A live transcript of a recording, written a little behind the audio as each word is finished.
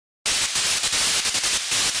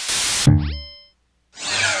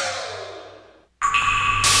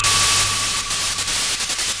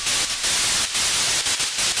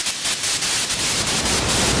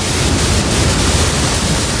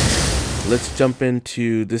let's jump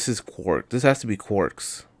into, this is Quark. This has to be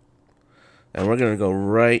Quark's. And we're gonna go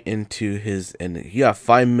right into his, and he got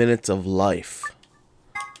 5 minutes of life.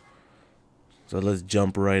 So let's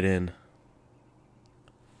jump right in.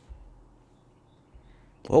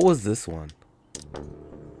 What was this one?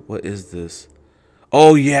 What is this?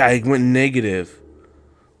 Oh yeah, I went negative.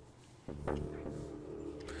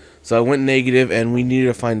 So I went negative, and we needed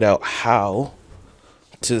to find out how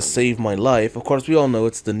to save my life. Of course, we all know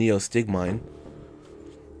it's the Neostigmine.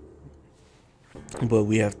 But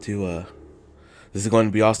we have to, this is going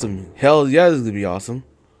to be awesome. Hell yeah, this is going to be awesome.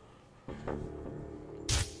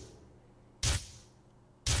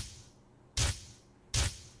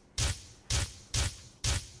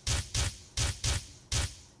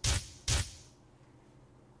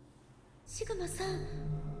 Sigma-san,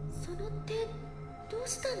 その手どう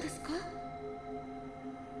したんですか？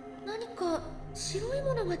何か白い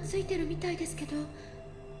ものがついてるみたいですけど。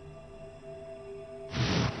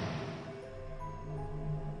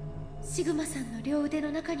シグマさんの両腕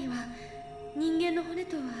の中には人間の骨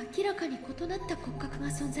とは明らかに異なった骨格が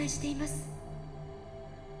存在しています。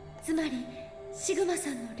つまりシグマさ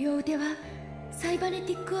んの両腕はサイバネ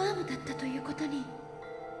ティックアームだったということに。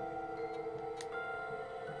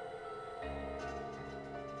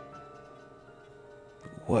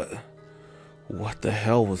What the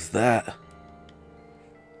hell was that?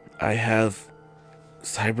 I have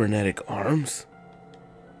cybernetic arms?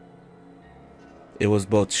 It was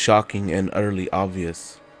both shocking and utterly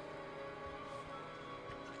obvious.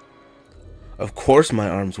 Of course my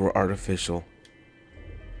arms were artificial.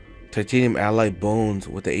 Titanium alloy bones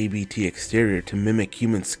with the ABT exterior to mimic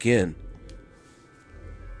human skin.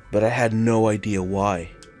 But I had no idea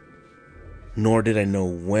why. Nor did I know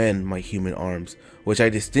when my human arms, which I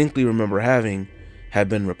distinctly remember having, had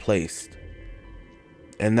been replaced.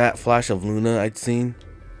 And that flash of Luna I'd seen,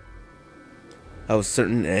 I was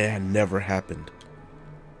certain it had never happened.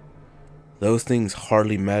 Those things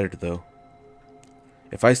hardly mattered though.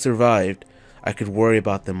 If I survived, I could worry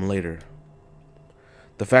about them later.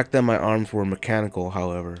 The fact that my arms were mechanical,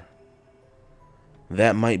 however,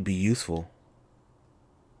 that might be useful.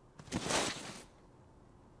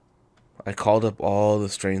 I called up all the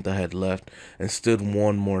strength I had left and stood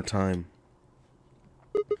one more time.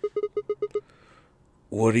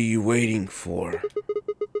 What are you waiting for?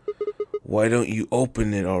 Why don't you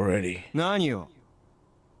open it already?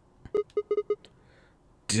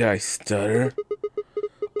 Did I stutter?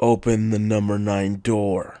 Open the number 9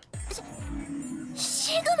 door.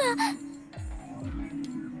 Sigma!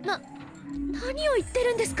 何を言って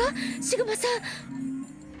るんですか？シグマさん。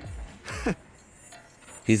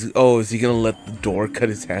is he gonna let the door cut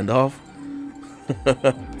his hand off?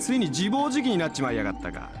 ついに自暴自棄になっちまいやがっ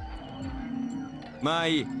たか。まあ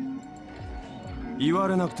いい。言わ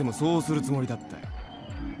れなくてもそうするつもりだったよ。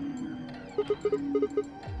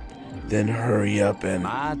Then hurry up and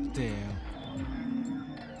待ってよ。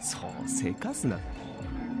そうせかすな。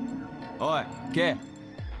おい、K。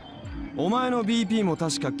お前の BP も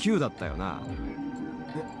確か9だったよな。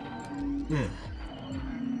ええ。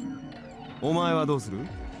お前はどうする？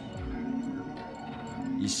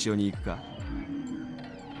一緒に行くか？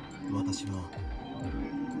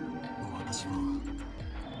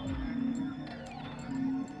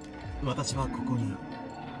私はここに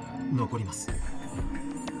残ります。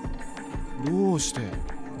どうして？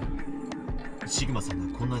シグマさ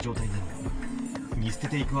んがこんな状態なのに見捨て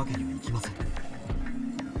ていくわけにはいきません。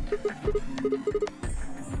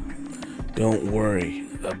Don't worry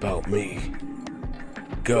about me.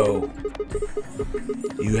 Go.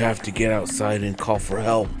 You have to get outside and call for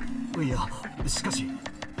help. いや、しかし。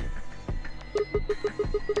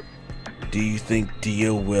Do you think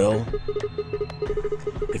Dio will?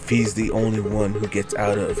 If he's the only one who gets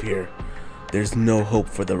out of here, there's no hope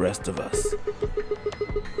for the rest of us.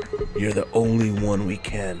 You're the only one we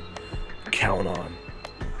can count on.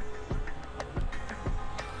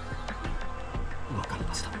 わかり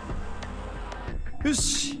ました。よ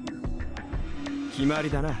し。決まり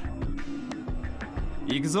だな。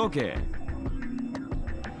行くぞ、K。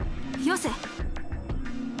よせ。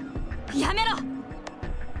やめろ。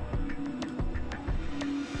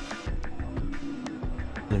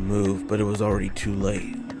To move, but it was already too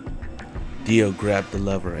late. Dio grabbed the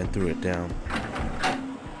lever and threw it down.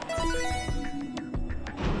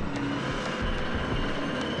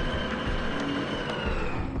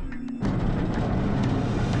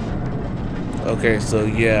 Okay, so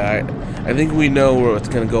yeah, I think we know what's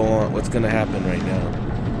gonna go on, what's gonna happen right now.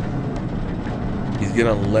 He's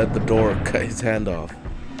gonna let the door cut his hand off.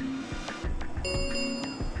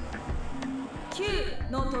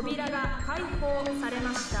 9の扉が開放され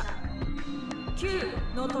ました。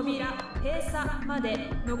9の扉閉鎖まで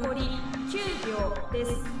残り9秒で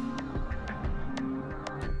す。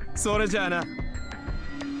それじゃあな。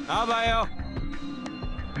あばよ。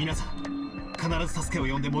皆さん必ず助け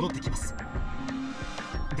を呼んで戻ってきます。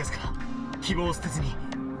ですから希望を捨てずに。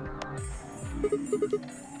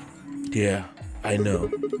 Yeah, I know.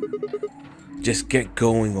 Just get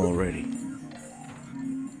going already.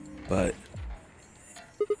 But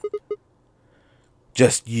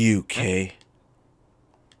just you, Kay.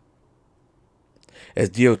 As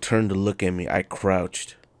Dio turned to look at me, I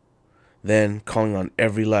crouched. Then, calling on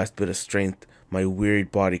every last bit of strength my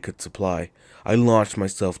wearied body could supply, I launched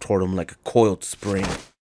myself toward him like a coiled spring.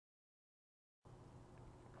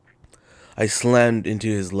 I slammed into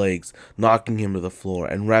his legs, knocking him to the floor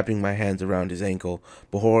and wrapping my hands around his ankle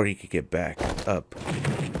before he could get back up.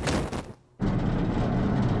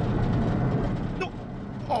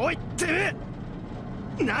 おいてめえ、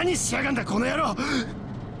何しやがんだこの野郎。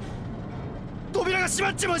扉が閉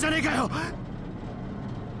まっちまうじゃねえかよ。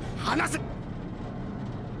離せ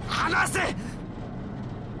離せ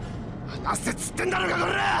離せっつってんだろうがこ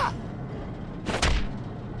ら。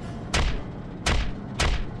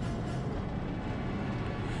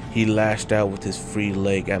He lashed out with his free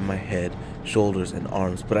leg at my head, shoulders, and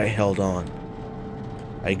arms, but I held on.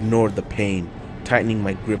 I ignored the pain, tightening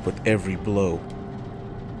my grip with every blow.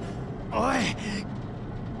 おい、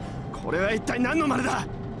これは一体何の真似だ。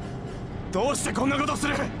どうしてこんなことす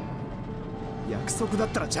る。約束だっ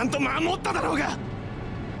たらちゃんと守っただろうが。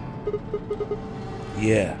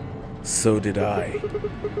Yeah, so did I.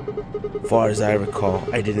 Far as I recall,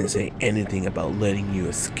 I didn't say anything about letting you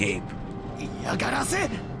escape. 嫌がらせ。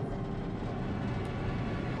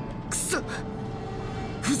くそ、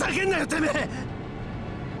ふざけんなよてめえ。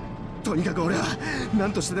とにかく俺は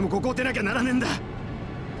何としてでもここを出なきゃならねえんだ。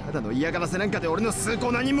ただの嫌がらせなんかで俺の崇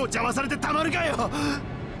高な任務を邪魔されてたまるかよ。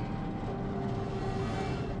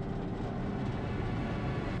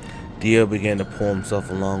Dio began to pull himself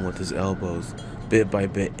along with his elbows, bit by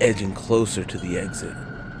bit edging closer to the exit.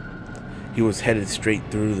 He was headed straight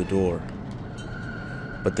through the door,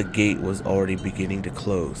 but the gate was already beginning to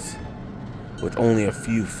close. With only a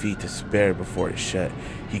few feet to spare before it shut,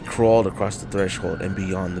 he crawled across the threshold and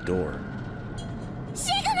beyond the door.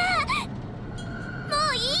 Sigma! も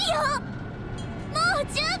ういいよ。もう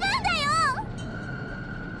十分だよ。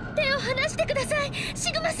手を離してください、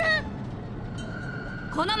シグマさん。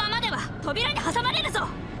このままでは扉に挟まれるぞ。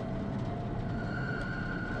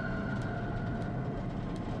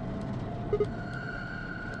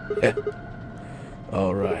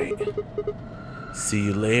All right. See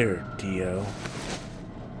you later, Dio.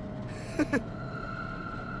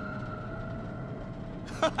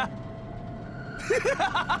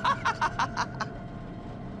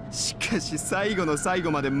 しかし最後の最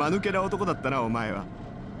後まで間抜けな男だったなお前は。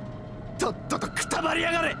とっととくたばり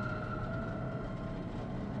やがれ。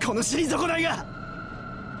この死に損ないが。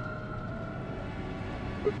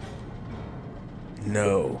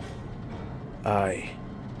No.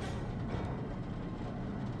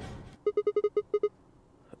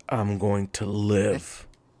 I'm going to live.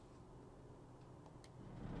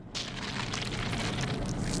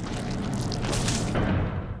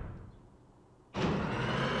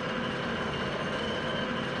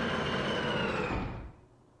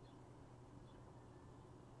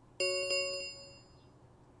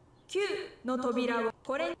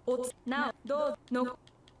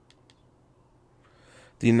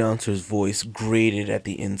 The announcer's voice grated at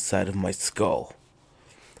the inside of my skull.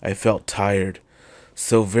 I felt tired,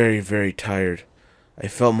 so very, very tired. I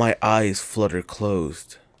felt my eyes flutter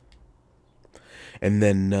closed. And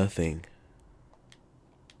then nothing.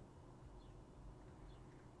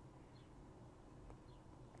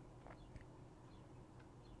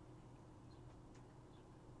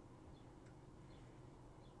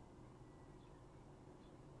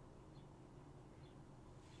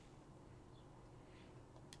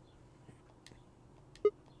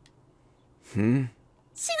シグ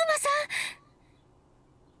マさん。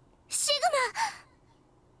シ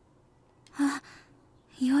グマ。あ、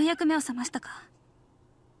ようやく目を覚ましたか。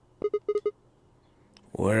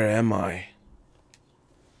Where am I?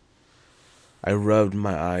 I rubbed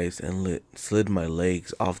my eyes and slid my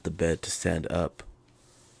legs off the bed to stand up.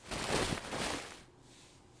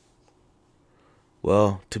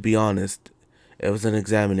 Well, to be honest, it was an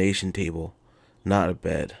examination table, not a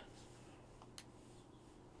bed.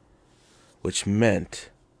 Which meant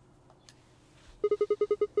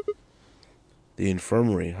the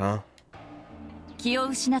infirmary, huh? 気を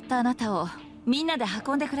失ったあなたをみんなで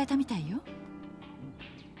運んでくれたみたいよ。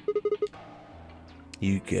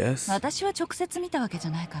You guess? 私は直接見たわけじゃ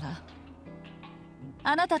ないから。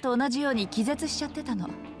あなたと同じように気絶しちゃってたの。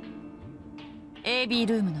 AB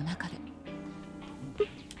ルームの中で。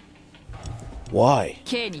 Why?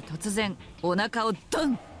 K に突然お腹をド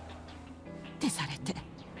ンってされて。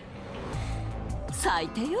最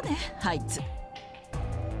低よね、あいつ。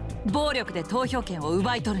暴力で投票権を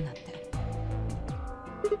奪い取るなんて。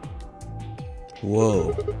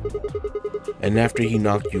 Whoa. And after he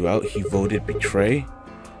knocked you out, he voted betray,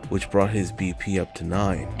 which brought his BP up to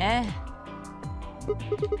 9. ええ。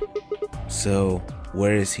 So,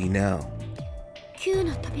 where is he now? Q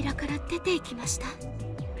の扉から出て行きました。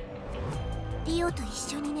リオと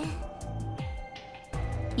一緒にね。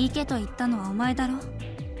行けと言ったのはお前だろ。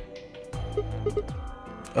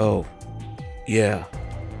 Oh, yeah.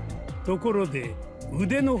 ところで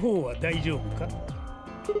腕の方は大丈夫か？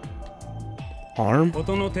 Arm?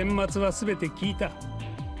 音の顛末は全て聞いた。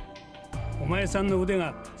お前さんの腕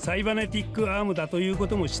がサイバネティックアームだというこ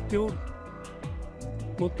とも知っておる。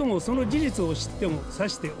もっともその事実を知ってもさ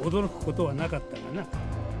して驚くことはなかったが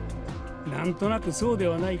な。なんとなくそうで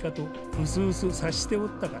はないかとうすうす察しておっ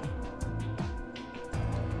たから。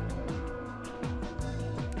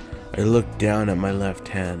 I looked down at my left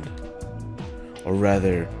hand. Or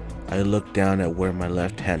rather, I looked down at where my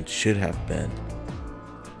left hand should have been.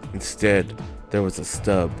 Instead, there was a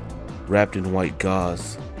stub, wrapped in white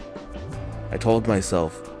gauze. I told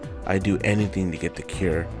myself I'd do anything to get the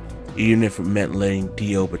cure, even if it meant letting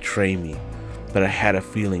Dio betray me, but I had a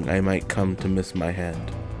feeling I might come to miss my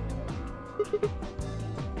hand.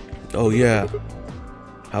 Oh yeah,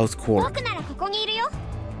 how's Quark? 僕ならここにいるよ。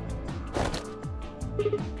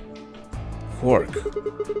 Quark,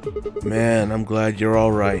 man, I'm glad you're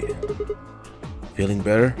alright. Feeling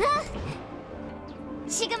better?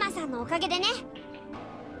 シグマさんのおかげでね。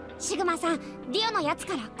シグマさん、ディオのやつ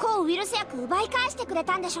から抗ウイルス薬奪い返してくれ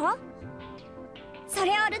たんでしょ。そ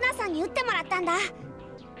れをルナさんに打ってもらったんだ。あ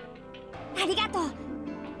りがとう。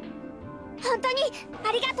本当に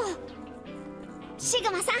ありがとう。シ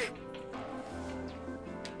グマさん。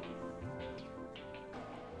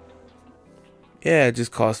 Yeah, it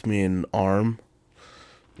just cost me an arm.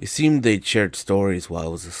 It seemed they'd shared stories while I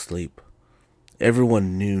was asleep.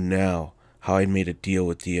 Everyone knew now how I'd made a deal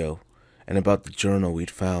with Dio, and about the journal we'd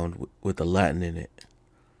found with the Latin in it.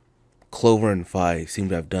 Clover and Phi seemed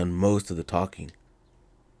to have done most of the talking.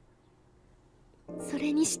 そ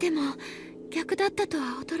れにしても逆だったと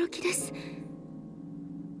は驚きです。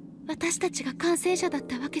私たちが感染者だっ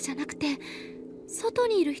たわけじゃなくて、外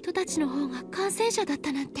にいる人たちの方が感染者だっ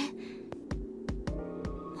たなんて。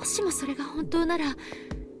もしもそれが本当なら、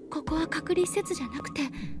ここは隔離施設じゃなくて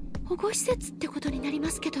保護施設ってことになりま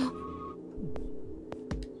すけど。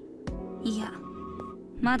いや、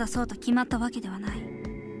まだそうと決まったわけではない。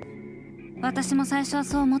私も最初は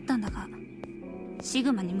そう思ったんだが、シ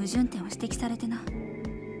グマに矛盾点を指摘されてな。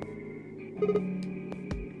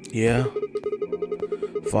 Yeah,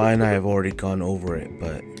 Phi and I have already gone over it,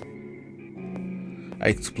 but I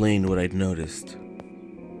explained what I'd noticed.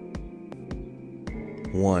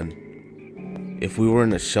 1. If we were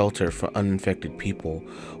in a shelter for uninfected people,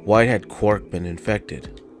 why had Quark been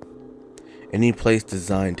infected? Any place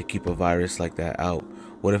designed to keep a virus like that out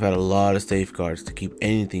would have had a lot of safeguards to keep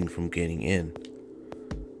anything from getting in.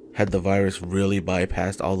 Had the virus really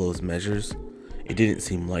bypassed all those measures? It didn't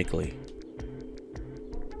seem likely.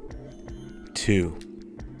 2.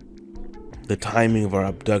 The timing of our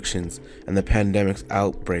abductions and the pandemic's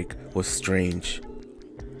outbreak was strange.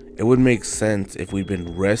 It would make sense if we'd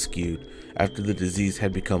been rescued after the disease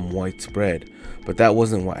had become widespread, but that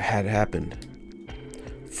wasn't what had happened.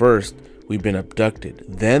 First, we'd been abducted,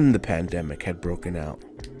 then the pandemic had broken out.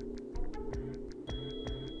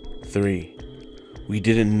 3. We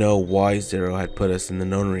didn't know why Zero had put us in the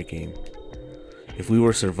nonary game. If we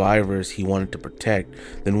were survivors he wanted to protect,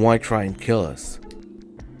 then why try and kill us?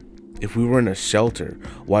 If we were in a shelter,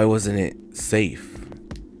 why wasn't it safe?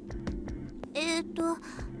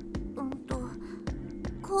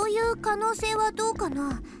 こういう可能性はどうか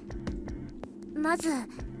な。まず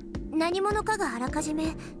何者かがあらかじ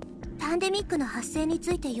めパンデミックの発生につ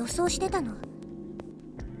いて予想してたの。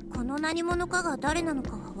この何者かが誰なの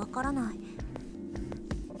かはわからない。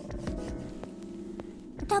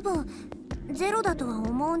多分ゼロだとは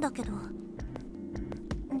思うんだけど。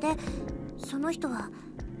で、その人は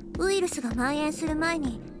ウイルスが蔓延する前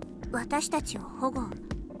に私たちを保護、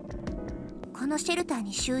このシェルター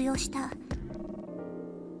に収容した。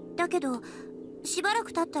だけどしばら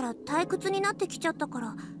く経ったら退屈になってきちゃったか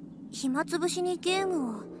ら、暇つぶしにゲー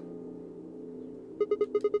ムを。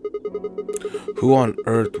 Who on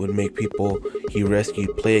earth would make people he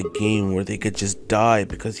rescued play a game where they could just die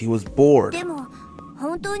because he was bored? でも本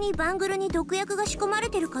本当にバングルに毒薬が仕込まれ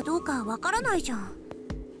てるかどうかわからないじゃん。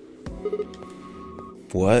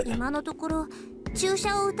What? 今のところ注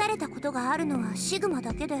射を打たれたことがあるのはシグマ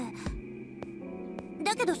だけで、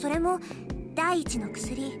だけどそれも第一の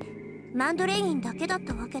薬マンドレインだけだっ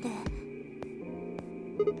たわけで。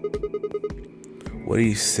 What are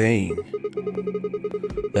you saying?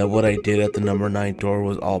 That what I did at the number 9 door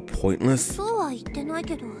was all pointless? そうは言ってない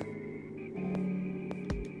けど。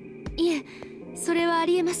いえ、それはあ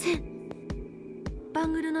りえません。バ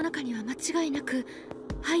ングルの中には間違いなく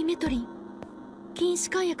ハイメトリン、筋弛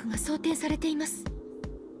緩薬が想定されています。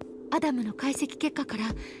アダムの解析結果から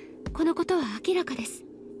このことは明らかです。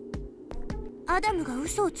アダムが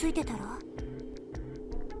嘘をついてたら？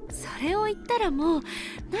それを言ったらもう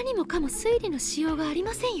何もかも推理のしようがあり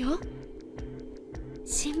ませんよ。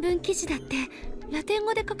新聞記事だってラテン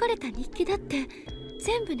語で書かれた日記だって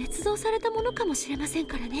全部捏造されたものかもしれません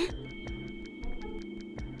からね。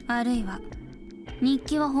あるいは日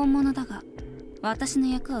記は本物だが私の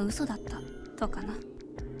役は嘘だったとかな。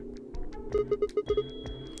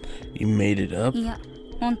 You made it up? いや、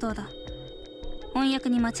本当だ。翻訳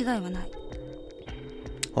に間違いはない。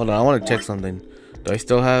 Hold on, I want to check something. Do I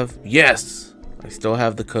still have? Yes! I still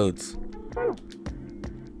have the codes.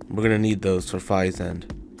 We're gonna need those for Phi's end.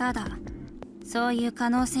 ただ、そういう可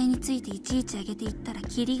能性についていちいち挙げていったら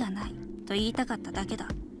キリがないと言いたかっただけだ。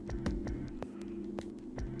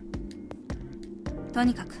と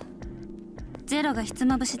にかくゼロがひつ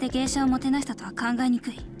まぶしで芸者をもてなしたとは考えにく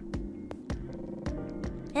い。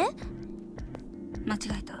え？間違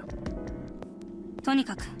えた。とに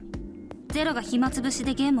かくゼロが暇つぶし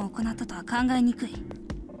でゲームを行ったとは考えにくい。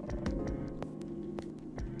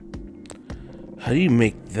 How do you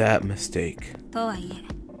make that mistake? とはいえ、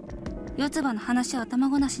四つ葉の話を頭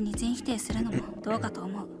ごなしに全否定するのもどうかと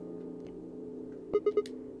思う。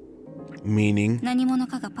 Meaning? 何者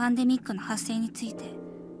かがパンデミックの発生について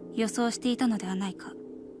予想していたのではないか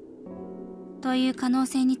という可能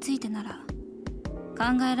性についてなら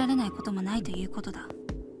考えられないこともないということだ。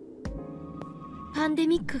パンデ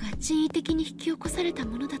ミックが人為的に引き起こされた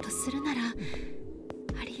ものだとするなら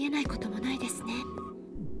ありえないこともないですね。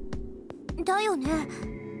だよね。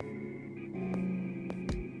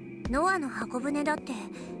ノアの箱舟だって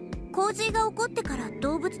洪水が起こってから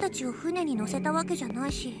動物たちを船に乗せたわけじゃな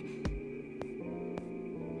いし、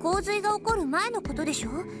洪水が起こる前のことでしょ。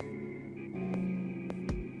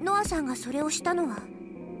ノアさんがそれをしたのは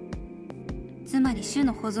つまり種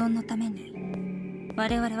の保存のために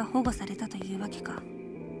我々は保護されたというわけか。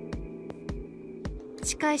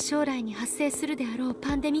近い将来に発生するであろう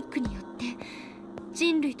パンデミックによって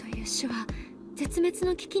人類という種は絶滅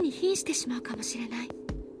の危機に瀕してしまうかもしれない。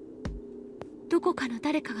どこかの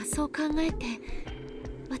誰かがそう考えて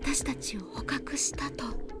私たちを捕獲したと。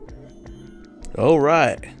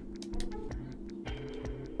 Alright.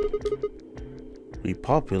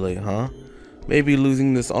 Repopulate, huh? Maybe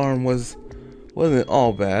losing this arm wasn't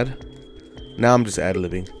all bad. Now I'm just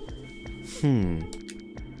ad-libbing.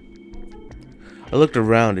 I looked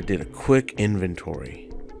around and did a quick inventory.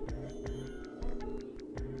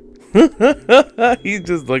 He's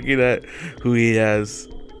just looking at who he has.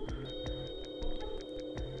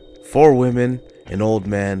 4 women, an old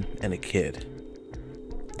man, and a kid.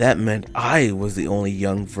 That meant I was the only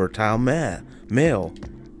young fertile male.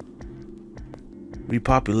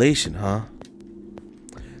 Repopulation, huh?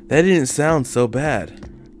 That didn't sound so bad.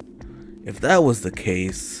 If that was the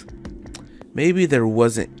case, maybe there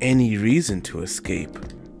wasn't any reason to escape.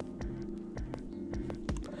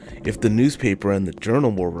 If the newspaper and the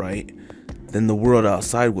journal were right, then the world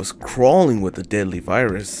outside was crawling with a deadly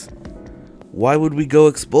virus. Why would we go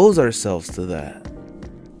expose ourselves to that?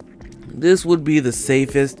 This would be the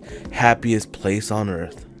safest, happiest place on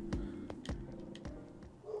earth.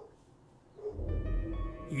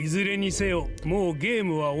 いずれにせよもうゲー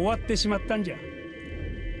ムは終わってしまったんじゃ。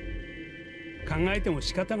考えても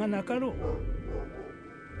仕方がなかろう。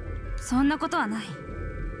そんなことはない。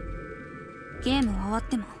ゲームは終わっ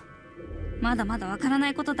てもまだまだわからな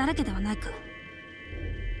いことだらけではないか。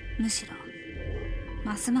むしろ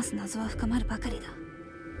ますます謎は深まるばかりだ。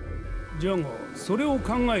じゃがそれを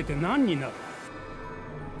考えて何になる。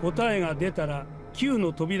答えが出たら9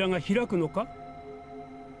の扉が開くのか。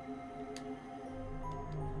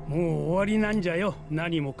もう終わりなんじゃよ、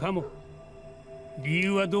何もかも。理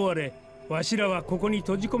由はどうあれわしらはここに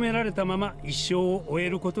閉じ込められたまま一生を終え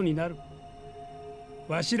ることになる。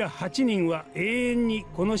わしら8人は永遠に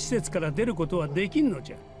この施設から出ることはできんの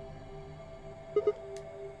じゃ。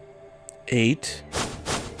8?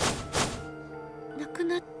 亡く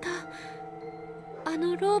なったあ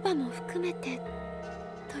の老婆も含めて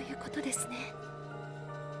ということですね。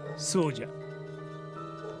そうじゃ。ね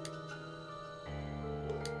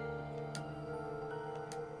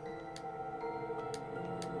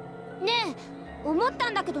え、思った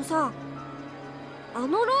んだけどさ、あ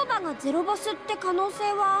の老婆がゼロボスって可能性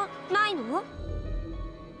はないの？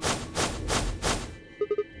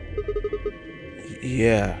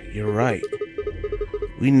 Yeah, you're right.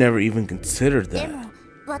 We never even considered で that. も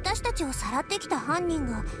私たちをさらってきた犯人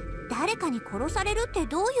が誰かに殺されるって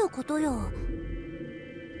どういうことよ。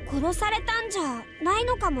殺されたんじゃない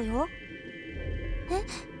のかもよ。え？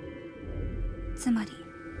つまり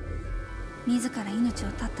自ら命を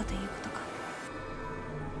絶ったということか。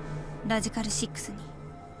ラジカル6に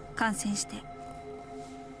感染して。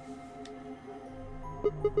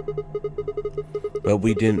 But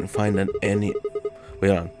we didn't find any.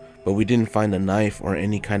 Wait on. But we didn't find a knife or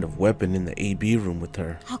any kind of weapon in the AB room with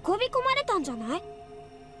her. 運び込まれたんじゃない？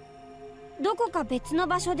どこか別の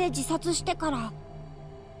場所で自殺してから。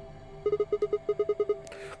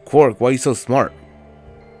 Quark, why are you so smart?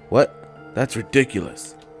 What? That's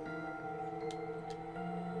ridiculous.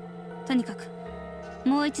 とにかく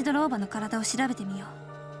もう一度老婆の体を調べてみよ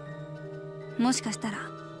う。もしかしたら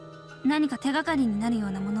何か手がかりになるよ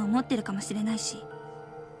うなものを持ってるかもしれないし。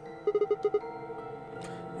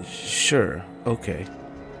 Sure, okay.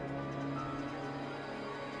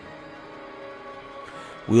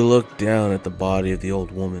 We looked down at the body of the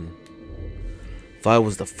old woman. Vi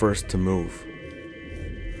was the first to move.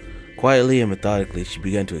 Quietly and methodically, she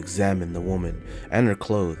began to examine the woman and her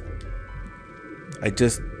clothes. I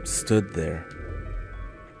just stood there.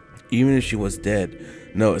 Even if she was dead,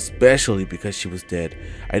 no, especially because she was dead,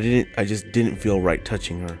 I just didn't feel right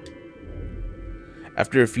touching her.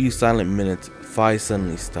 After a few silent minutes, Vi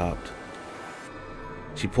suddenly stopped.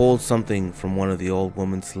 She pulled something from one of the old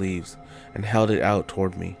woman's sleeves and held it out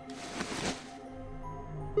toward me.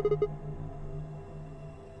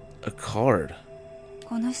 A card.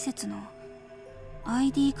 この施設の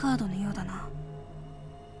ID カードのようだな。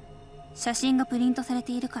写真がプリントされ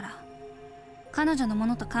ているから彼女のも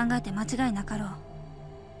のと考えて間違いなかろう。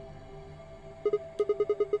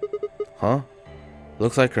 Huh?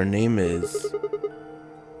 Looks like her name is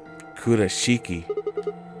Kurashiki.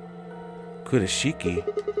 Kurashiki?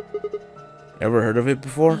 Ever heard of it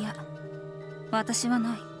before? いや、私は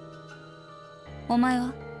ない。お前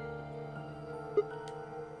は？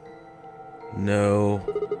 No.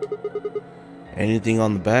 Anything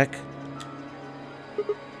on the back?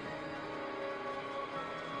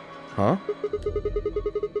 Huh?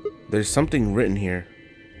 There's something written here.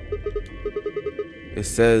 It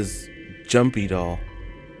says Jumpy Doll.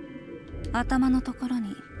 頭のところ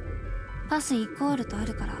にパスイコールとあ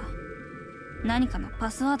るから何かのパ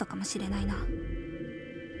スワードかもしれないな。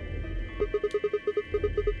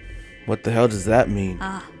 What the hell does that mean?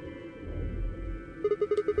 ああ。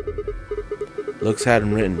 Looks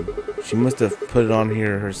hadn't written. She must have put it on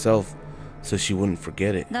here herself so she wouldn't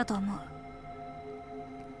forget it. だと思う。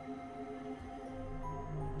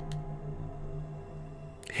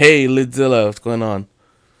 Hey, Lidzilla, what's going on?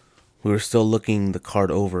 We were still looking the card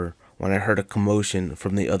over when I heard a commotion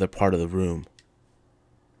from the other part of the room.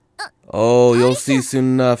 Oh, you'll see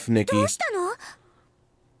soon enough, Nikki. どうしたの？ア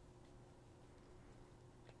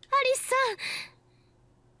リスさん。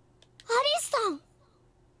アリスさ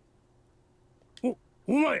ん。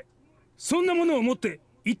お前、そんなものを持って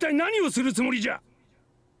一体何をするつもりじゃ。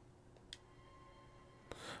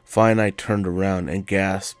 Fine, I turned around and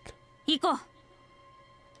gasped. 行こう。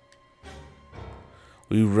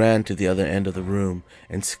 We ran to the other end of the room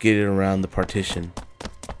and skidded around the partition.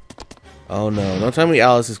 Oh no, don't tell me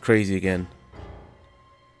Alice is crazy again.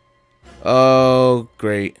 Oh,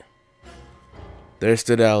 great. There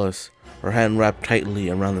stood Alice, her hand wrapped tightly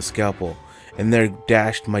around the scalpel, and there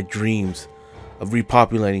dashed my dreams of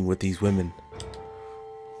repopulating with these women.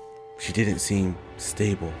 She didn't seem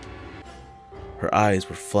stable. Her eyes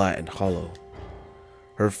were flat and hollow.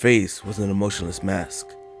 Her face was an emotionless mask.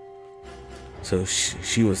 So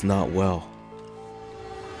she was not well.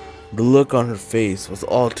 The look on her face was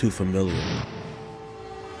all too familiar.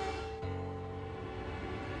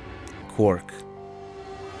 Quark.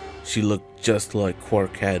 She looked just like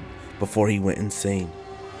Quark had before he went insane.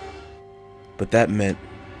 But that meant...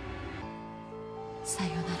 さ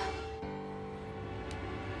よなら。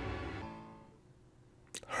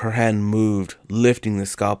 Her hand moved, lifting the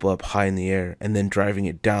scalpel up high in the air and then driving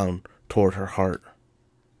it down toward her heart.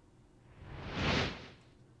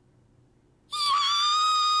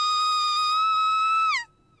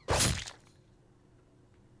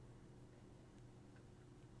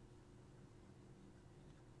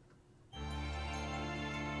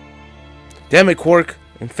 Damn it, Quark,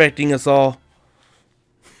 infecting us all.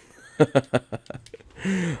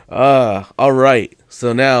 All right.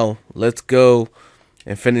 So now let's go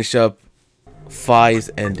and finish up Phi's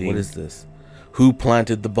ending. What is this? Who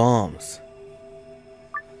planted the bombs?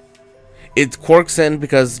 It's Quark's end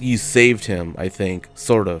because you saved him, I think.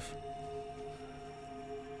 Sort of.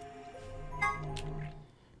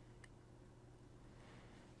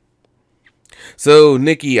 So,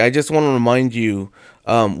 Nikki, I just want to remind you,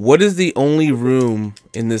 what is the only room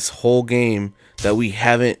in this whole game that we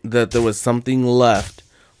haven't, that there was something left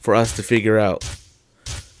for us to figure out?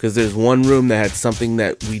 Because there's one room that had something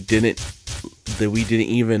that we didn't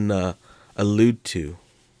even allude to.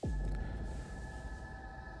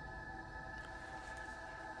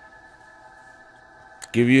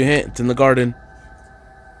 Give you a hint, it's in the garden.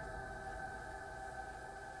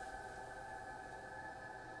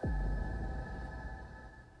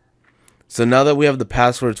 So now that we have the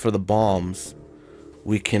passwords for the bombs,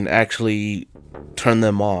 we can actually turn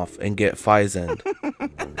them off and get Phi's end.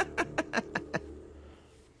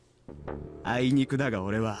 あいにくだが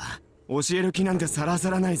俺は教える気なんてさらさ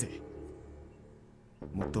らないぜ。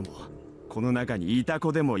もっともこの中にいた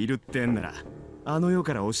子でもいるってんならあの世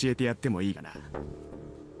から教えてやってもいいかな。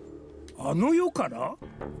あの世から？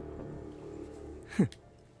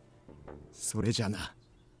それじゃな。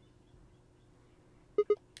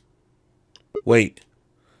Wait.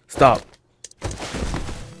 Stop.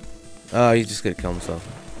 Oh, he's just gonna kill himself.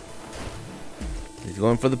 He's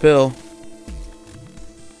going for the pill.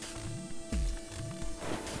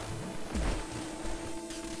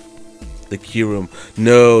 The Q room.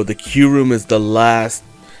 No, the Q room is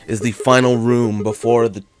the final room before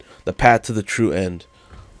the path to the true end.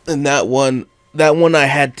 And that one I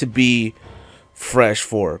had to be fresh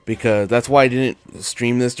for, because that's why I didn't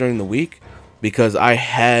stream this during the week, because I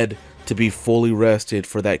had to be fully rested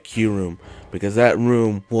for that Q room, because that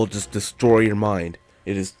room will just destroy your mind.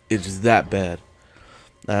 It's just that bad.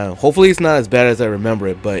 Hopefully it's not as bad as I remember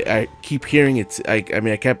it, but I keep hearing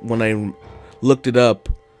when I looked it up,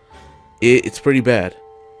 it's pretty bad.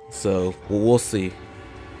 So we'll see.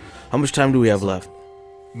 How much time do we have left?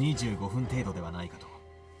 25分程度ではないかと。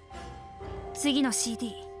次の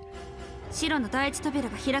CD 白の第一扉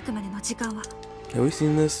が開くまでの時間は Have we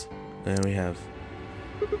seen this? Yeah, we have.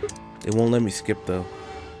 It won't let me skip though.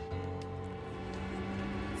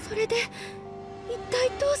 それで一体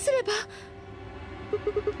どうすれば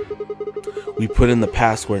We put in the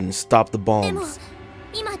password and stop the でも bombs.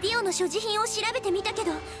 今ディオの所持品を調べてみたけ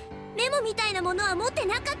どメモみたいなものは持って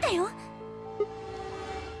なかったよ。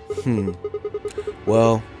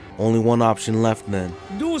Well, only one option left then.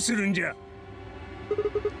 どうするんじゃ？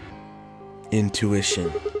 Intuition.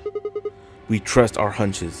 We trust our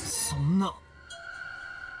hunches. そんな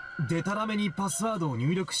デタラメにパスワードを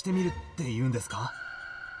入力してみるって言うんですか？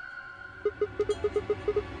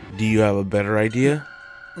 Do you have a better idea?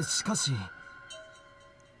 しかし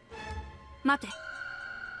待て、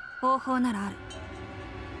方法ならある。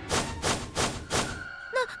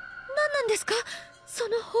何なんですかそ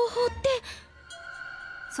の方法って。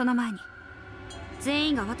その前に全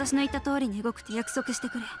員が私の言った通りに動くって約束して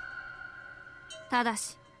くれ。ただ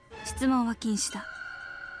し質問は禁止だ。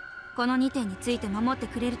この2点について守って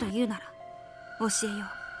くれるというなら教えよ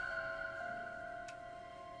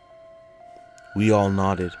う。We all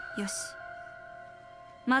nodded. よし、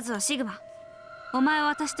まずはシグマ、お前は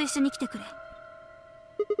私と一緒に来てくれ。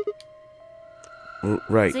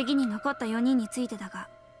Right. 次に残った4人についてだが、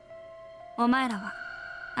お前らは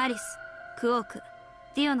アリス、クオーク、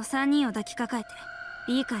ディオの3人を抱きかかえて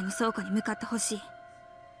B 階の倉庫に向かってほしい。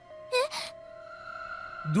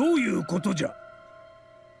どういうことじゃ？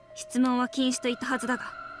質問は禁止と言ったはずだが、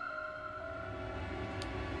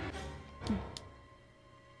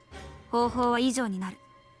方法は以上になる。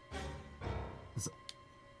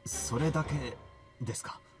それだけです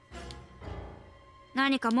か？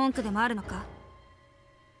何か文句でもあるのか？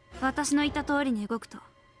私の言った通りに動くと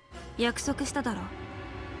約束しただろう。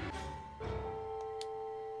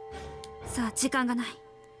さあ時間がない。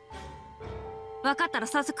分かったら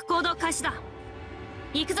早速行動開始だ。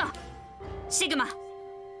行くぞシグマ。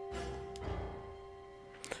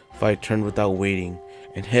Phi turned without waiting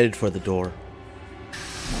and headed for the door.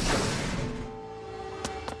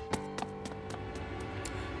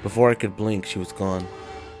 Before I could blink, she was gone.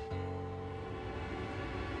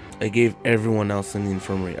 I gave everyone else in the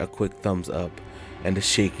infirmary a quick thumbs up and a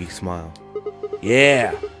shaky smile.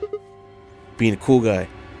 Yeah! Being a cool guy.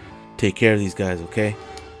 Take care of these guys, okay?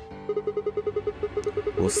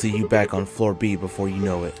 We'll see you back on floor B before you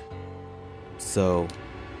know it. So,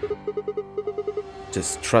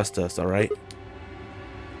 just trust us, alright?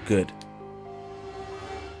 Good.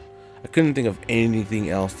 I couldn't think of anything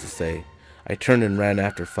else to say. I turned and ran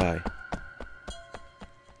after Phi.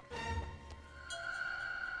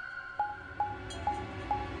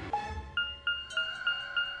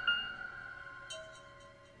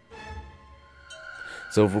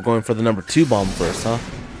 So if we're going for the number 2 bomb first, huh?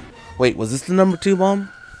 Wait, was this the number 2 bomb?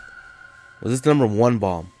 Was this the number 1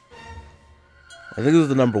 bomb? I think it was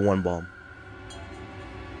the number 1 bomb.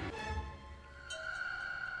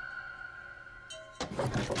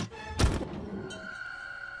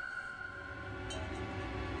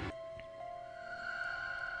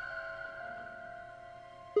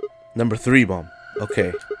 Number 3 bomb.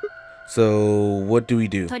 Okay. So what do we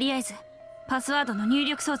do? とりあえずパスワードの入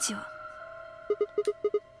力装置を。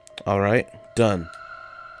 Alright, done.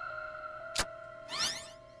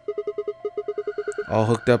 All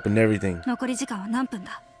hooked up and everything. 残り時間は何分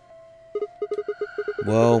だ？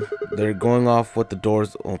 Well, they're going off with the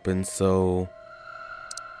doors open, so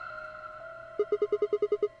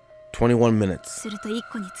 21 minutes. すると1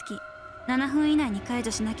個につき7分以内に解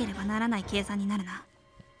除しなければならない計算になるな。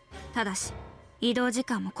ただし移動時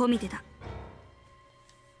間も込みでだ。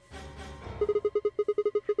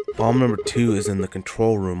 Bomb number 2 is in the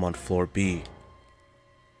control room on floor B.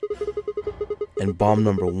 And bomb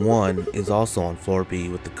number 1 is also on floor B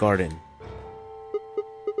with the garden.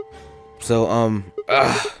 So,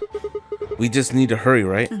 we just need to hurry,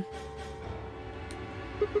 right?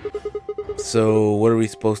 So, what are we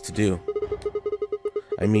supposed to do?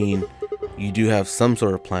 I mean, you do have some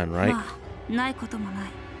sort of plan, right? まあ、ないこともな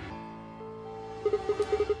い。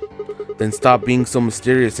 Then stop being so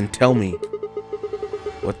mysterious and tell me.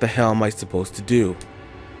 What the hell am I supposed to do?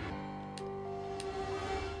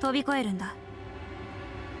 飛び越えるんだ。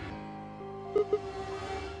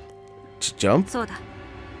 Jump? そうだ。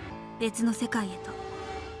別の世界へと、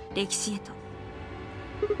歴史へと。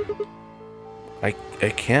 I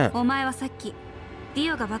can't. お前はさっきデ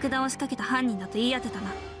ィオが爆弾を仕掛けた犯人だと言い当てた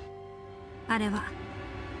な。あれは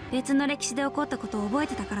別の歴史で起こったことを覚え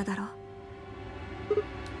てたからだろう。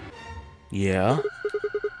 Yeah,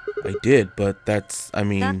 I did, but that's, I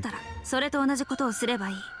だっ mean... たらそれと同じことをすれば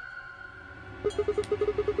いい。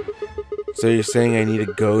 So you're saying I need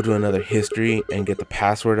to go to another history and get the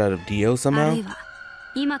password out of Dio ある somehow? いは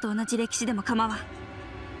今と同じ歴史でも構わん。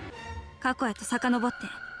過去へと遡って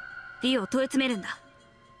ディオを問い詰めるんだ。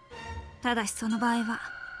ただしその場合は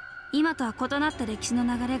今とは異なった歴史の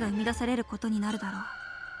流れが生み出されることになるだろう。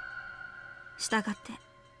したがって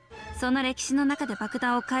その歴史の中で爆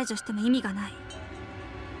弾を解除しても意味がない。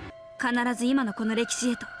必ず今のこの歴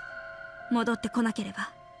史へと戻ってこなければ。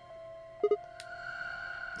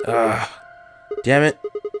 Damn it.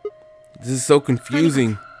 This is so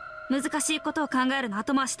confusing. 難しいことを考えるの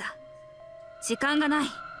後回しだ。時間がない。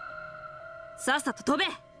さっさと飛べ。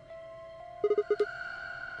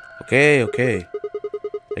 Okay, okay.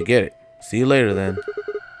 I get it. See you later then.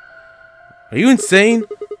 Are you insane?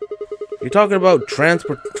 You're talking about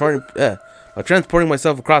transporting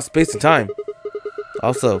myself across space and time.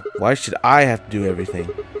 Also, why should I have to do everything?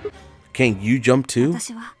 Can't you jump too?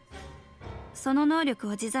 私はその能力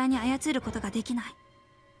を自在に操ることができない。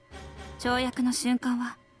跳躍の瞬間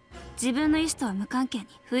は自分の意思とは無関係に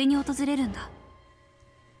不意に訪れるんだ。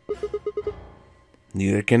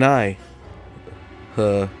 Neither can I.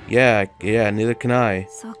 Yeah, neither can I.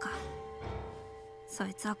 そうか。そ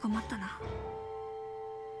いつは困ったな。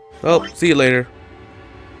 Well, see you later.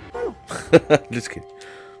 Just kidding.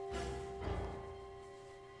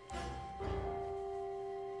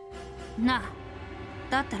 なあ、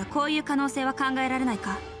だったらこういう可能性は考えられない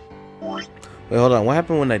か？ Wait, hold on. What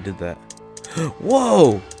happened when I did that?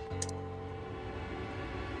 Whoa!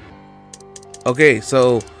 Okay,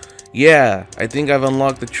 so yeah, I think I've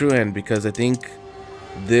unlocked the true end because I think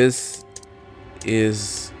this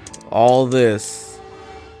is all this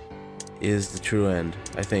is the true end.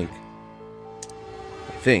 I think.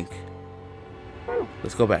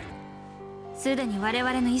 Let's go back. すでに我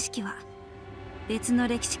々の意識は別の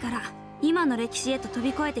歴史から今の歴史へと飛び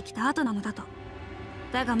越えてきた後なのだと。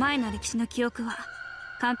だが前の歴史の記憶は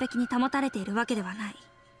完璧に保たれているわけではない。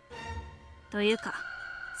というか、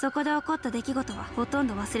そこで起こった出来事はほとん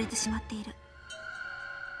ど忘れてしまっている。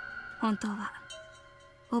本当は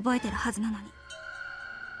覚えてるはずなのに。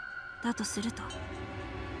だとすると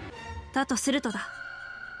だ。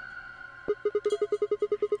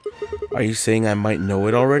 Are you saying I might know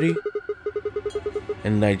it already?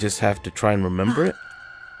 And I just have to try and remember it?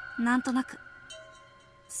 なんとなく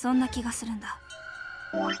そんな気がするんだ。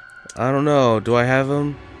 I don't know. Do I have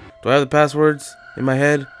them? Do I have the passwords in my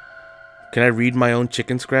head? Can I read my own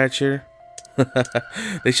chicken scratch here?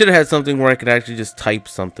 They should have had something where I could actually just type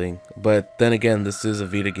something. But then again, this is a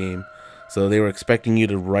Vita game. So they were expecting you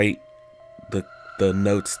to write the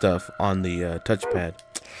note stuff on the touchpad.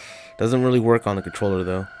 Doesn't really work on the controller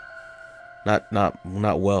though. Not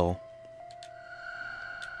well.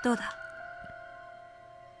 どうだ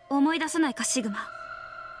思い出せないかシグマ。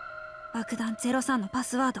爆弾03のパ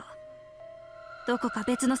スワード。どこか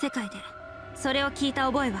別の世界でそれを聞いた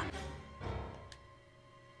覚えは。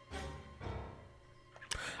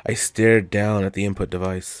 I stared down at the input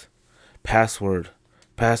device. Password.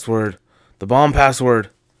 The bomb password.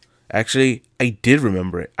 Actually, I did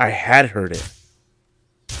remember it. I had heard it.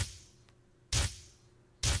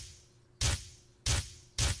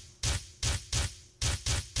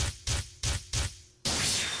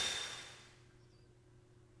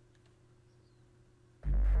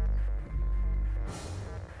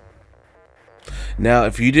 Now,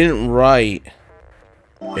 if you didn't write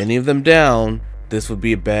any of them down, this would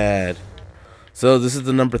be bad. So this is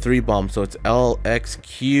the number 3 bomb. So it's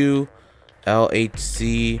LXQ,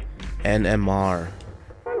 LHC, and MR.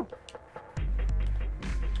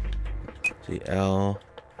 See, LXQ,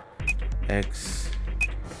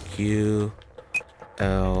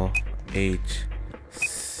 LHC,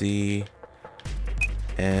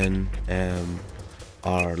 and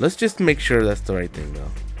MR. Let's just make sure that's the right thing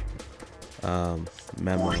though.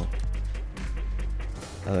 Memo.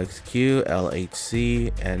 LXQ,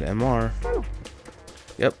 LHC, and MR.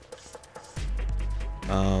 Yep.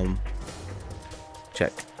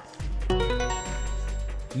 Check.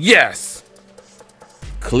 Yes!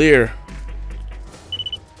 Clear.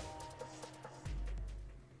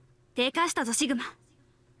 低下したぞシグマ。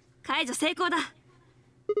解除成功だ。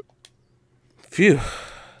 Phew.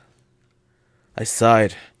 I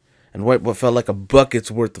sighed and wiped what felt like a bucket's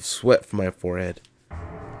worth of sweat from my forehead.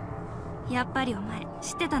 やっぱりお前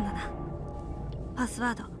知ってたんだな。パス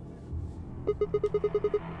ワード。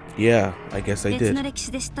 Yeah, I guess I 別 did. の歴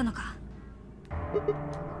史で知ったのか。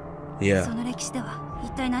 Yeah. その歴史では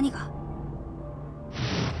一体何が。っ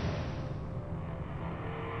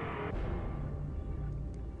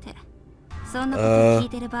てそんなことを聞い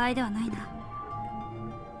てる場合ではないな。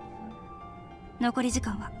残り時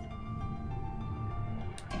間は。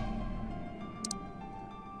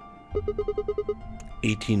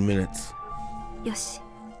 18 minutes. よし、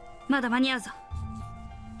まだ間に合うぞ。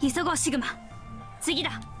急ごうシグマ。次だ。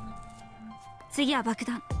次は爆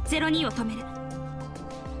弾02を止める。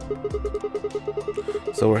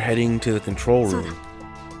 So we're heading to the control そうだ。 room.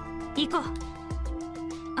 行こう。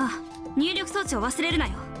あ、入力装置を忘れるな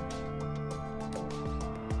よ。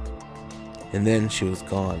 And then she was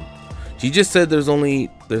gone. She just said there's 3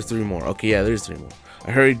 more. Okay, yeah, there's 3 more.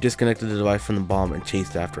 I hurried, disconnected the device from the bomb, and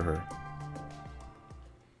chased after her.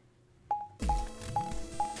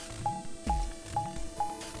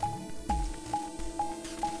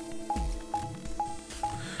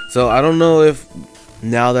 So I don't know if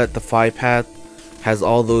now that the 5 path has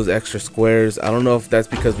all those extra squares, I don't know if that's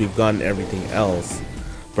because we've gotten everything else.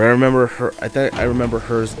 But I remember I remember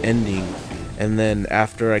hers ending, and then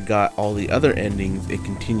after I got all the other endings, it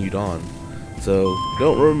continued on. So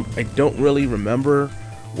I don't really remember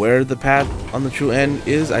where the path on the true end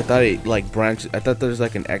is. I thought it like branched. I thought there's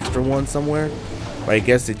like an extra one somewhere, but I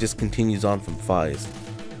guess it just continues on from 5.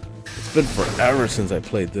 It's been forever since I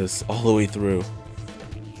played this all the way through.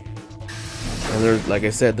 And there's, like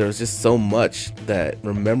I said, there's just so much that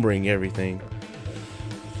remembering everything.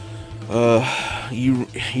 You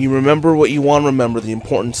remember what you want to remember, the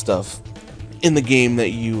important stuff in the game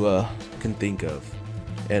that you can think of.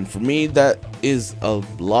 And for me, that is a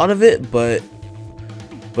lot of it, but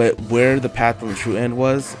where the path on the true end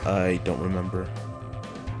was, I don't remember.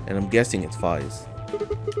 And I'm guessing it's 5.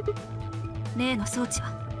 例の装置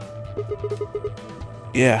は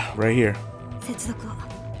Yeah, right here. 接続を。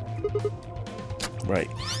 Right.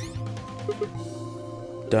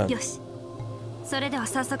 Done. よし。それでは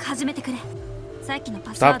早速始めてくれ。さっきの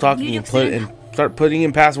パスワー Stop ドを talking 入 and 力するんだ。 start putting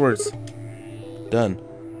in passwords. Done.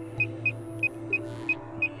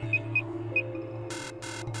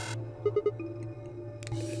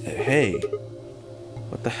 Hey,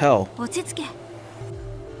 what the hell? 落ち着け。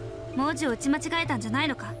文字を打ち間違えたんじゃない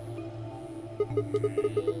のか。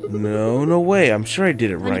 No way. I'm sure I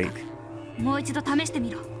did it とに right. かくもう一度試して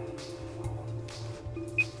みろ。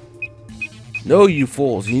 No, you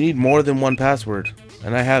fools. You need more than one password.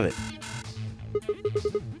 And I have it.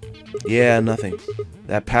 Yeah, nothing.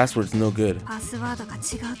 That password's no good. パスワードが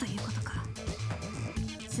違うということか。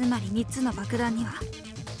つまり3つの爆弾には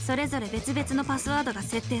それぞれ別々のパスワードが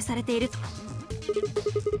設定されていると。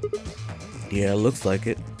 Yeah, looks like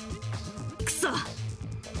it. くそ。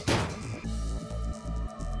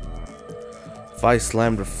Vi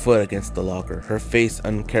slammed her foot against the locker, her face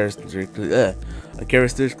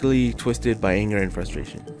uncharacteristically twisted by anger and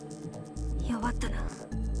frustration. 弱ったな。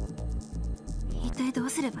一体どう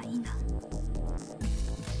すればいいんだ。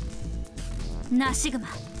なあシグマ、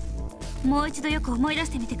もう一度よく思い出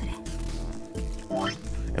してみてくれ。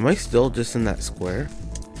Am I still just in that square?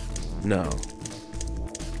 No.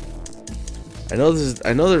 I know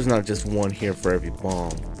there's not just one here for every bomb.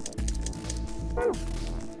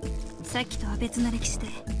 さっきとは別の歴史で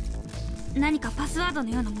何かパスワードの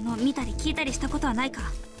ようなものを見たり聞いたりしたことはないか。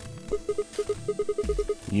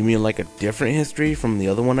 You mean like a different history from the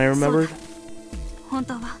other one I remembered? 本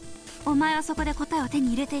当はお前はそこで答えを手に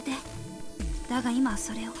入れていて、だが今は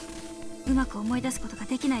それをうまく思い出すことが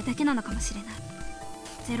できないだけなのかもしれない。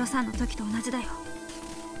03の時と同じだよ。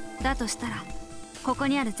だとしたらここ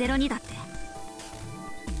にある02だって。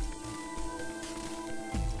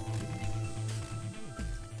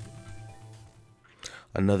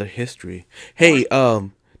 Another history. Hey,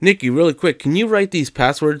 Nikki, really quick, can you write these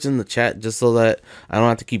passwords in the chat just so that I don't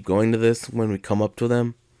have to keep going to this when we come up to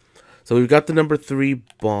them? So we've got the number 3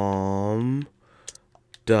 bomb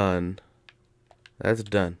done. That's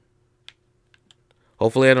done.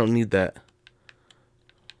 Hopefully I don't need that.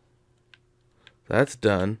 That's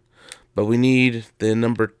done. But we need the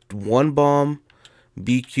number 1 bomb,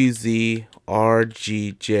 BQZ,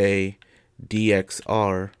 RGJ,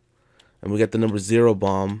 DXR. And we got the number 0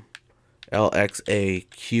 bomb, LXA,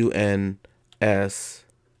 QNS,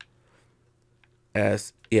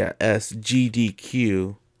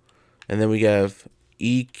 SGDQ. And then we have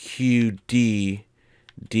EQD,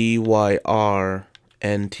 DYR,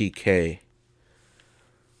 NTK.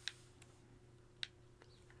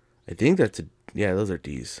 I think that's a, yeah, those are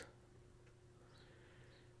D's.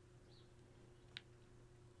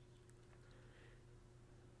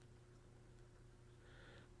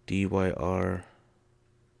 DYR,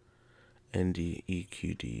 ND,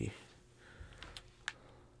 EQD.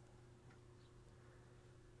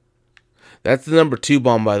 That's the number 2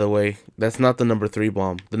 bomb, by the way. That's not the number 3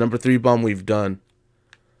 bomb. The number 3 bomb we've done.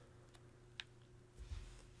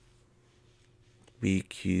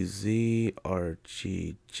 BQZ,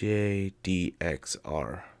 RGJ,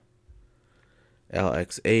 DXR.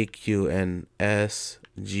 LXA, QNS,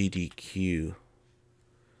 GDQ.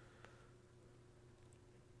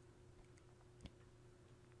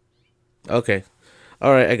 Okay.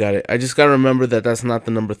 Alright, I got it. I just gotta remember that that's not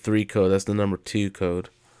the number 3 code. That's the number 2 code.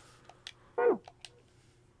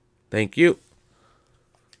 Thank you.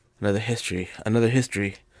 Another history. Another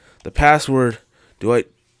history. The password. Do I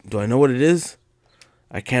know what it is?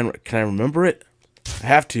 Can I remember it? I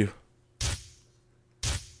have to.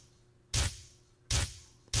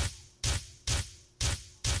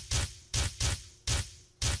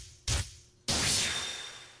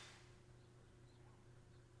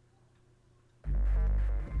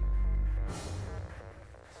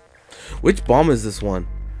 Which bomb is this one?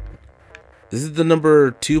 Is it the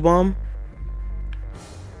number 2 bomb?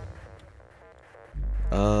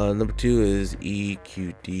 Number 2 is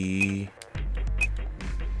EQD.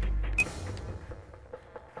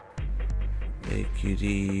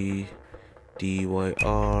 AQD,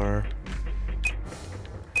 DYR,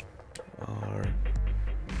 R,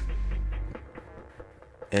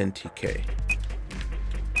 NTK.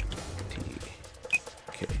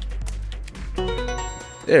 TK.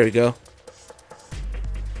 There we go.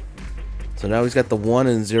 So now he's got the 1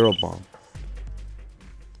 and 0 bomb.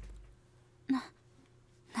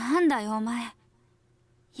 なんだよお前。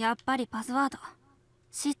やっぱりパスワード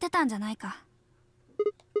知ってたんじゃないか。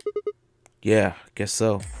Yeah, guess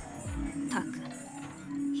so. たく、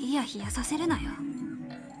ヒヤヒヤさせるなよ。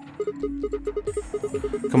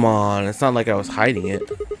Come on, it's not like I was hiding it.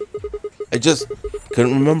 I just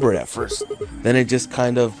couldn't remember it at first. Then it just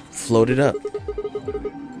kind of floated up.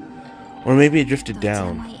 Or maybe it drifted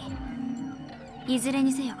down. いずれ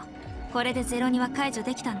にせよ、これで02は解除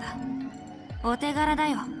できたんだ。お手柄だ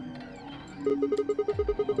よ。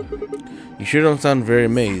You sure don't sound very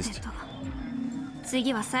amazed.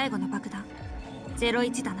 次は最後の爆弾。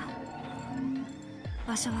01だな。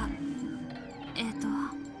場所は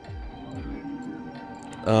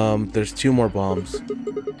there's 2 more bombs.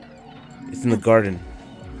 It's in the garden.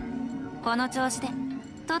 この調子で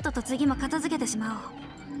とっとと次も片付けてしまおう。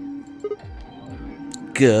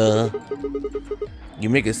Gah. You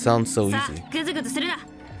make it sound so easy. さあ、グズグズするな。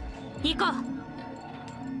行こう。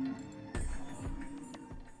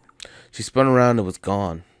She spun around and was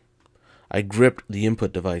gone. I gripped the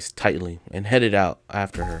input device tightly and headed out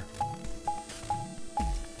after her.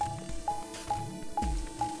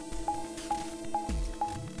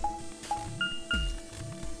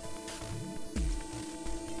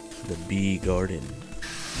 The bee garden.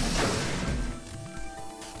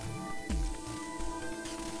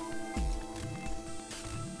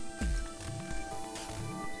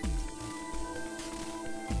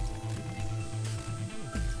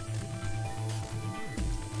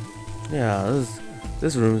 Yeah,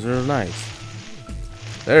 this room's real nice.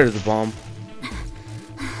 There's the bomb.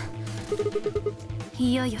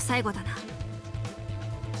 いよいよ最後だな。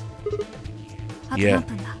あと Yeah. 何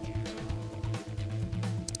分だ。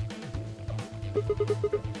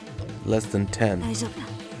 Less than 10. 大丈夫だ。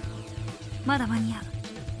まだ間に合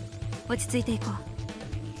う。落ち着いていこ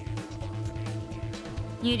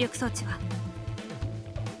う。入力装置は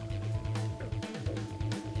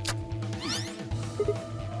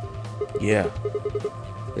Yeah.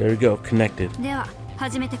 There we go. Connected. では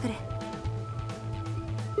始めてくれ。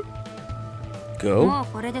 Go. もう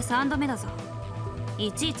これで3度目だぞ。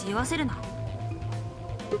いちいち言わせるな。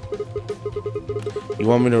 You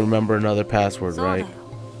want me to remember another password, そうだ right? よ。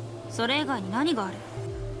それ以外に何がある？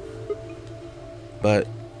 But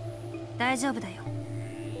大丈夫だよ。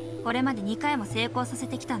これまで2回も成功させ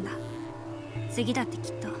てきたんだ。次だって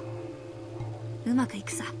きっとうまくい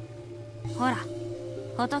くさ。ほら、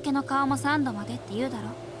仏の顔も3度までって言うだろ。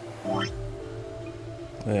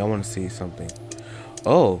 hey, I want to see something.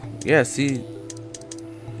 Oh, yeah. See,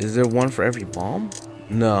 is there one for every bomb?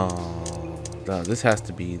 No, this has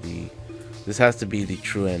to be the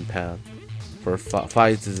true end path. For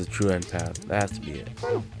fights is a true end path. That has to be it.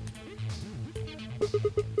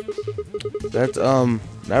 That's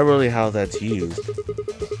not really how that's used.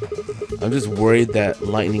 I'm just worried that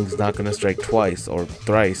lightning's not gonna strike twice or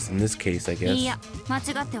thrice in this case, I い guess. や、間違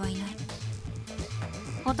ってはいない。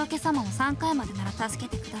仏様も3回までなら助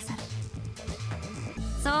けてくださる。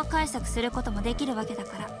そう解釈することもできるわけだ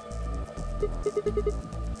か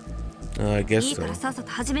ら。I い guess いから so. さっさ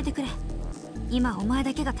と始めてくれ。今お前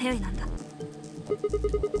だけが頼りなんだ。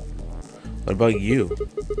 What about you?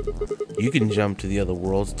 You can jump to the other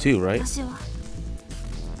worlds too, right? 私は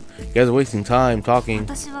You guys are wasting time talking.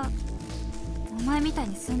 私はお前みたい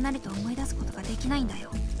にすんなりと思い出すことができないんだ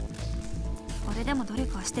よ。これでも努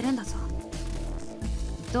力はしてるんだぞ。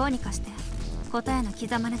どうにかして答えの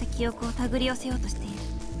刻まれた記憶を手繰り寄せようとしている。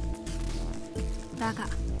だが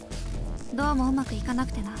どうもうまくいかな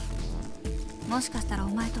くてな。もしかしたらお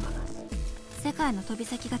前とは世界の飛び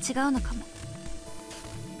先が違うのかも。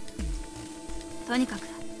とにかく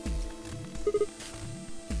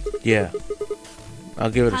Yeah. I'll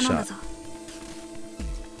give it a 頼む shot. ぞ。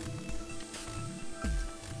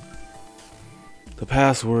 The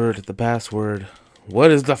password, the password.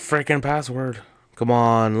 What is the freaking password? Come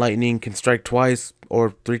on, lightning can strike twice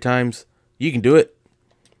or 3 times. You can do it.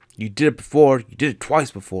 You did it before. You did it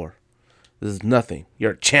twice before. This is nothing.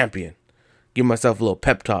 You're a champion. Give myself a little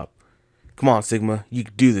pep talk. Come on, Sigma. You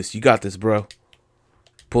can do this. You got this, bro.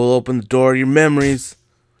 Pull open the door of your memories.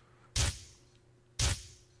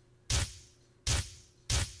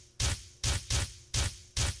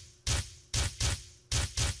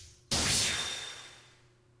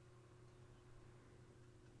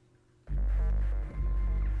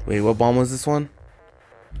 Wait, what bomb was this one?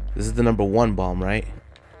 This is the number 1 bomb, right?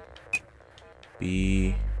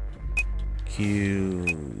 B Q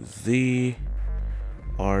Z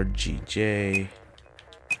R G J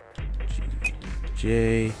G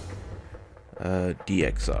J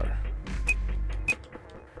DXR.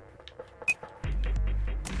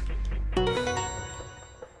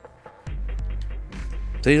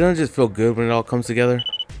 So you don't just feel good when it all comes together?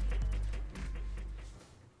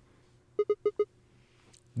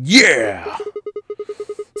 Yeah!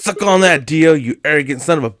 Suck on that, Dio, you arrogant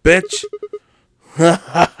son of a bitch!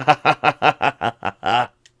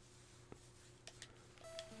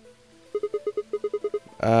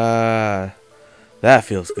 That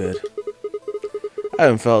feels good. I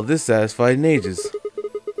haven't felt this satisfied in ages.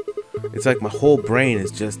 It's like my whole brain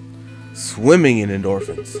is just swimming in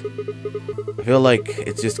endorphins. I feel like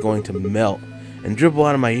it's just going to melt and dribble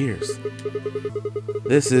out of my ears.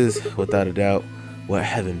 This is, without a doubt, what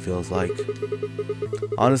heaven feels like.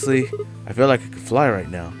 Honestly, I feel like I could fly right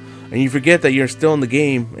now. And you forget that you're still in the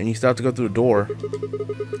game and you start to go through a door.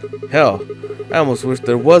 Hell, I almost wish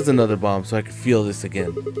there was another bomb so I could feel this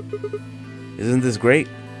again. Isn't this great?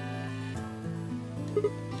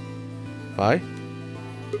 Bye?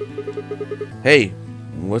 Hey,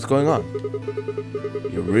 what's going on?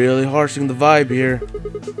 You're really harshing the vibe here.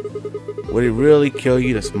 Would it really kill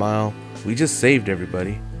you to smile? We just saved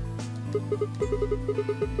everybody.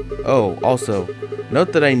 Oh, also,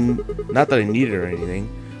 note that not that I need it or anything,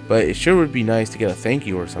 but it sure would be nice to get a thank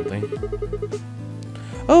you or something.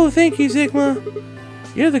 Oh, thank you, Sigma.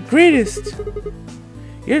 You're the greatest.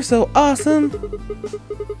 You're so awesome!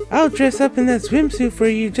 I'll dress up in that swimsuit for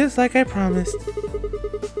you just like I promised.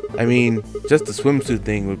 I mean, just the swimsuit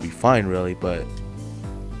thing would be fine really, but...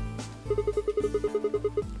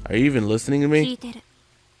 Are you even listening to 聞 me? いてる。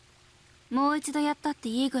もう一度やったって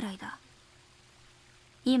いいぐらいだ。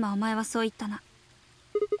今お前はそう言ったな。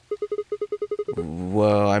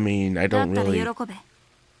 Well, I mean, I だ don't ったら really... 喜べ。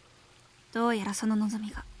どうやらその望み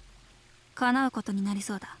が叶うことになり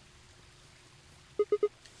そうだ。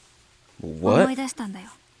 What? 思い出したんだよ。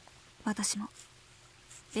私も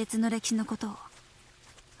別の歴史のことを。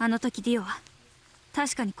あの時ディオは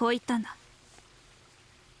確かにこう言ったんだ。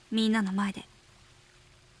みんなの前で。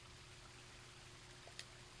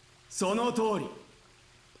その通り。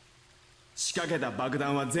仕掛けた爆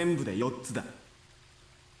弾は全部で4つだ。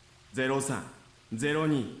03、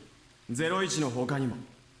02、01の他にも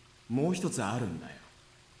もう一つあるんだよ。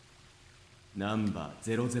ナンバ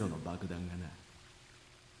ー00の爆弾がな。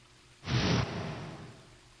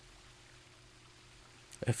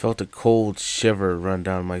I felt a cold shiver run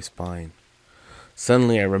down my spine.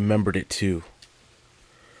 Suddenly I remembered it too.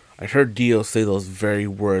 I heard Dio say those very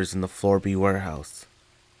words in the Floorby warehouse.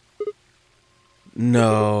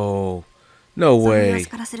 No. No その様 way. 子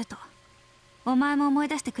からするとお前も思い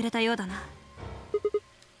出してくれたようだな。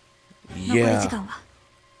残り時 Yeah. 間は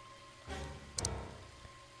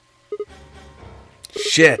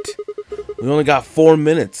Shit. We only got 4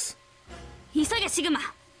 minutes. 急げシグマ。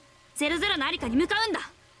00のありかに向かうんだ。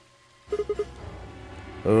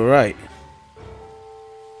 Alright.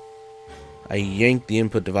 I yanked the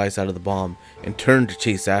input device out of the bomb and turned to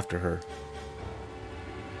chase after her.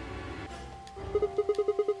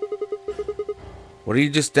 What are you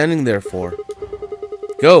just standing there for?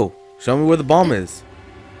 Go! Show me where the bomb is.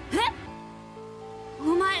 お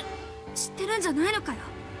前知ってるんじゃないのかよ。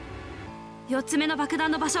4つ目の爆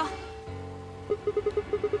弾の場所。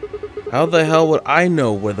 How the hell would I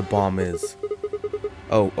know where the bomb is?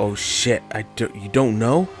 Oh shit. You don't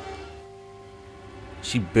know?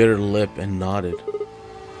 She bit her lip and nodded.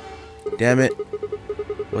 Damn it.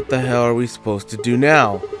 What the hell are we supposed to do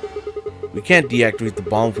now? We can't deactivate the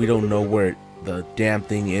bomb if we don't know where the damn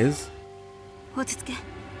thing is. 落ち着け。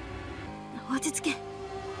落ち着け。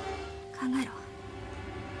考えろ。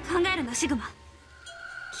考えるなシグマ。き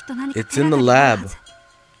っと何か It's in the 手がかりがある lab. はず。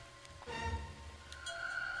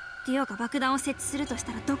ディオが爆弾を設置するとし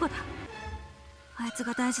たらどこだ。あいつ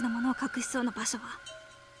が大事なものを隠しそうな場所は。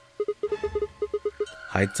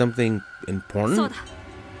 Hide something そう important? だ。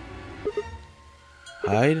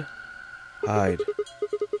 Hide? Hide.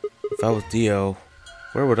 If I was Dio,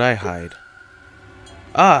 where would I hide?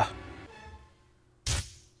 Ah!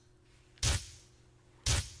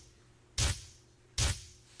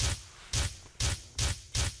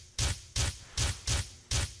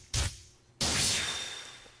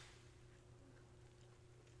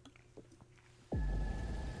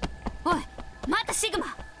 Oi, 待ってシグマ。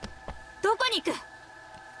どこに行く？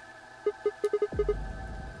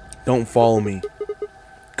 Don't follow me.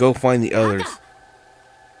 Go find the others.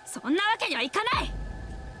 そんなわけにはいかない。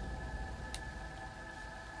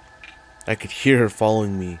 I could hear her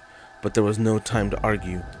following me, but there was no time to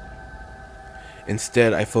argue.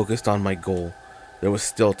 Instead, I focused on my goal. There was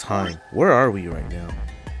still time. Where are we right now?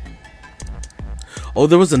 Oh,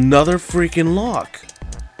 there was another freaking lock.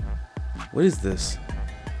 What is this?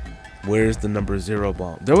 Where's the number 0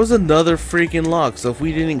 bomb? There was another freaking lock, so if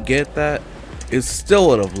we didn't get that, it still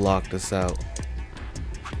would have locked us out.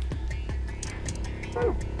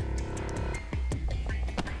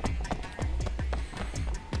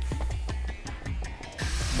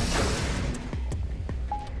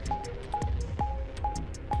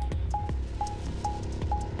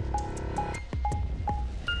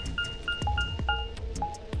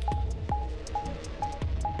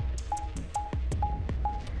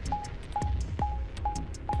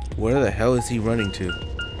 Where the hell is he running to?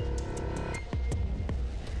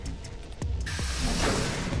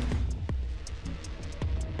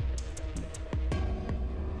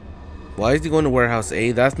 Why is he going to warehouse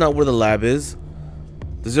A? That's not where the lab is.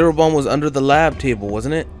 The 0 bomb was under the lab table,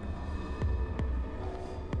 wasn't it?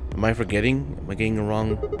 Am I forgetting? Am I getting it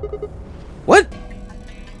wrong? What?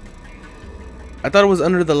 I thought it was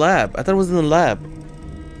under the lab. I thought it was in the lab.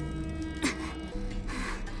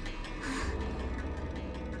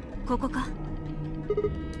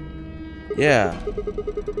 Yeah.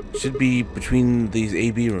 Should be between these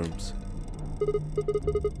A-B rooms.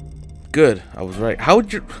 Good. I was right. How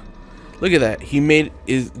would you... Look at that. He made...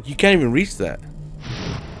 You can't even reach that.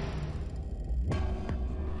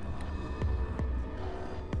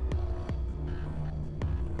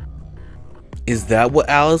 Is that what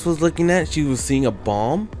Alice was looking at? She was seeing a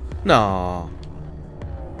bomb? Nah.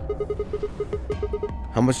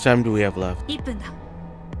 How much time do we have left? 1分だ。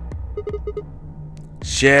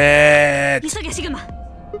 Shit! 急げシグマ。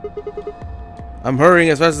 I'm hurrying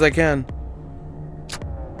as fast as I can.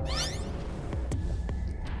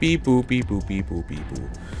 Beep boop, beep boop, beep boop, beep boop.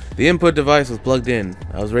 The input device was plugged in.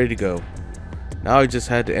 I was ready to go. Now I just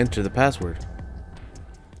had to enter the password.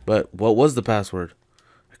 But what was the password?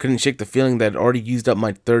 I couldn't shake the feeling that I'd already used up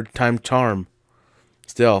my third time charm.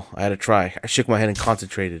 Still, I had to try. I shook my head and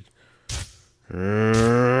concentrated.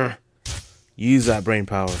 Use that brain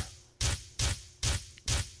power.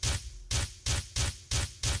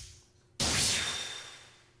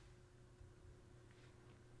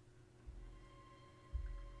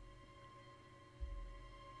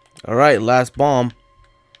 Alright, last bomb.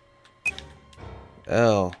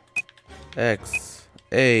 L X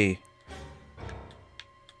A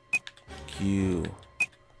Q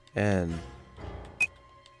N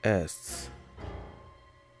S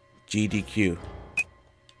G D Q.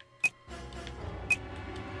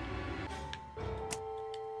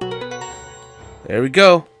 There we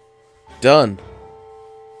go. Done.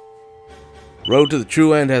 Road to the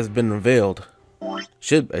true end has been unveiled.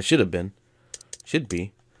 Should have been. Should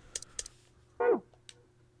be.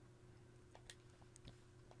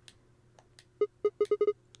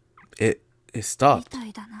 It stopped.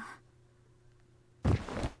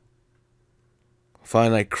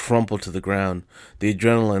 Fine, I crumpled to the ground. The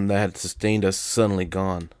adrenaline that had sustained us suddenly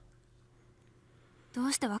gone. ど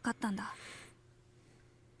うしてわかったんだ。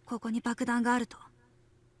ここに爆弾があると。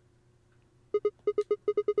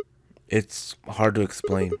 It's hard to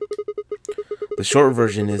explain. The short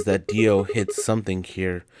version is that Dio hid something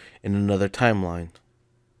here in another timeline.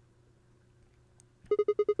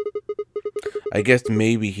 I guess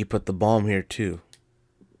maybe he put the bomb here too.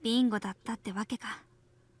 ビンゴだったってわけか。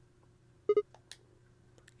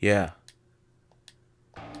 Yeah.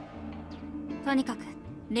 とにかく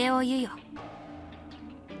礼を言うよ。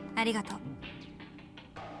ありがとう。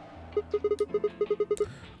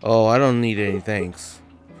 Oh, I don't need any thanks.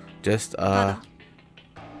 Just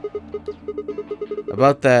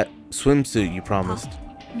about that swimsuit you promised.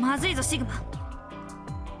 まずいぞシグマ。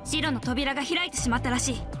白の扉が開いてしまったら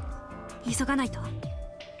しい。急がないと。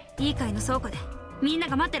いい会の倉庫でみんな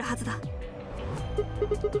が待ってるはずだ。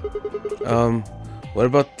 What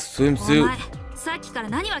about the お swimsuit? 前、さっきから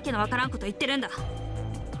何わけのわからんこと言ってるんだ。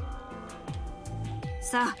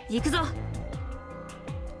さあ、行くぞ。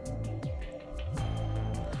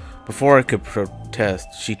 Before I could protest,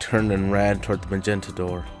 she turned and ran toward the magenta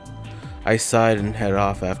door. I sighed and headed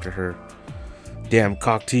off after her. Damn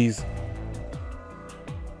cock tease.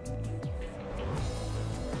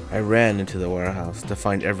 I ran into the warehouse to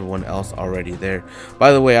find everyone else already there.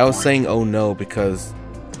 By the way, I was saying oh no because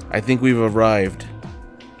I think we've arrived.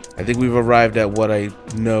 I think we've arrived at what I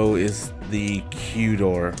know is the Q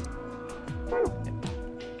door.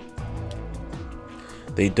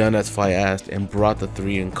 They done as Fi asked and brought the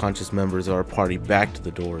three unconscious members of our party back to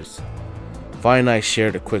the doors. Fi and I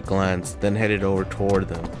shared a quick glance, then headed over toward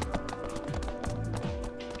them.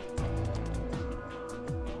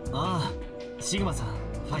 ああ、シグマさん、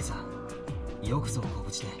ファイさん、よくぞご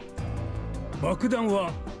無事で。爆弾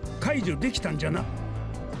は解除できたんじゃな。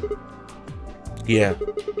 Yeah.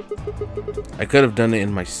 I could have done it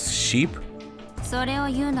in my sheep. それを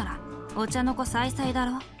言うなら、お茶の子さいさいだ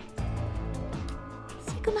ろ。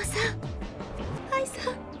 シグマさん、アイ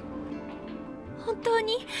さん、本当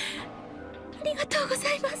にありがとうご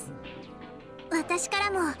ざいます。私か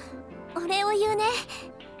らもお礼を言うね。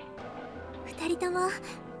二人とも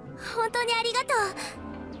本当にありがと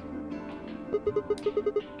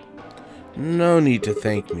う。 No need to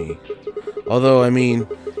thank me. Although, I mean,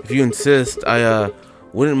 if you insist, I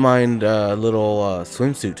wouldn't mind a little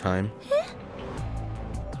swimsuit time.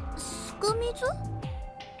 すくみず？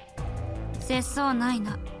 節操ない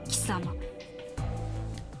な、貴様。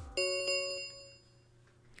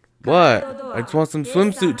 What? I just want some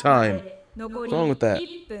swimsuit time. What's wrong with that?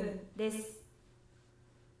 1分です。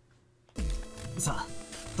さあ、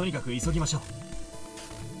とにかく急ぎましょう。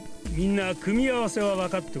みんな組み合わせは分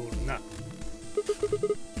かっておるな。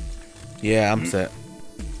 Yeah, I'm set.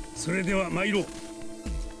 それでは参ろう。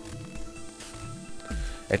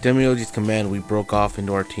 At Demioji's command, we broke off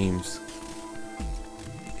into our teams.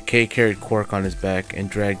 Kay carried Quark on his back and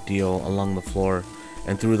dragged Dio along the floor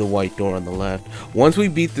and through the white door on the left. Once we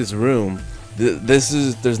beat this room,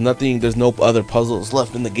 there's no other puzzles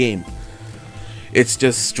left in the game. It's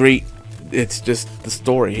just the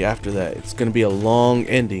story after that. It's gonna be a long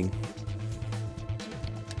ending.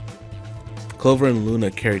 Clover and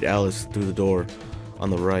Luna carried Alice through the door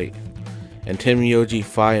on the right, and Tim, Yoji,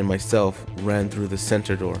 Fi, and myself ran through the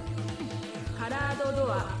center door. カラード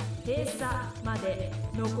ドア閉鎖まで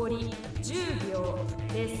残り10秒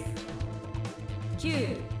です。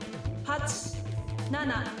9、8、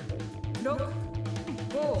7、6、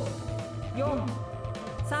5、4、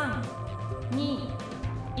3、2、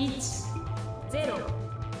1、0。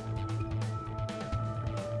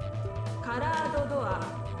カラードド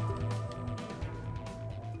ア。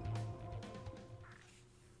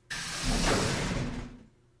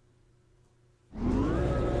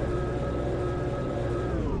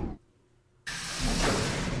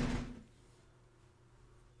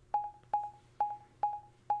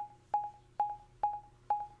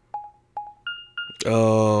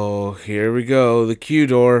Oh, here we go. The Q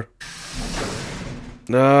door.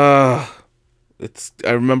 I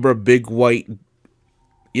remember a big white...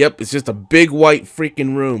 Yep, it's just a big white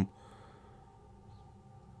freaking room.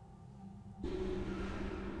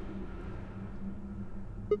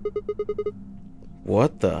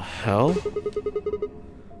 What the hell?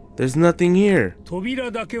 There's nothing here.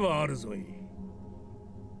 扉だけはあるぞい。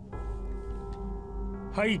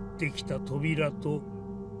入ってきた扉と、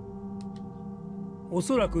お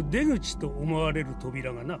そらく出口と思われる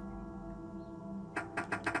扉がな。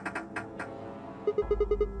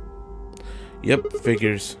Yep,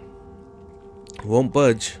 figures. Won't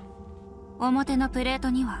budge. 表のプレート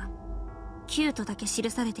にはQとだけ記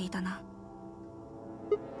されていたな。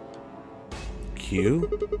Q?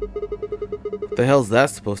 What the hell's that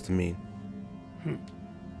supposed to mean?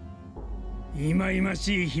 いまいま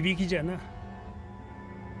しい響きじゃな。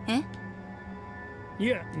え？い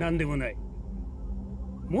や、なんでもない。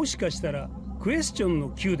もしかしたらクエスチョン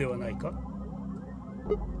の Q ではないか？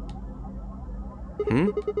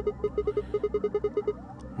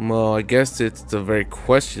 Well, I guess it's a very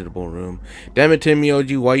questionable room. Damn it, Tim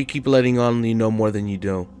Yoji, why you keep letting on you know more than you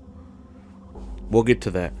do? We'll get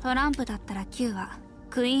to that. トランプだったら Q は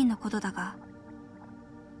クイーンのことだが。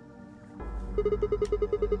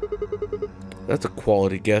That's a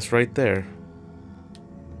quality guess right there.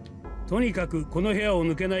 とにかくこの部屋を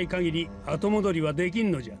抜けない限り後戻りはでき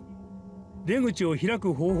んのじゃ。出口を開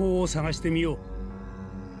く方法を探してみよう。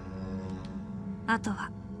あと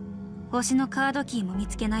は星のカードキーも見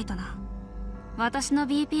つけないとな。私の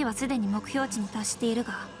BP はすでに目標値に達している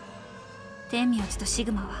が、天明寺とシ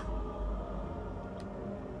グマは。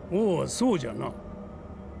おお、そうじゃな。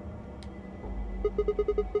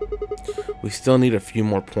We still need a few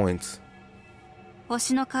more points.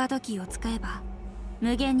 星のカードキーを使えば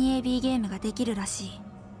無限に AB ゲームができるらしい。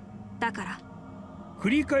だから繰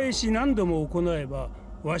り返し何度も行えば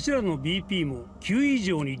わしらの BP も9以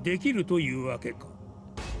上にできるというわけか。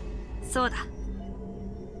そうだ。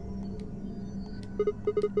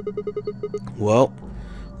Well,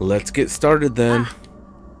 let's get started then.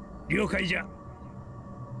 了解じゃ。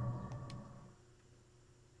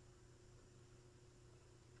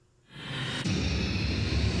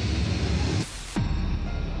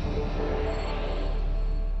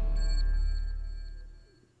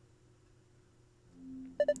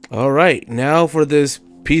Alright, now for this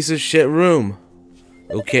piece of shit room.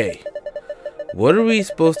 Okay. What are we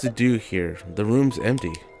supposed to do here? The room's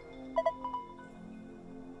empty.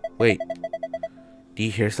 Wait. Do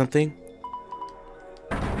you hear something?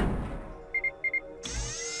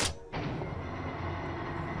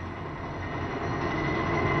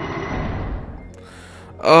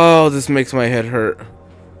 Oh, this makes my head hurt.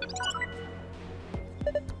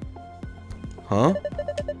 Huh?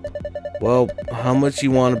 Well, how much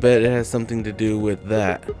you want to bet it has something to do with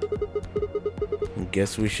that? I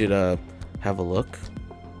guess we should have a look.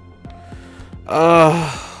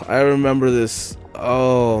 I remember this.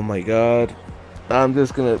 Oh my god. I'm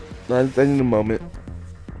just gonna I need a moment.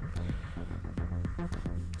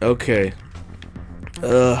 Okay.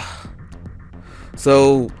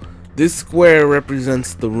 So this square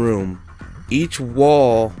represents the room. Each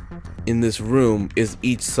wall in this room is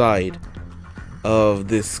each side of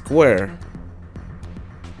this square,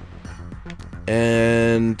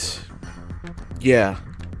 and yeah,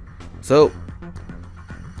 so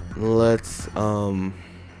let's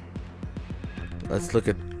look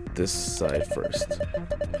at this side first.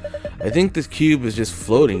 I think this cube is just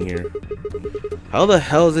floating here. How the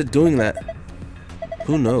hell is it doing that?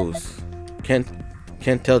 Who knows? Can't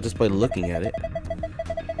tell just by looking at it.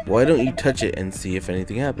 Why don't you touch it and see if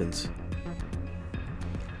anything happens?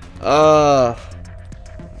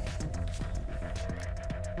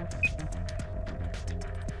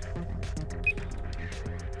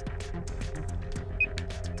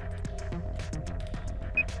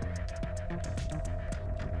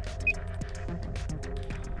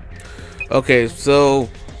 Okay, so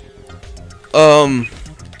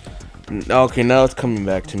okay, now it's coming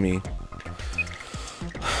back to me.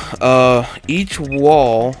 Each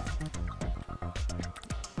wall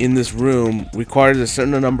in this room requires a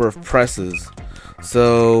certain number of presses.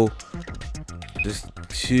 So there's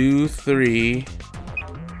 2, 3.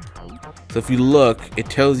 So if you look, it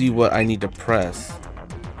tells you what I need to press.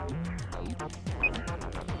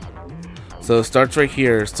 So it starts right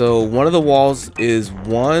here. So one of the walls is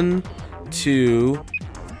 1, 2,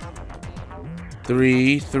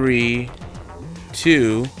 3, 3,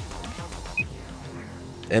 2,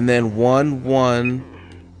 and then 1, 1,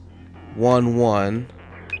 1, 1.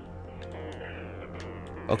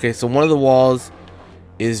 Okay, so one of the walls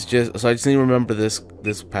is just, so I just need to remember this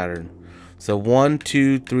pattern. So 1,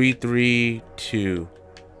 2, 3, 3, 2.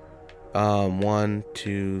 1,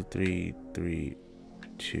 2, 3, 3,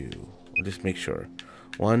 2. I'll just make sure.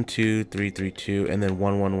 1, 2, 3, 3, 2, and then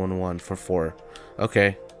 1, 1, 1, 1 for 4.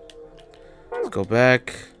 Okay. Let's go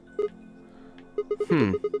back.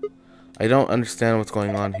 I don't understand what's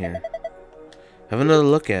going on here. Have another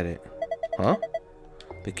look at it. Huh?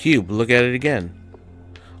 The cube. Look at it again.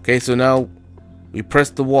 Okay, so now we press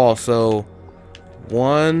the wall. So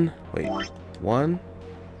 1. Wait. 1.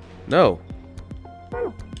 No.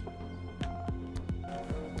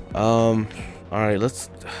 Alright, let's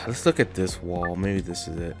look at this wall. Maybe this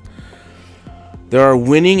is it. There are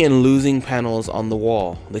winning and losing panels on the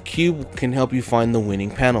wall. The cube can help you find the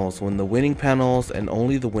winning panels. When the winning panels and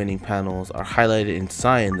only the winning panels are highlighted in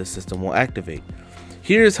cyan, the system will activate.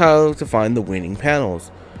 Here's how to find the winning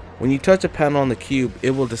panels. When you touch a panel on the cube,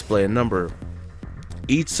 it will display a number.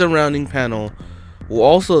 Each surrounding panel will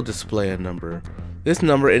also display a number. This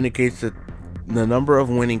number indicates the number of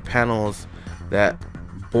winning panels that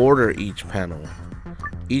border each panel.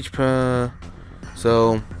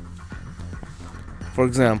 So for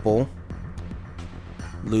example,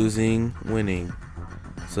 losing, winning.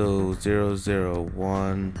 So 0, 0,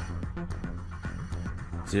 1,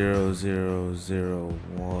 0, 0, 0,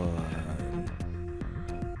 1,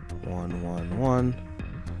 1, 1, 1.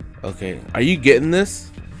 Okay, are you getting this?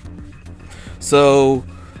 So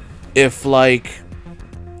if like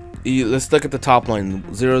let's look at the top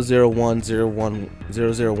line, 0, 0, 1, 0, 1,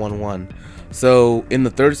 0, 0, 1, 1. So in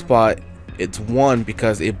the third spot, it's 1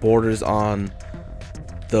 because it borders on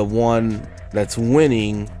the one that's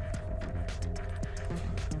winning,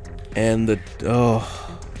 and the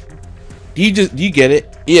do you get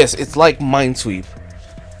it? Yes, it's like Minesweep.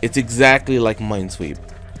 It's exactly like Minesweep.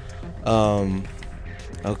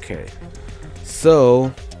 Okay,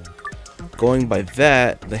 so going by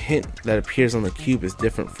that, the hint that appears on the cube is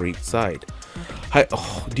different for each side.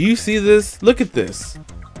 Do you see this? Look at this.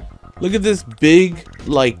 Look at this big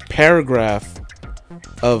like paragraph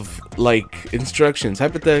of like instructions.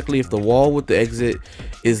 Hypothetically, if the wall with the exit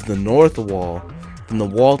is the north wall, then the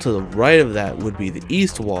wall to the right of that would be the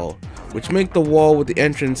east wall, which make the wall with the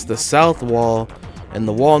entrance the south wall, and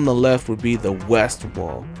the wall on the left would be the west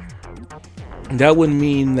wall. That would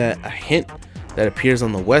mean that a hint that appears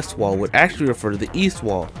on the west wall would actually refer to the east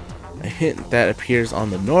wall. A hint that appears on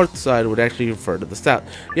the north side would actually refer to the south.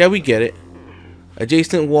 Yeah, we get it.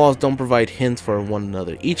 Adjacent walls don't provide hints for one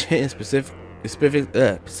another. Each hint is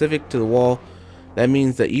specific to the wall. That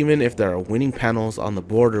means that even if there are winning panels on the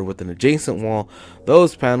border with an adjacent wall,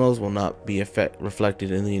 those panels will not be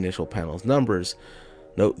reflected in the initial panel's numbers.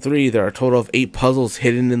 Note 3, there are a total of 8 puzzles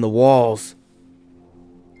hidden in the walls.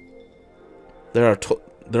 There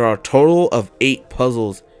are a total of 8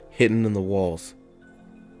 puzzles hidden in the walls.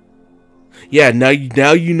 Yeah, now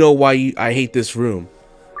you know why I hate this room.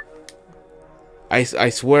 I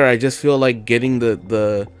swear, I just feel like getting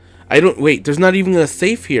the wait, there's not even a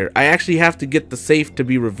safe here. I actually have to get the safe to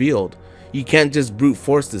be revealed. You can't just brute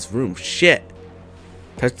force this room. Shit.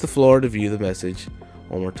 Touch the floor to view the message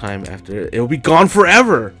one more time after it will be gone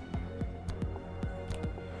forever.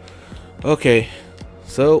 Okay,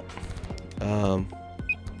 so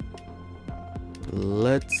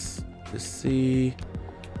let's just see.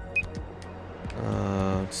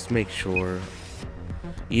 Just make sure.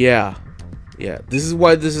 Yeah, this is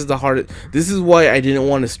why this is the hardest. This is why I didn't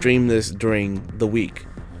want to stream this during the week,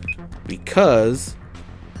 because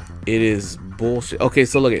it is bullshit. Okay,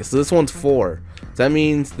 so look, so this one's 4. So that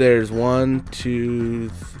means there's 1,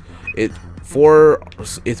 2, 4.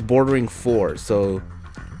 It's bordering 4. So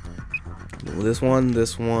this one, and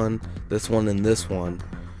this one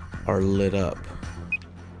are lit up.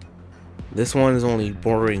 This one is only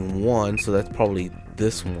bordering 1, so that's probably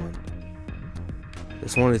this one.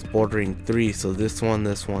 This one is bordering 3, so this one. I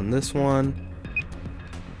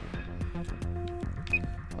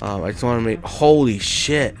just want to make, holy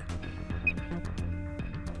shit.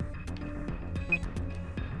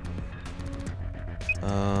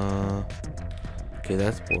 Okay,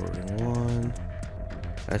 that's bordering 1.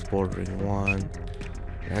 That's bordering 1.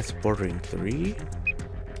 That's bordering 3.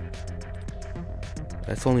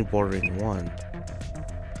 That's only bordering 1.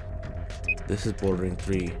 This is bordering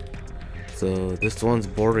 3. So this one's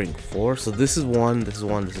bordering 4. So this is 1, this is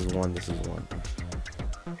 1, this is 1, this is 1.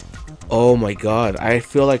 Oh my god, I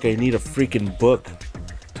feel like I need a freaking book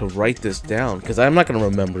to write this down, because I'm not gonna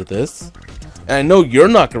remember this. And I know you're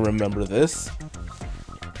not gonna remember this.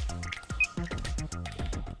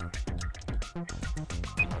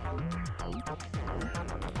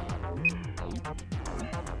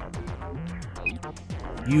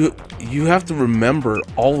 You have to remember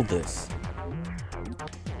all this.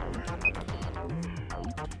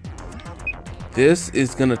 This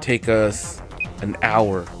is gonna take us an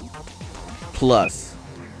hour plus.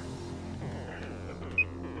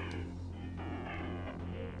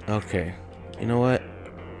 Okay, you know what?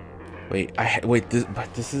 Wait,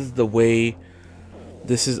 this is the way.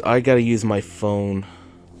 I gotta use my phone.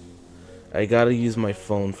 I gotta use my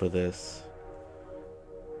phone for this.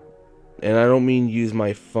 And I don't mean use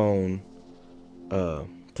my phone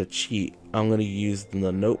to cheat. I'm gonna use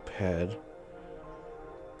the notepad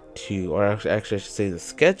to, or actually I should say the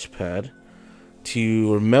sketch pad,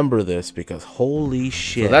 to remember this, because holy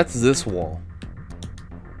shit. So that's this wall.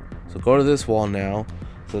 So go to this wall now.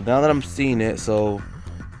 So now that I'm seeing it, so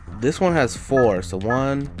this one has 4. So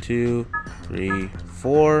 1, 2, 3,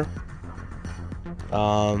 4.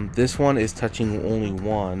 This one is touching only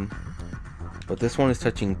 1. But this one is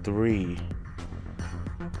touching 3.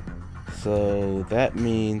 So that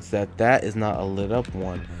means that that is not a lit up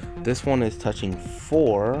one. This one is touching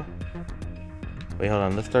 4. Wait, hold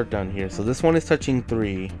on. Let's start down here. So this one is touching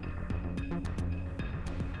 3.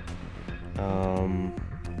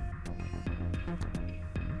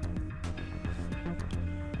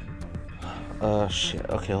 Shit.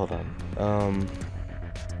 Okay, hold on.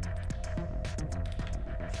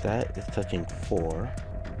 That is touching 4.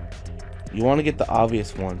 You want to get the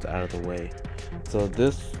obvious ones out of the way. So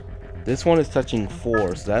this one is touching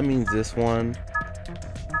 4, so that means this one,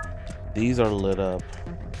 these are lit up.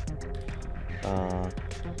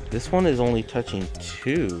 This one is only touching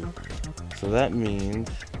 2, so that means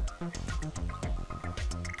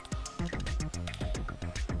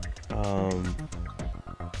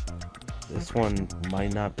this one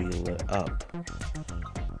might not be lit up.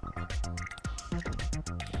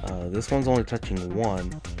 This one's only touching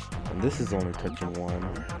 1. And this is only touching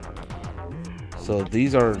 1. So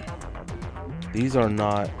these are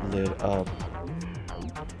not lit up.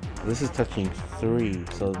 This is touching 3.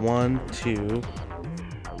 So 1, 2,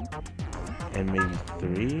 and maybe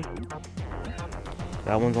 3.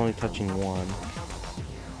 That one's only touching 1.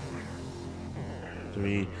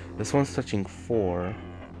 3. This one's touching 4.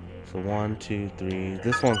 So 1, 2, 3.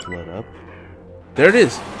 This one's lit up. There it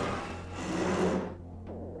is.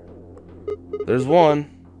 There's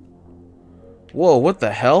 1. Whoa, what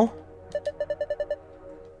the hell?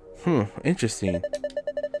 Interesting.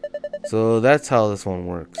 So that's how this one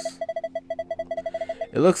works.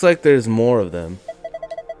 It looks like there's more of them.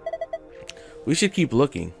 We should keep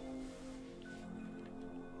looking.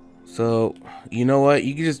 So, you know what?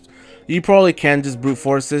 You probably can just brute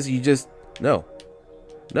force this. You just, no,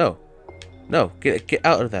 get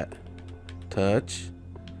out of that. Touch,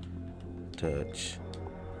 touch,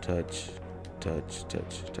 touch, touch,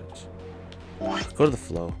 touch, touch. Go to the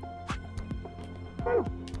flow.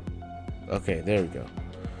 Okay, there we go.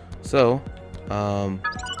 So, oh,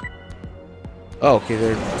 okay,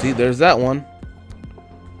 there's that one.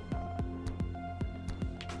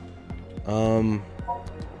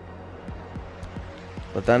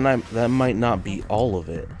 But that might not be all of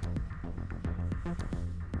it.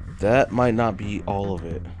 That might not be all of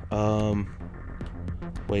it.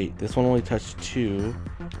 Wait, this one only touched 2.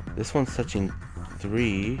 This one's touching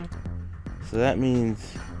 3. So that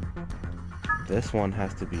means this one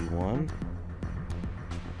has to be 1.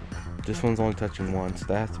 This one's only touching 1, so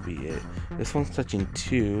that has to be it. This one's touching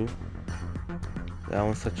 2. That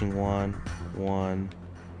one's touching 1, 1,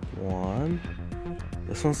 1.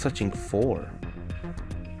 This one's touching 4.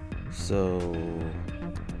 So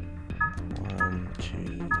 1,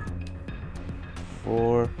 2,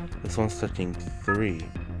 4. This one's touching 3.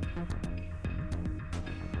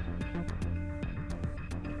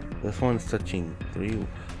 This one's touching 3.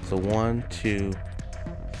 So 1, 2,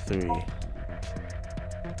 3.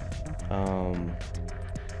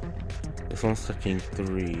 This one's touching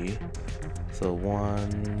 3. So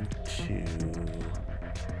 1, 2,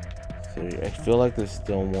 3. I feel like there's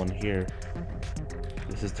still one here.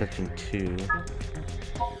 This is touching 2.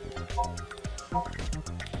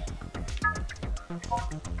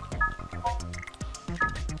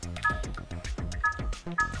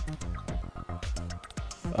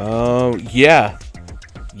 Yeah.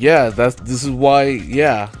 Yeah, this is why,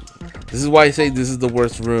 yeah. This is why I say this is the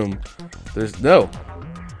worst room. There's no.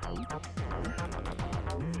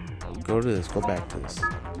 Go to this, go back to this.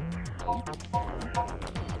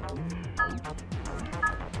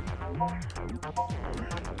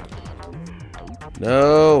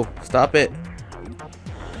 No, stop it.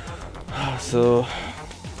 So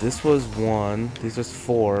this was 1, this was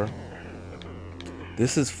 4.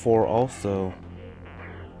 This is 4 also.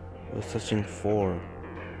 It's touching 4.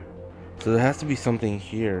 So there has to be something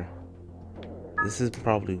here. This is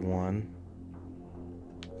probably 1.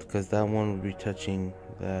 Because that one would be touching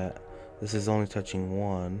that. This is only touching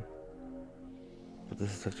 1. But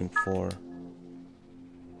this is touching 4.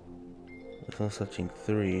 This one's touching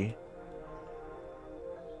 3.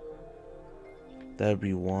 That would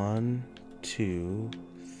be 1, 2,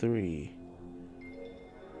 3.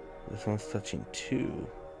 This one's touching 2.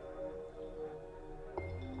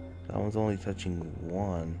 That one's only touching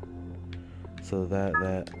 1. So that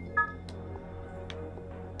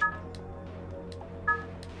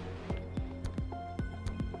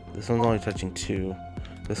this one's only touching 2.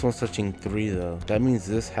 This one's touching 3 though. That means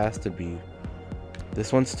this has to be.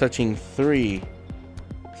 This one's touching 3.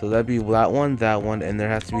 So that'd be that one, and there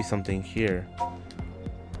has to be something here.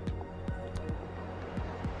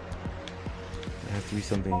 There has to be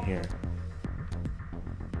something here.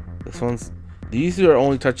 This one's. These are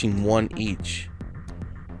only touching 1 each.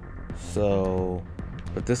 So,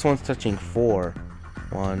 but this one's touching 4.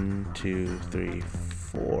 1, 2, 3,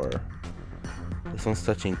 4. This one's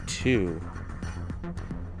touching 2.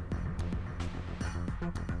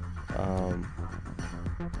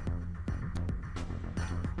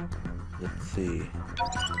 Let's see.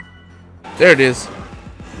 There it is.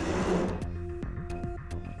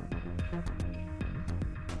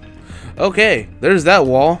 Okay, there's that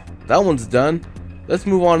wall. That one's done. Let's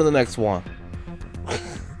move on to the next one.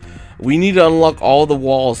 We need to unlock all the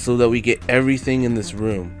walls so that we get everything in this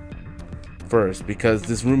room first, because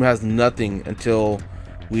this room has nothing until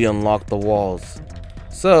we unlock the walls.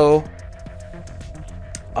 So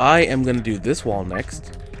I am gonna do this wall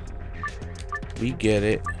next. We get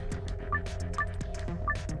it.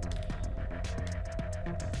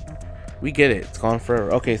 We get it. It's gone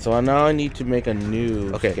forever. Okay, so now I need to make a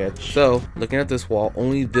new sketch. So looking at this wall,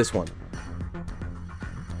 only this one.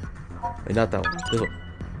 Wait, not that one. This one.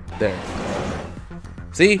 There.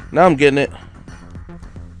 See? Now I'm getting it.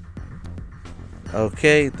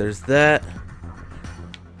 Okay, there's that.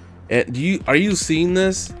 And are you seeing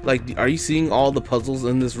this? Like, are you seeing all the puzzles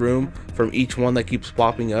in this room from each one that keeps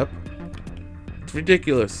popping up? It's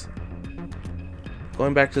ridiculous.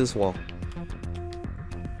 Going back to this wall.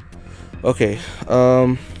 Okay,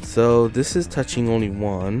 so this is touching only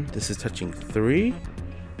 1. This is touching 3.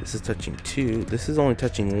 This is touching 2. This is only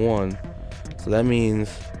touching 1. So that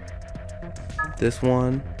means this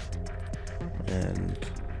one, and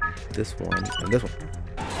this one, and this one.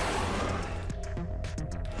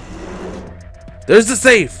 There's the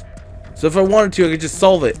safe! So if I wanted to, I could just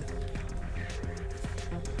solve it.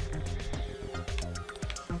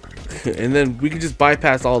 And then we could just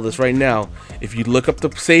bypass all this right now if you look up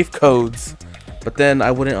the safe codes, but then I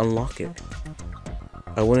wouldn't unlock it.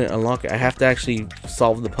 I wouldn't unlock it. I have to actually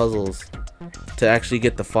solve the puzzles to actually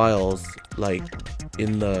get the files, like,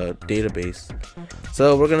 in the database.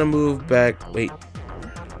 So we're gonna move back. Wait.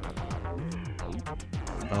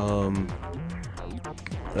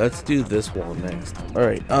 Let's do this wall next.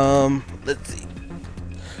 Alright, let's see.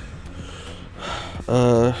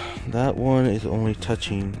 That one is only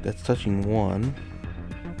touching, that's touching 1.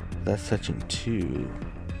 That's touching 2.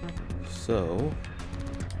 So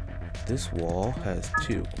this wall has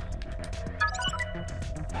 2.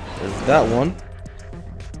 There's that one.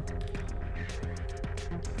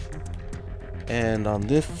 And on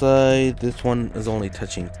this side, this one is only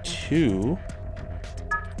touching 2.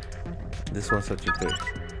 This one's touching 3.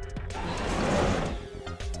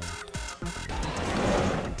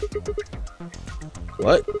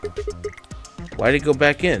 What? Why did it go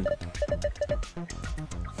back in?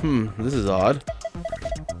 This is odd.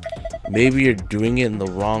 Maybe you're doing it in the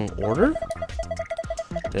wrong order?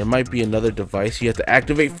 There might be another device you have to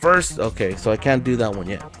activate first. Okay, so I can't do that one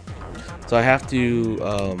yet. So I have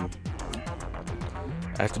to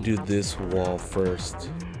do this wall first.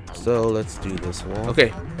 So let's do this wall.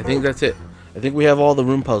 Okay, I think that's it. I think we have all the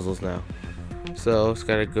room puzzles now. So it's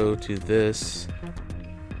gotta go to this.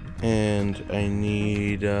 And I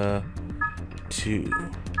need 2.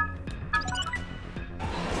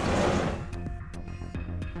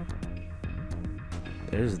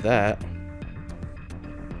 There's that.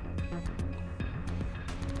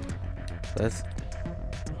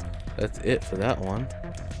 that's it for that one.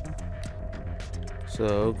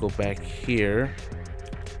 So go back here.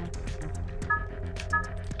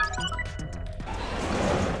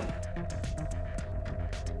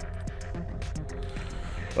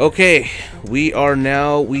 Okay, we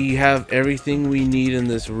have everything we need in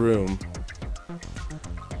this room.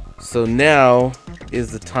 So now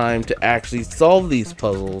is the time to actually solve these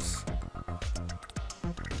puzzles.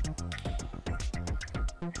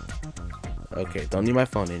 Okay, don't need my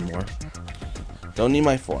phone anymore. Don't need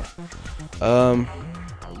my phone.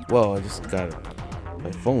 Well, I just got it.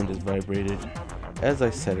 My phone just vibrated as I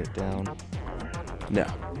set it down. No.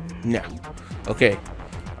 Okay.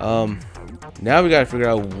 Now we gotta figure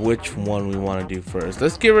out which one we want to do first.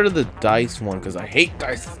 Let's get rid of the dice one because I hate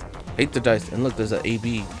dice. Hate the dice. And look, there's an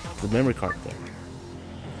AB, the memory card there.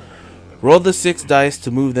 Roll the 6 dice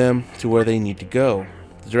to move them to where they need to go.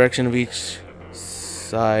 The direction of each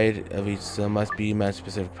side of each must be match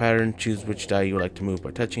specific pattern. Choose which die you would like to move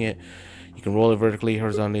by touching it. You can roll it vertically,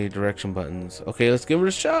 horizontally, direction buttons. Okay, let's give it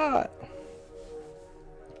a shot.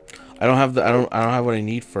 I don't have what I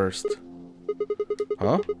need first.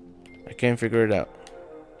 Huh? I can't figure it out.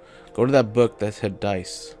 Go to that book that said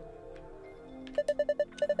dice.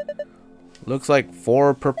 Looks like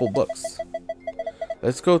 4 purple books.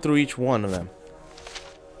 Let's go through each one of them.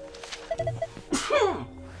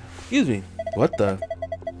 Excuse me. What the?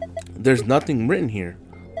 There's nothing written here.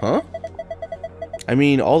 Huh? I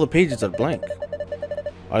mean, all the pages are blank.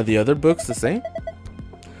 Are the other books the same?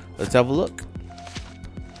 Let's have a look.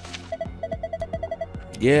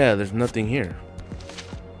 Yeah, there's nothing here.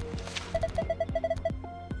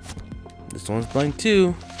 This one's blank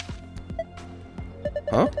too.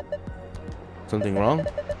 Huh? Something wrong?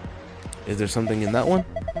 Is there something in that one?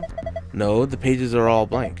 No, the pages are all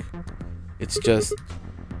blank. It's just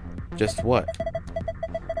what?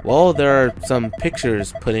 Well, there are some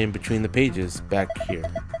pictures put in between the pages back here.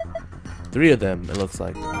 3 of them, it looks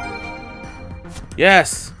like.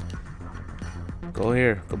 Yes! Go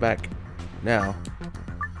here, go back. Now,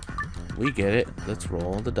 we get it. Let's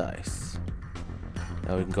roll the dice.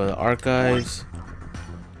 Now we can go to archives.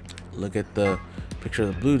 Look at the picture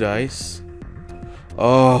of the blue dice.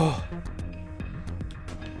 Oh.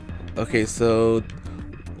 Okay, so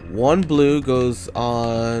 1 blue goes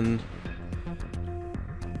on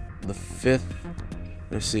the 5th.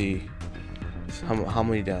 Let's see. How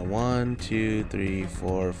many down? 1, 2, 3,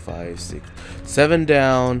 4, 5, 6, 7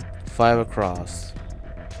 down, 5 across.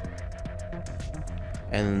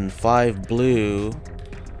 And 5 blue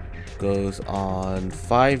goes on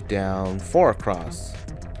 5 down, 4 across.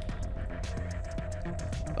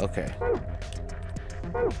 Okay.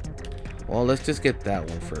 Well, let's just get that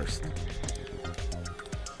one first.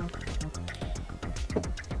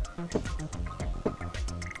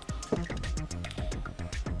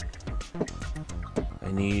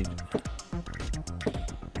 I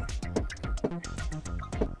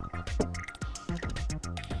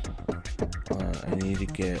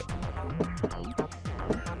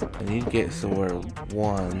need to get somewhere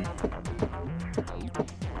 1.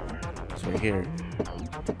 It's right here.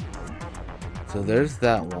 So there's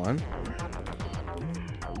that one.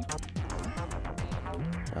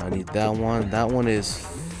 I need that one. That one is,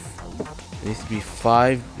 it needs to be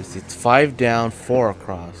 5. It's 5 down, 4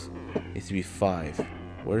 across. It needs to be 5.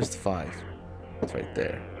 Where's the 5? It's right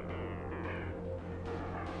there.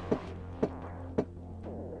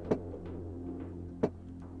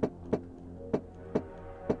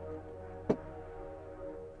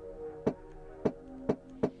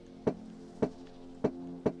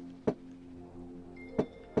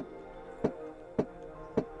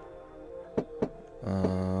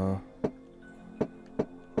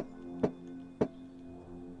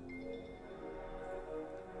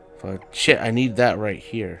 Shit, I need that right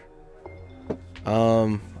here.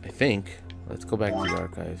 I think. Let's go back to the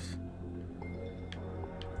archives.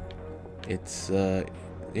 It's yeah,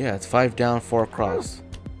 it's 5 down, 4 across.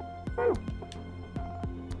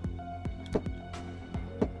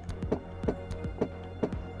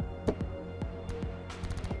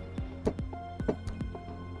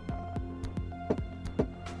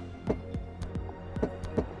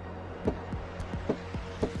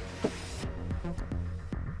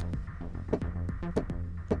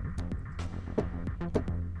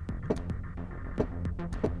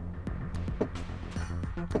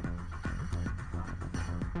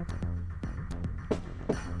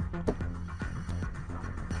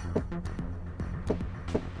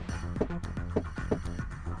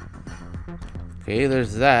 Okay,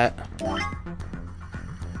 there's that.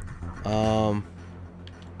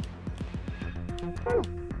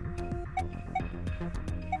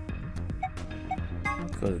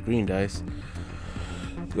 go to the green dice.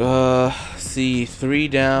 See, 3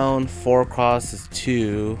 down, 4 across is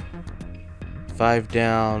 2. 5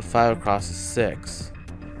 down, 5 across is 6.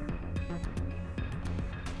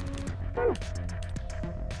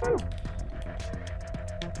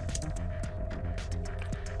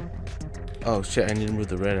 Oh shit, I need to move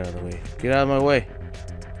the red out of the way. Get out of my way.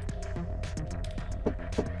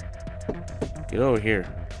 Get over here.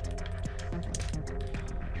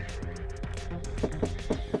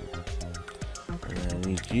 And I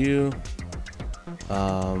need you.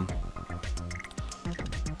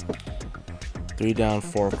 3 down,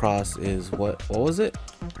 4 across is what was it?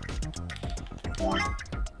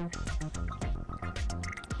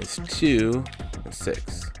 It's 2 and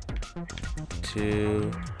 6.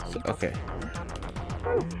 2, okay.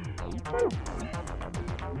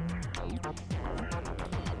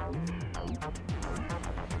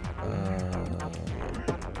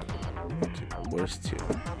 Where's 2?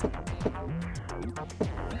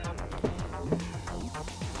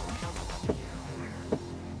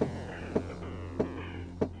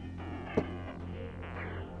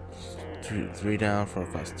 Three down, 4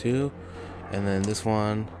 across 2, and then this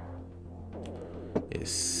one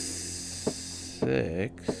is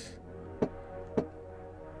 6.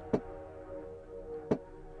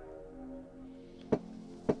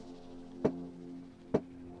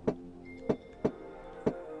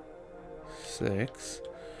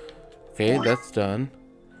 Okay, that's done.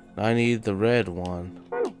 Now I need the red one.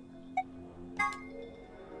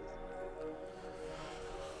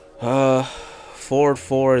 Forward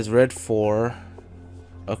 4 is red 4.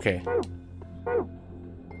 Okay.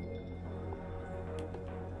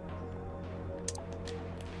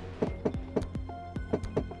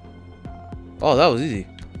 Oh, that was easy.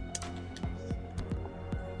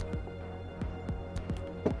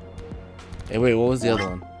 Hey, wait, what was the other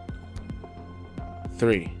one?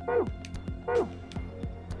 3.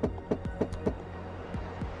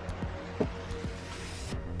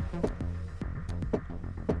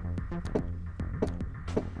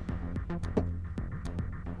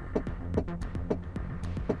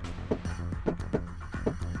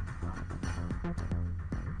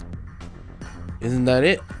 Isn't that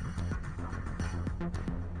it?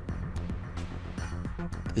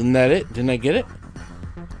 Isn't that it? Didn't I get it?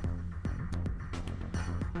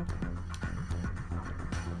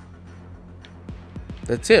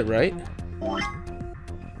 That's it, right?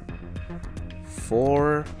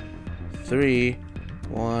 4, 3,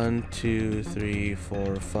 1, 2, 3,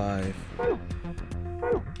 4, 5.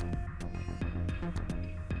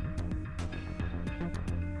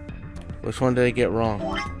 Which one did I get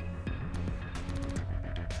wrong?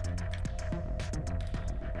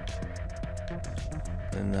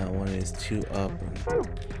 And that one is 2 up.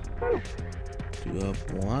 2 up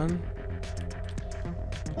 1.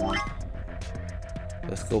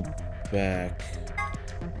 Let's go back.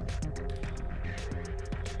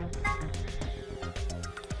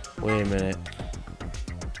 Wait a minute.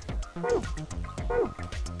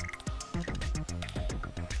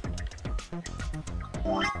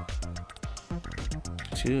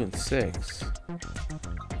 Two and 6.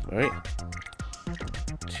 Right?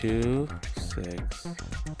 2, 6.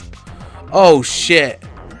 Oh shit!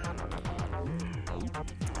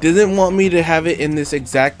 Didn't want me to have it in this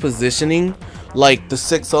exact positioning, like the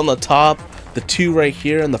 6 on the top, the 2 right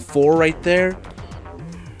here, and the 4 right there.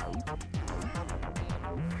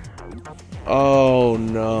 Oh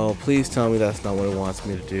no, please tell me that's not what it wants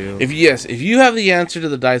me to do. If you have the answer to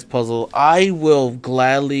the dice puzzle, I will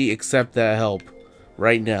gladly accept that help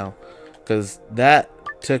right now, because that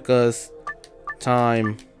took us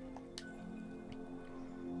time.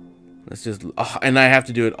 Let's just, and I have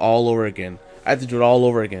to do it all over again. I have to do it all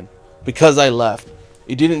over again because I left.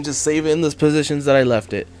 It didn't just save it in those positions that I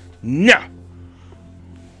left it. No.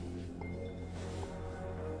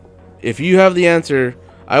 If you have the answer,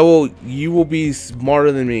 you will be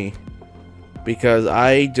smarter than me, because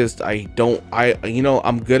you know,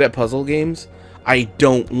 I'm good at puzzle games. I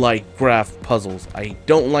don't like graph puzzles. I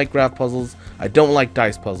don't like graph puzzles. I don't like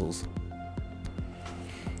dice puzzles.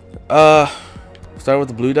 Start with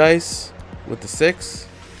the blue dice with the 6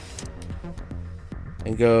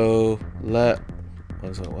 and go left.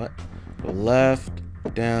 What? Go left,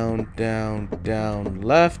 down, down, down,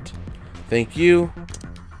 left. Thank you.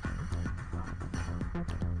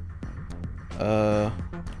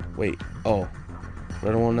 Wait. Oh,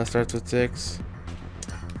 red one that starts with 6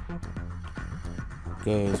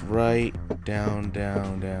 goes right, down,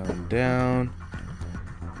 down, down, down.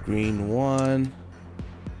 Green 1.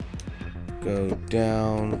 Go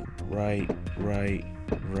down, right, right,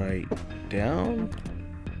 right, down.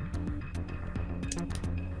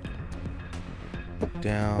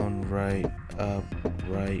 down, right, up,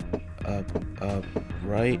 right, up,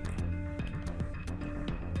 right.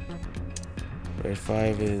 Red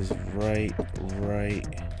 5 is right,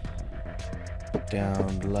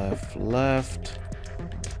 down, left,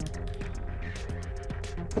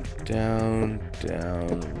 down,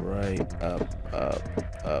 right, up,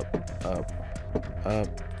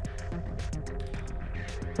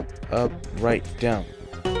 right, down.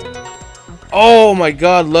 Oh my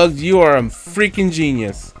god, Lugs, you are a freaking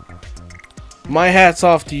genius. My hat's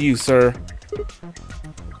off to you, sir.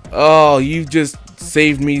 Oh, you just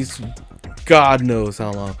saved me God knows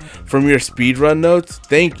how long from your speedrun notes.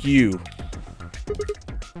 Thank you.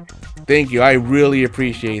 Thank you. I really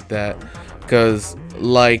appreciate that. Because,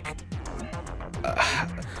 like,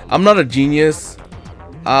 I'm not a genius.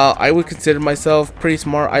 I would consider myself pretty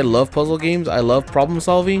smart. I love puzzle games. I love problem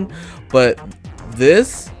solving. But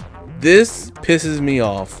this pisses me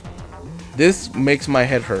off. This makes my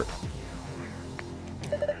head hurt.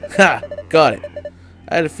 Ha! Got it.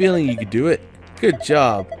 I had a feeling you could do it. Good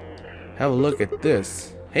job. Have a look at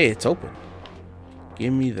this. Hey, it's open.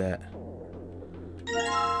 Give me that.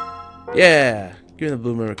 Yeah! Give me the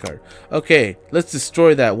blue memory card. Okay, let's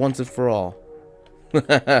destroy that once and for all.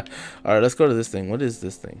 Alright, let's go to this thing. What is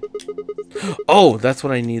this thing? Oh, that's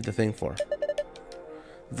what I need the thing for.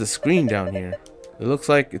 The screen down here. It looks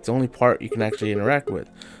like it's the only part you can actually interact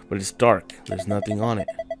with. But it's dark. There's nothing on it.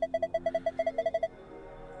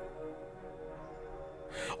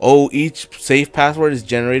 Oh, each safe password is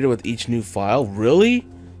generated with each new file? Really?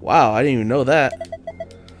 Wow, I didn't even know that.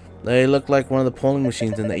 They look like one of the polling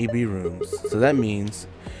machines in the AB rooms. So that means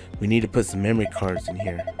we need to put some memory cards in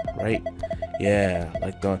here, right? Yeah,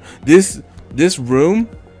 like this room,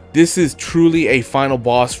 this is truly a final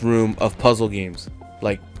boss room of puzzle games.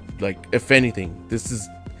 Like if anything, this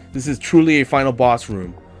is truly a final boss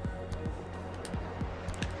room.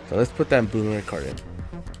 So let's put that blue memory card in.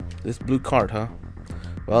 This blue card, huh?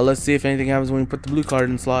 Well, let's see if anything happens when we put the blue card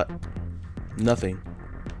in the slot. Nothing.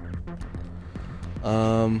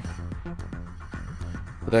 But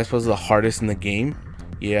I suppose the hardest in the game.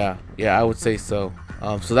 Yeah, I would say so.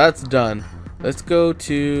 So that's done. Let's go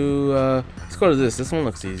to this. This one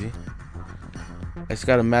looks easy. I just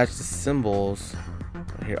gotta match the symbols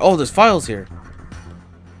right here. Oh, there's files here.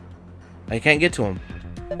 I can't get to them.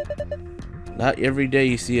 Not every day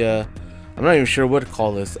you see a. I'm not even sure what to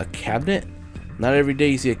call this. A cabinet? Not every day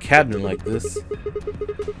you see a cabinet like this.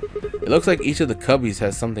 It looks like each of the cubbies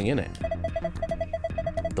has something in it.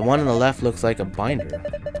 The one on the left looks like a binder.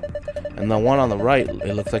 And the one on the right,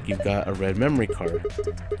 it looks like you've got a red memory card.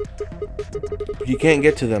 You can't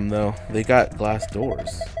get to them though. They got glass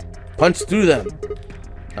doors. Punch through them!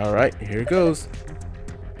 Alright, here it goes.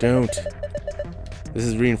 Don't. This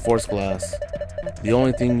is reinforced glass. The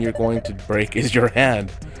only thing you're going to break is your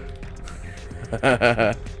hand.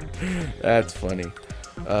 That's funny.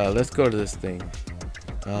 Let's go to this thing.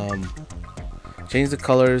 Change the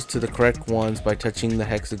colors to the correct ones by touching the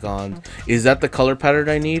hexagons. Is that the color pattern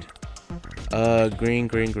I need? Green,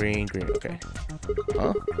 green, green, green. Okay.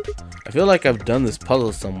 Huh? I feel like I've done this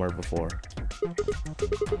puzzle somewhere before.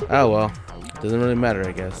 Oh well. Doesn't really matter,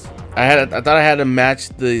 I guess. I thought I had to match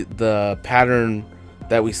the pattern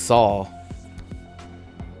that we saw.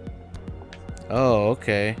 Oh,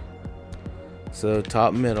 okay. So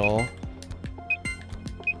top, middle.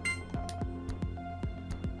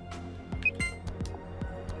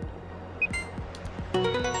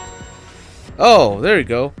 Oh, there you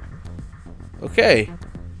go. Okay.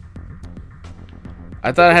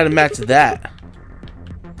 I thought I had to match that.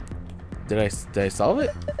 Did I solve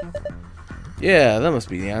it? Yeah, that must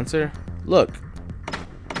be the answer. Look.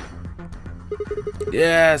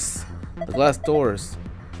 Yes! The glass doors.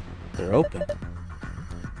 They're open.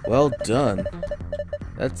 Well done.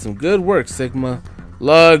 That's some good work, Sigma.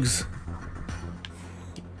 Lugs.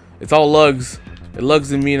 It's all lugs. It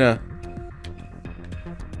lugs and Mina.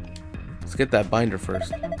 Let's get that binder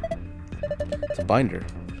first. It's a binder.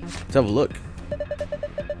 Let's have a look.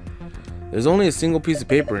 There's only a single piece of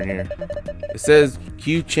paper in here. It says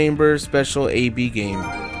Q Chamber Special AB Game.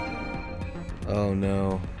 Oh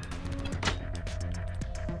no.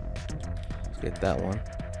 Let's get that one.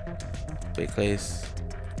 Big place.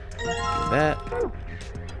 That.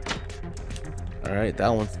 Alright, that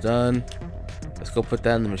one's done. Let's go put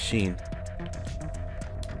that in the machine.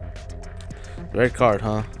 Red card,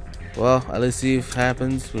 huh? Well, let's see if it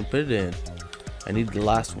happens when we put it in. I need the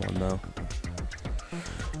last one though.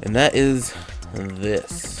 And that is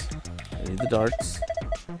this. I need the darts.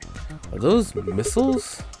 Are those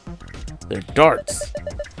missiles? They're darts.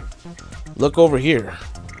 Look over here.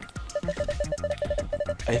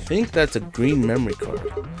 I think that's a green memory card.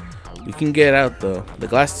 We can get out though. The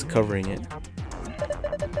glass is covering it.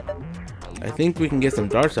 I think we can get some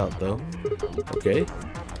darts out though. Okay.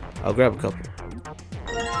 I'll grab a couple.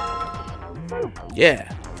 Yeah.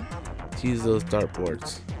 Let's use those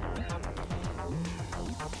dartboards.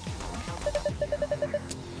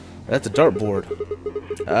 That's a dartboard.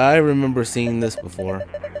 I remember seeing this before.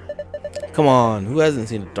 Come on, who hasn't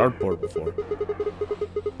seen a dartboard before?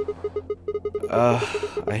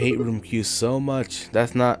 I hate room Q so much.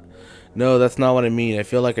 That's not what I mean. I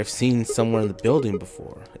feel like I've seen somewhere in the building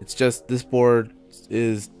before. It's just this board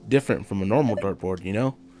is different from a normal dartboard, you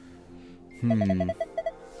know?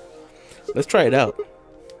 Let's try it out.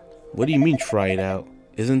 What do you mean try it out?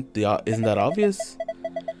 Isn't that obvious?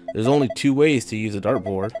 There's only two ways to use a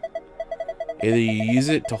dartboard. Either you use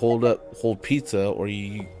it to hold pizza, or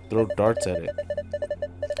you throw darts at it.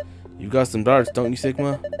 You've got some darts, don't you,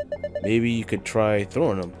 Sigma? Maybe you could try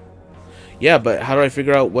throwing them. Yeah, but how do I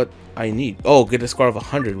figure out what I need? Oh, get a score of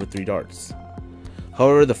 100 with 3 darts.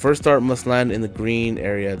 However, the first dart must land in the green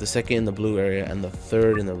area, the second in the blue area, and the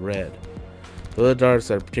third in the red. The other darts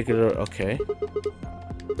are particular. Okay.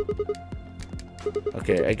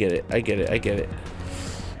 Okay, I get it.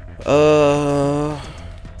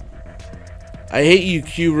 I hate you,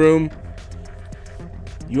 Q Room.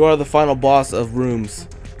 You are the final boss of rooms.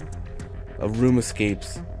 Of room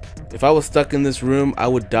escapes. If I was stuck in this room, I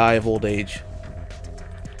would die of old age.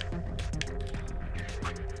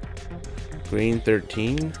 Green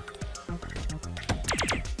 13.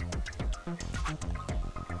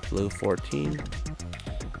 Blue 14.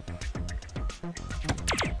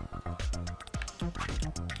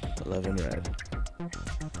 Red.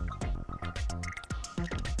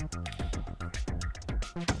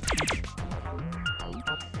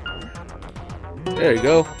 There you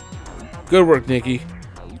go. Good work, Nikki.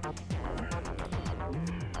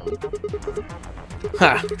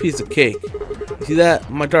 Ha! Piece of cake. You see that?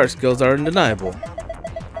 My dart skills are undeniable.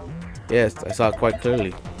 Yes, I saw it quite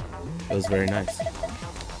clearly. It was very nice.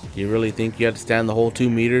 Do you really think you had to stand the whole 2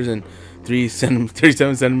 meters and 37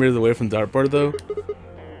 centimeters away from the dartboard, though?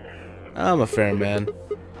 I'm a fair man.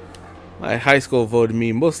 My high school voted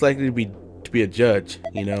me most likely to be a judge,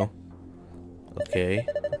 you know. Okay.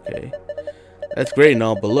 That's great and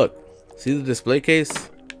all, but look. See the display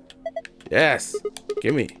case? Yes.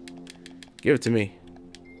 Give it to me.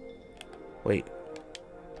 Wait.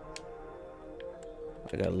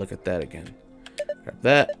 I gotta look at that again. Grab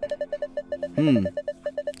that. We're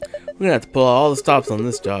gonna have to pull out all the stops on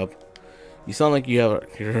this job. You sound like you're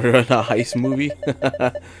in a heist movie.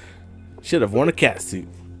 Should have worn a cat suit.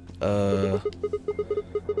 I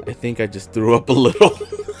think I just threw up a little.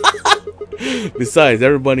 Besides,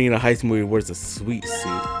 everybody in a heist movie wears a sweet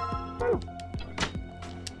suit.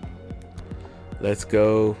 Let's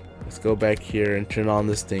go back here and turn on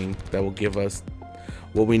this thing that will give us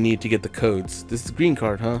what we need to get the codes. This is a green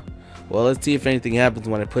card, huh? Well, let's see if anything happens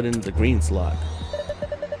when I put in the green slot.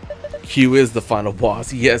 Q is the final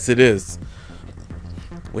boss. Yes, it is.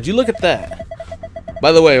 Would you look at that?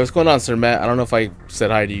 By the way, what's going on, Sir Matt? I don't know if I said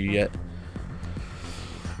hi to you yet.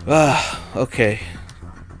 Okay.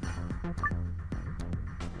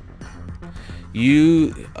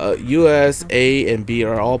 US, A, and B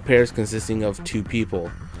are all pairs consisting of 2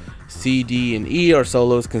 people. C, D, and E are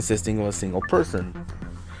solos consisting of a single person.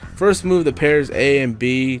 First, move the pairs A and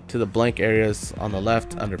B to the blank areas on the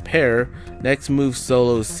left under pair. Next, move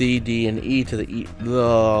solos C, D, and E to the E.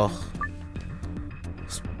 Ugh.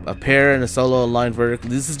 A pair and a solo aligned vertically.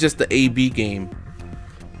 This is just the A-B game.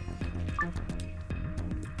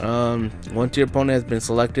 Once your opponent has been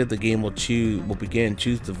selected, the game will begin.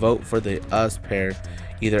 Choose to vote for the us pair,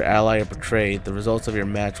 either ally or betray. The results of your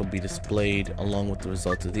match will be displayed along with the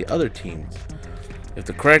results of the other teams. If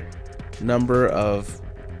the correct number of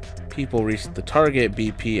people reach the target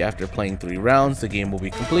BP after playing 3 rounds, the game will be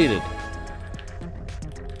completed.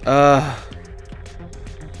 Let's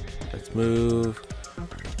move.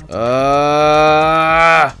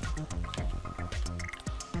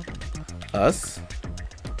 Us?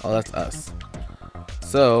 Oh, that's us.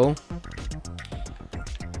 So,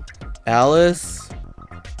 Alice.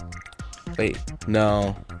 Wait,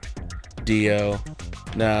 no. Dio.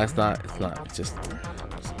 No, it's not. It's just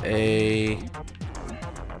A,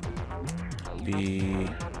 B,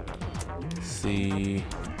 C,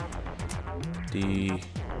 D,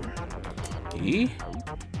 E.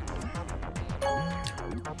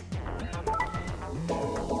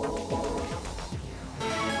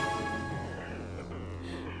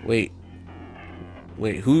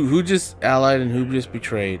 Wait, who just allied and who just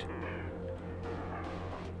betrayed?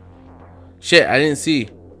 Shit, I didn't see.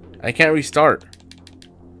 I can't restart.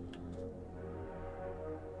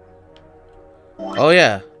 Oh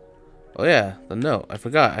yeah. Oh yeah, the note. I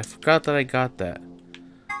forgot that I got that.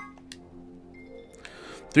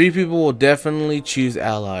 3 people will definitely choose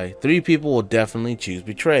ally. 3 people will definitely choose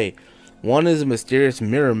betray. 1 is a mysterious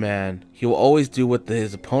mirror man. He will always do what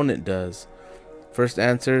his opponent does. First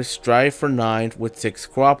answer, strive for 9 with 6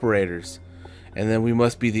 cooperators. And then we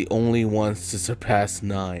must be the only ones to surpass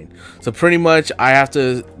 9. So pretty much I have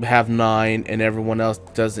to have 9 and everyone else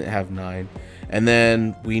doesn't have 9. And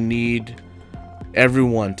then we need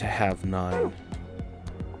everyone to have 9.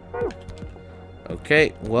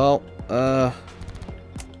 Okay, well,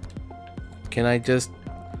 can I just...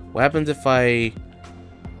 What happens if I...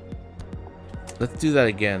 Let's do that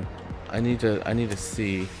again. I need to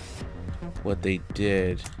see what they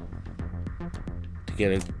did to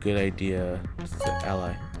get a good idea.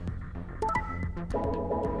 Ally.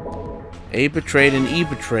 A betrayed and E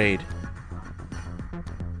betrayed.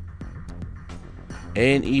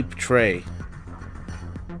 A and E betray.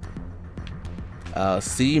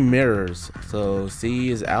 C mirrors. So C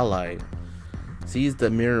is ally. C is the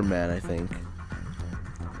mirror man, I think.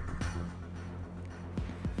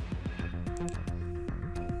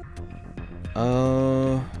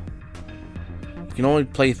 You can only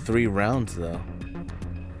play 3 rounds though.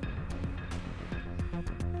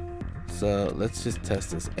 So let's just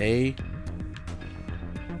test this. A.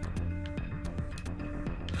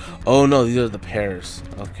 Oh no, these are the pairs.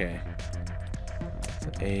 Okay.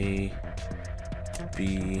 So A,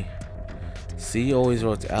 B, C always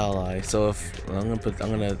wrote ally. So if I'm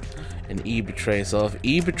gonna an E betray. So if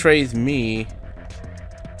E betrays me,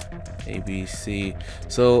 A, B, C.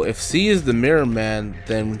 So if C is the mirror man,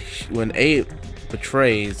 then when A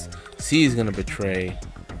betrays, C is gonna betray,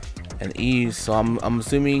 and E. So I'm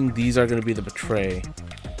assuming these are gonna be the betray.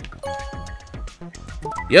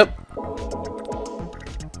 Yep.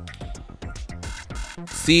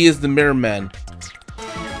 C is the mirror man.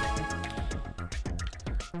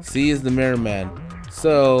 C is the mirror man.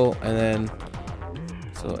 So and then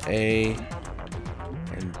so A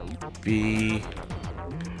and B.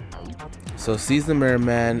 So C's the mirror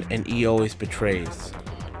man and E always betrays.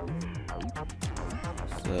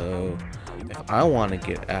 So if I want to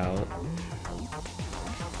get out,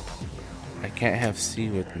 I can't have C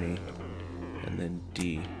with me. And then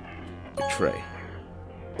D, betray.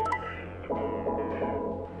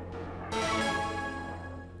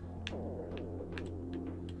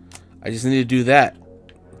 I just need to do that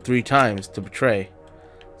 3 times to betray.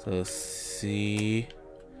 So C,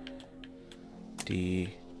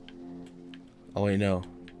 D. Oh wait, no.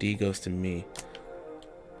 D goes to me.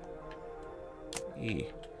 E,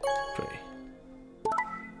 betray.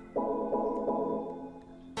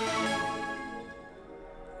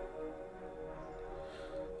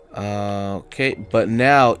 Okay, but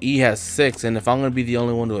now E has 6, and if I'm gonna be the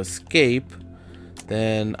only one to escape,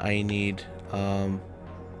 then I need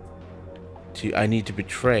to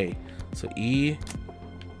betray. So E,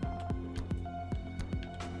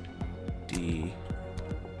 D,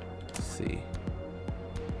 C.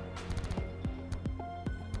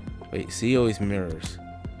 Wait, C always mirrors.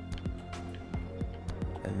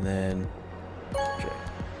 And then betray.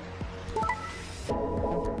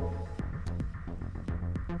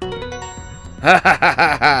 Ha ha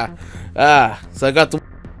ha ha! Ah, so I got the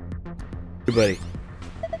everybody.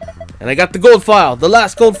 And I got the gold file, the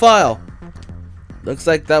last gold file. Looks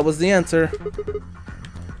like that was the answer.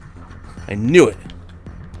 I knew it.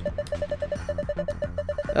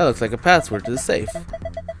 That looks like a password to the safe.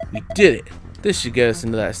 We did it. This should get us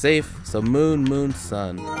into that safe. So moon, moon,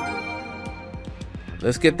 sun.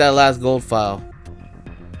 Let's get that last gold file.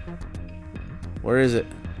 Where is it?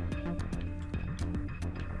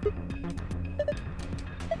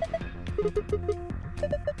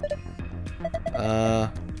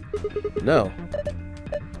 No.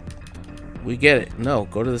 We get it. No,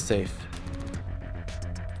 go to the safe.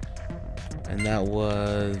 And that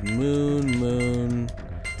was moon, moon,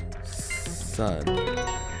 sun.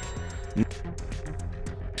 If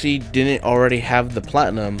she didn't already have the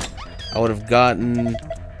platinum, I would have gotten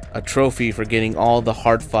a trophy for getting all the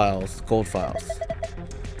hard files, gold files.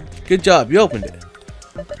 Good job, you opened it.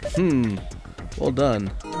 Well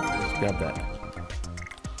done. Let's grab that.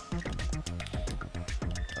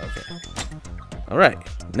 Alright,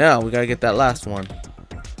 now we gotta get that last one.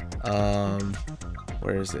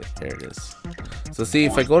 Where is it? There it is. So see,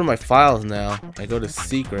 if I go to my files now, I go to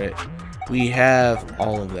secret, we have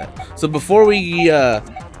all of that. So before we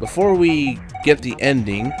get the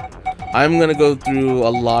ending, I'm gonna go through a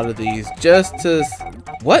lot of these just to...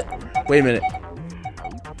 What? Wait a minute.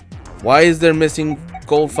 Why is there missing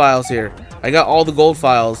gold files here? I got all the gold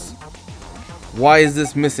files. Why is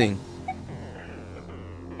this missing?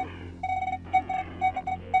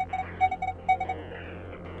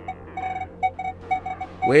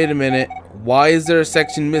 Wait a minute. Why is there a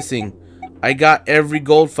section missing? I got every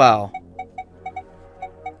gold file.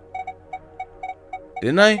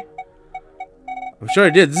 Didn't I? I'm sure I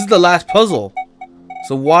did. This is the last puzzle.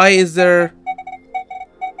 So why is there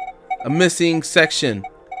a missing section?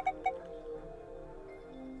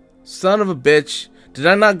 Son of a bitch. Did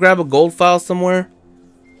I not grab a gold file somewhere?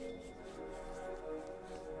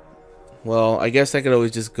 Well, I guess I could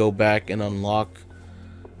always just go back and unlock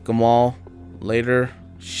Gamal later.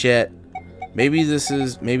 Shit. Maybe this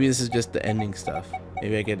is just the ending stuff.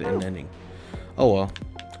 Maybe I get an ending. Oh well.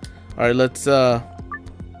 Alright, let's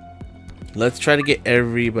try to get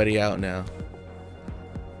everybody out now.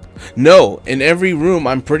 No, in every room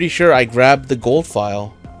I'm pretty sure I grabbed the gold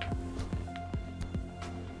file.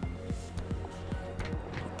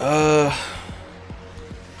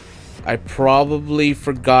 I probably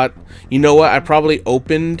forgot. You know what? I probably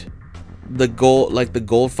opened the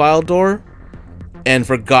gold file door and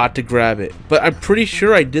forgot to grab it. But I'm pretty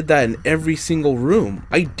sure I did that in every single room.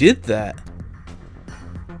 I did that.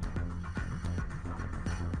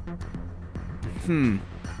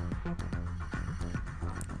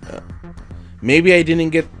 Maybe I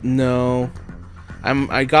didn't get. No,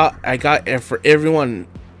 I got for everyone.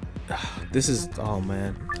 This is, oh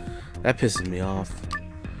man, that pisses me off.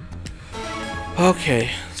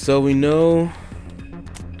 Okay, so we know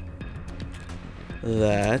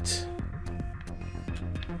that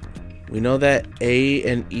A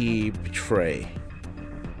and E betray,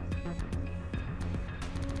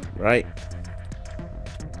 right?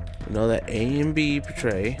 We know that A and B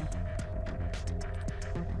betray.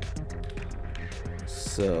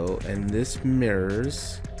 So, and this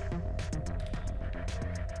mirrors,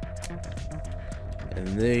 and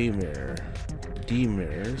they mirror, D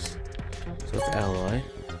mirrors, so it's ally.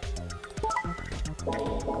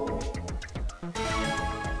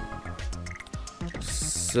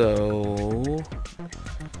 So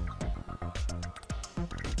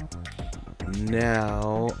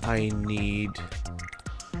now I need,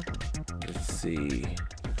 let's see,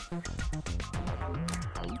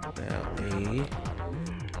 now A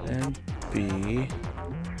and B.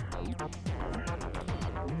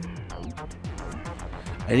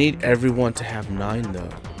 I need everyone to have 9 though.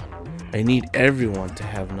 I need everyone to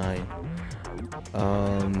have 9.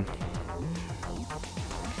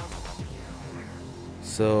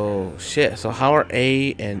 So shit, so how are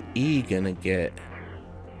A and E gonna get?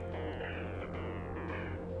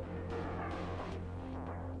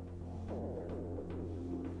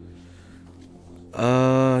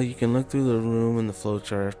 You can look through the room in the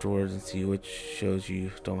flowchart afterwards and see which shows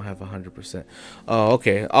you don't have 100%. Oh,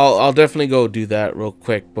 okay. I'll definitely go do that real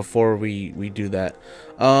quick before we do that.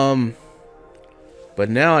 But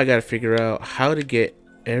now I gotta figure out how to get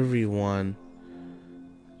everyone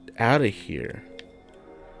out of here.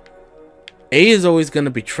 A is always gonna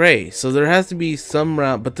betray, so there has to be some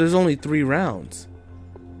round, but there's only 3 rounds.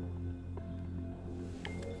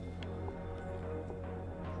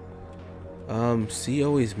 C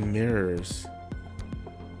always mirrors.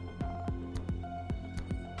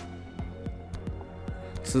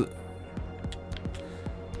 So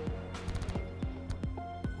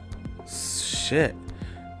shit.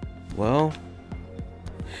 Well,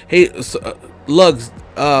 hey, so, Lugs,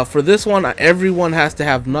 for this one, everyone has to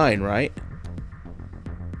have 9, right?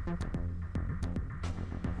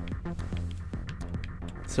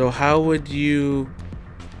 So how would you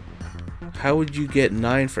get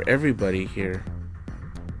 9 for everybody here?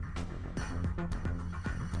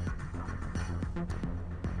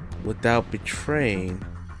 Without betraying.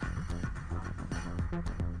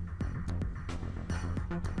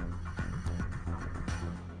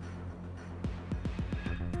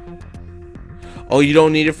 Oh, you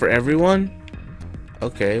don't need it for everyone?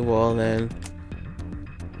 Okay, well then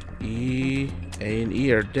A and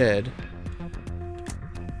E are dead.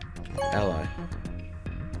 Ally.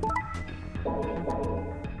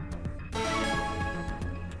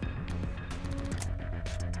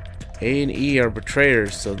 A and E are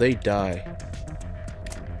betrayers, so they die.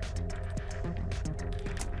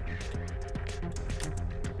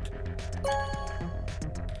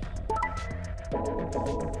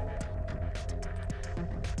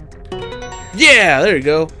 Yeah, there you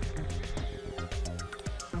go.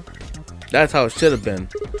 That's how it should have been.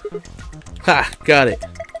 Ha, got it.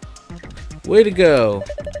 Way to go.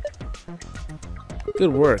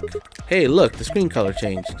 Good work. Hey, look, the screen color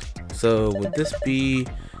changed. So would this be,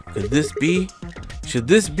 could this be, should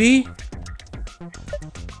this be?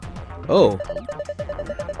 Oh,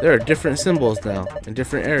 there are different symbols now in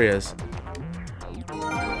different areas.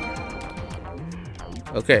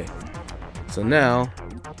 Okay, so now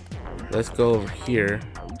let's go over here.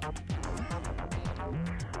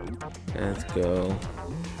 And let's go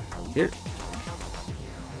here.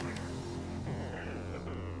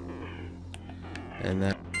 And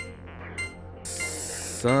that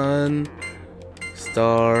sun,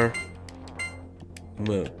 star,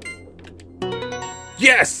 moon.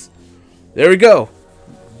 Yes! There we go.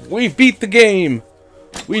 We beat the game.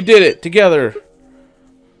 We did it together.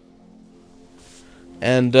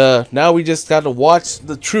 And now we just got to watch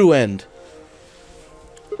the true end.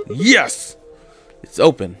 Yes! It's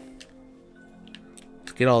open.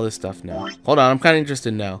 Let's get all this stuff now. Hold on, I'm kind of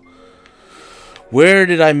interested now. Where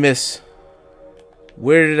did I miss?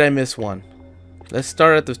 Where did I miss one? Let's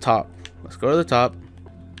start at the top. Let's go to the top.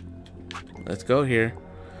 Let's go here.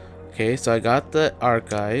 Okay, so I got the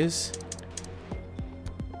archives.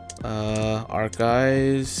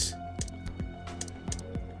 Archives.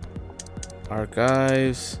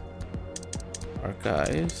 Archives.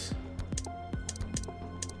 Archives.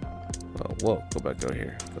 Oh, whoa, go back over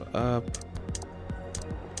here. Go up.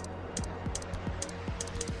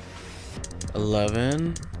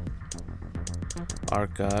 11.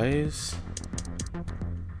 Archives.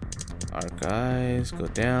 Archives. Go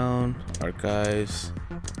down. Archives.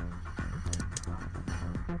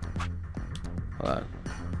 Hold on.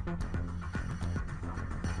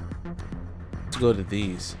 Let's go to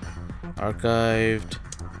these. Archived.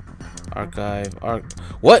 Archive.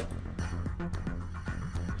 What?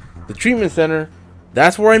 The treatment center.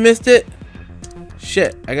 That's where I missed it?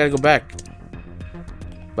 Shit, I gotta go back.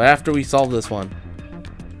 But after we solve this one.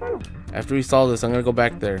 After we solve this, I'm gonna go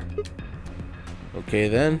back there. Okay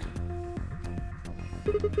then.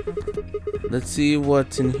 Let's see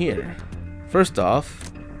what's in here. First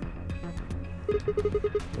off,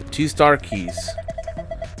 2 star keys.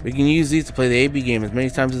 We can use these to play the AB game as many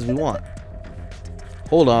times as we want.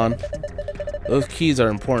 Hold on. Those keys are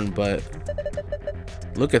important, but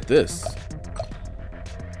look at this.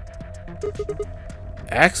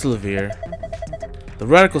 Axlavir. The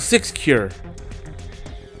Radical 6 cure.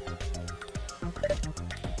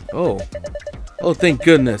 Oh. Oh, thank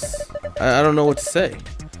goodness. I don't know what to say.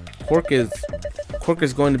 Quark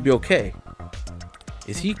is going to be okay.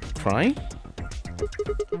 Is he crying?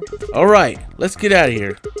 Alright, let's get out of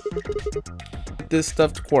here. Get this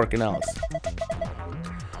stuff to Quark and Alice.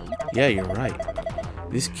 Yeah, you're right.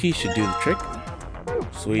 This key should do the trick.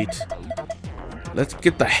 Sweet. Let's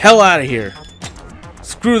get the hell out of here.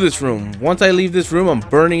 Screw this room. Once I leave this room, I'm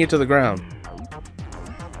burning it to the ground.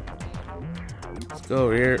 Let's go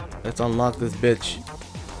over here. Let's unlock this bitch.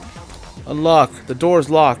 Unlock. The door's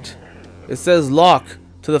locked. It says lock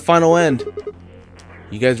to the final end.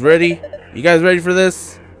 You guys ready? You guys ready for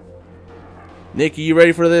this? Nikki, you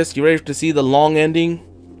ready for this? You ready to see the long ending?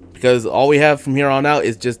 Because all we have from here on out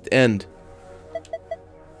is just end.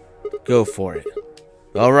 Go for it.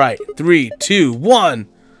 Alright. 3, 2, 1.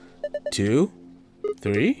 2,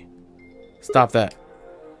 3. Stop that.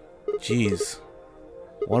 Jeez.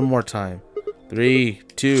 One more time. 3,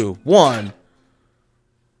 2, 1.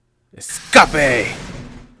 Escape!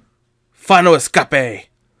 Final escape!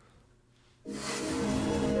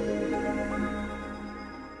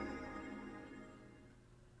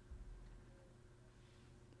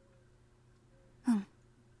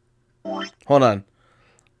 Hold on.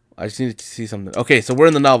 I just need to see something. Okay, so we're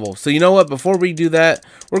in the novel. So you know what? Before we do that,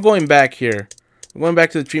 we're going back here. We're going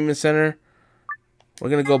back to the treatment center. We're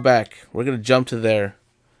going to go back. We're going to jump to there.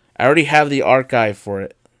 I already have the archive for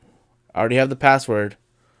it. I already have the password.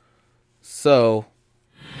 So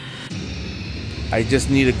I just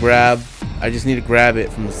need to grab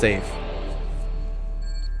it from the safe.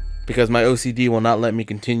 Because my OCD will not let me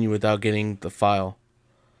continue without getting the file.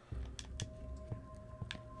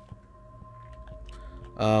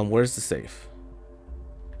 Where's the safe?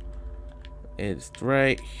 It's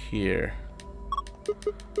right here.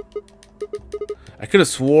 I could have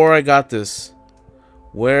swore I got this.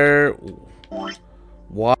 Where?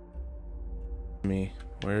 Why? Me.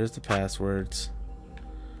 Where's the passwords?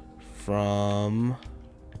 From.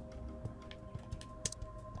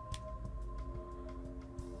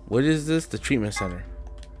 What is this? The treatment center.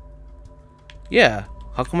 Yeah.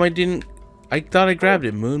 How come I didn't? I thought I grabbed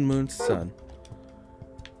it. Moon, moon, sun.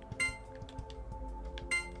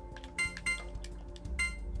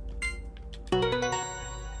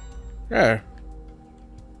 There.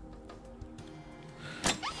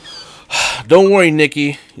 Don't worry,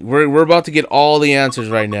 Nikki. We're about to get all the answers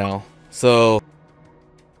right now. So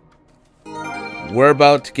we're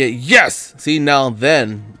about to get yes. See now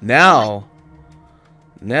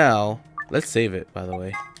let's save it. By the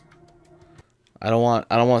way, I don't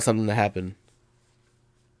want something to happen.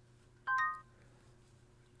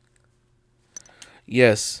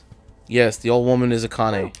 Yes, the old woman is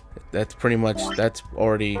Akane. That's pretty much, that's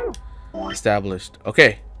already established.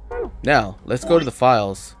 Okay, now let's go to the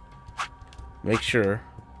files. Make sure.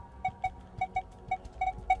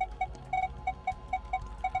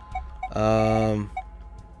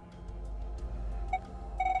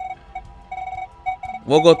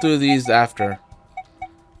 We'll go through these after,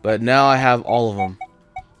 but now I have all of them.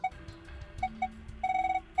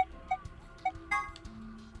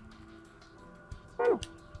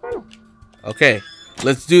 Okay,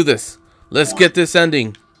 let's do this. Let's get this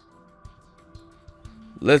ending.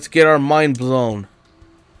 Let's get our mind blown.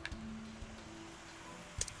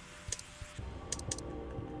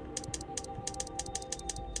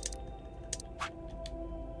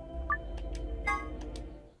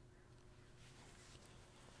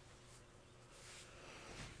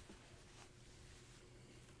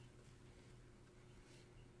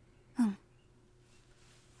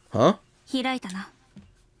 Huh? 開いたな。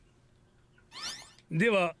で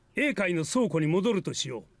は A 階の倉庫に戻るとし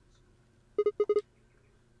よう。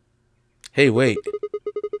 Hey, wait.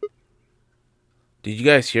 Did you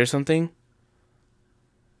guys hear something?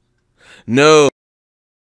 No.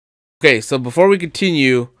 Okay, so before we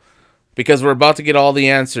continue, because we're about to get all the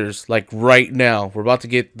answers, like right now, we're about to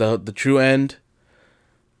get the true end.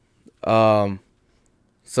 So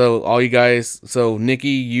all you guys, so Nikki,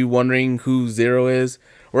 you wondering who Zero is?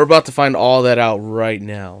 We're about to find all that out right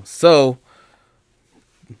now. So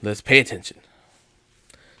let's pay attention.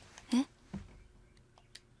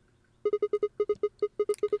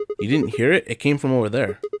 You didn't hear it? It came from over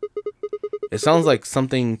there. It sounds like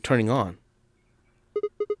something turning on.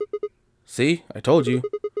 See? I told you.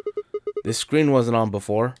 This screen wasn't on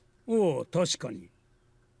before. おお、確かに。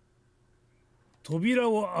扉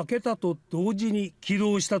を開けたと同時に起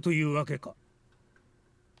動したというわけか。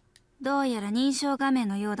どうやら認証画面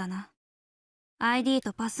のようだな。ID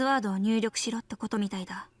とパスワードを入力しろってことみたい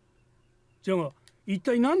だ。じゃが、一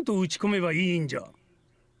体何と打ち込めばいいんじゃ。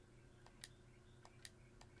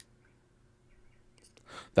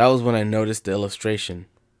That was when I noticed the illustration.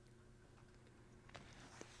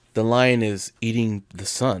 The lion is eating the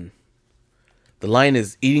sun. The lion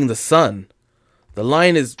is eating the sun. The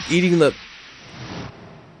lion is eating the...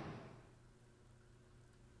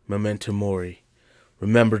 Memento Mori.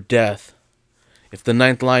 Remember death. If the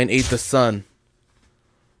ninth lion ate the sun...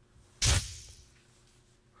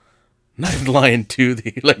 Ninth Lion 2,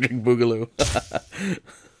 the Electric Boogaloo.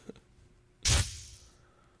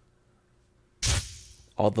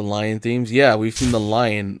 All the lion themes? Yeah, we've seen the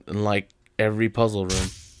lion in like every puzzle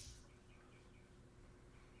room.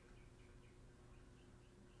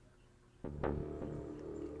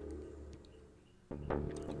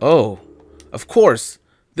 Oh, of course.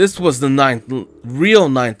 This was the real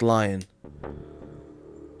ninth lion.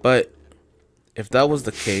 But if that was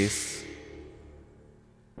the case...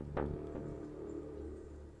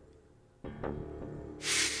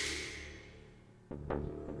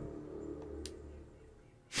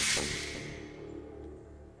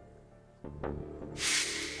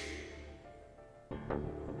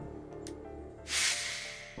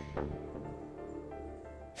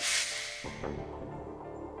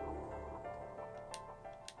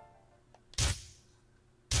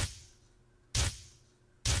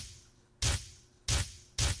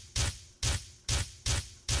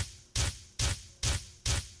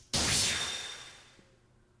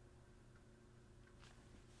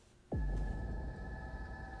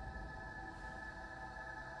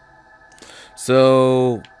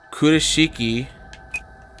 So, Kurashiki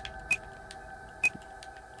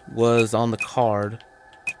was on the card,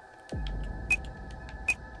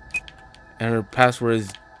 and her password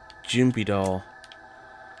is Jumpy Doll.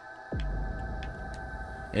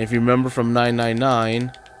 And if you remember from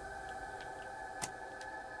 999,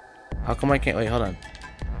 how come I can't, wait, hold on.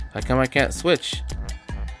 How come I can't switch?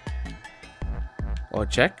 Oh,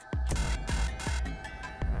 check?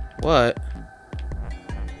 What?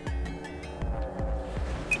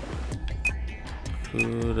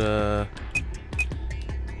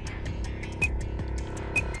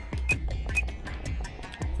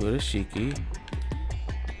 Kurashiki.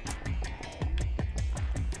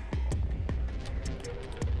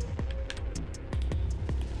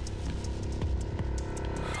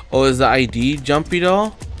 Oh, is the ID Jumpy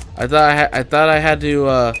Doll? I thought I had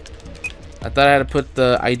to put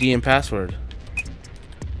the ID and password.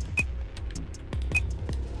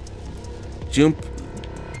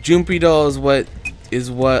 Jumpy Doll is what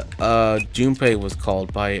Junpei was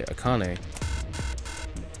called by Akane.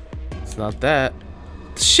 It's not that.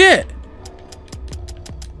 Shit!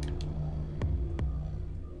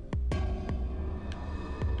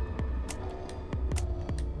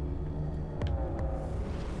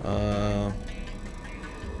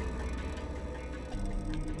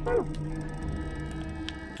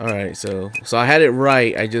 Alright, so I had it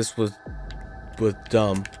right, I just was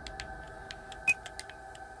dumb.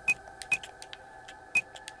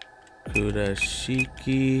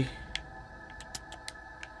 Kurashiki.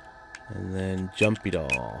 And then Jumpy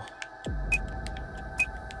Doll.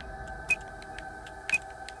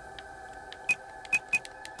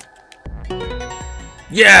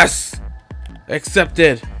 Yes!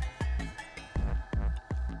 Accepted!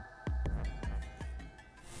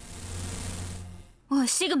おい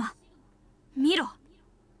シグマ見ろ。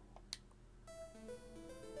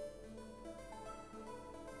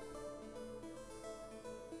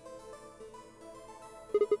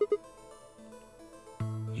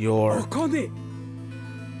Your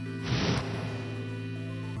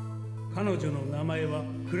彼女の名前は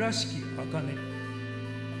倉敷茜。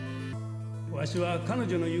わしは彼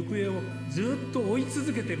女の行方をずっと追い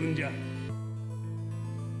続けてるんじゃ。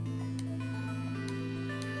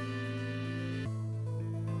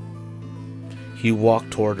He walked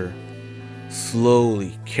toward her.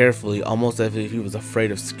 Slowly, carefully, almost as if he was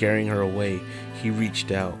afraid of scaring her away, he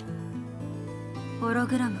reached out. ホロ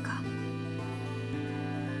グラムか。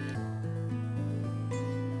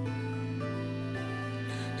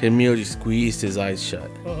Tenmyoji squeezed his eyes shut.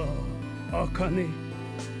 ああ、茜。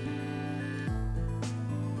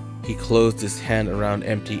He closed his hand around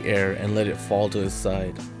empty air and let it fall to his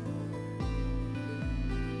side.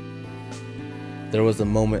 There was a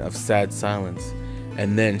moment of sad silence,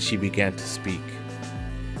 and then she began to speak.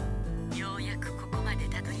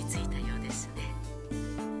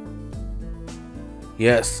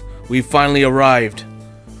 Yes, we finally arrived.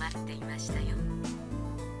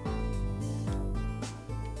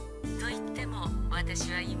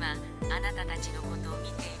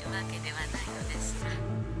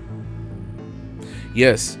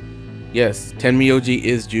 Yes, Tenmyoji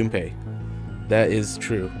is Junpei. That is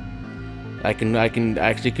true. I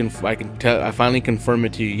finally confirm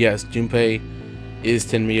it to you. Yes, Junpei is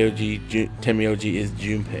Tenmyoji. Tenmyoji is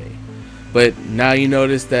Junpei. But now you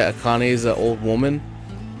notice that Akane is an old woman.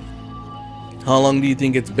 How long do you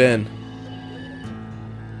think it's been?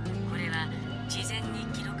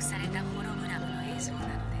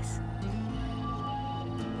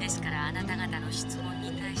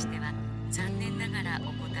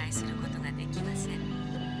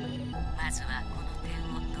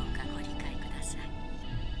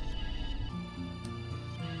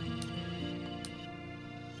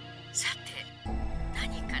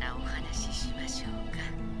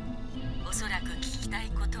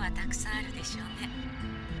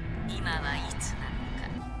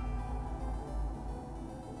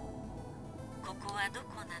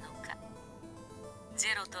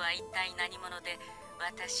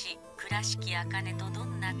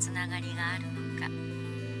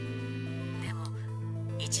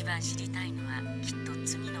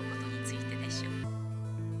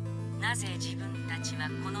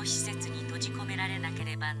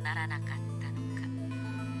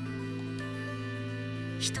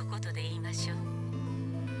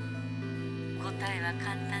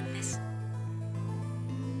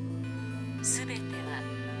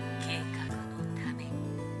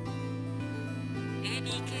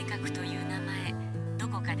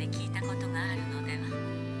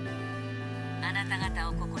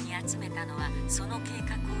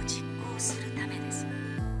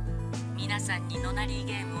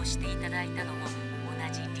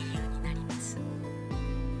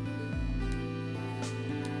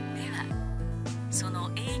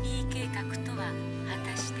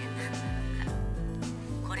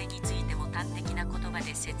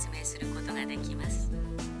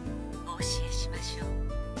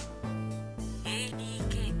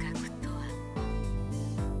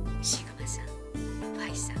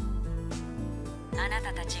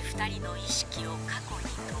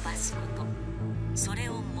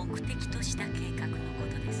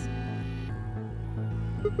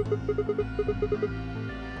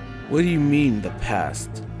 What do you mean, the past?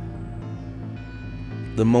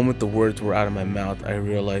 The moment the words were out of my mouth, I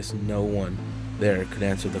realized no one there could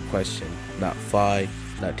answer the question. Not Phi,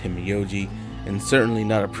 not Tenmyoji, and certainly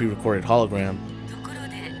not a pre-recorded hologram.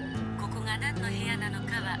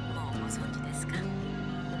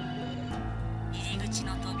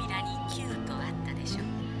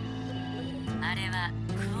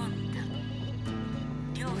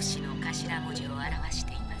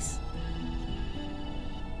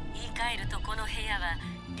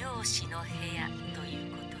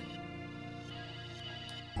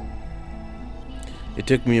 It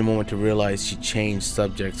took me a moment to realize she changed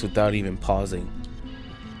subjects without even pausing.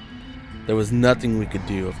 There was nothing we could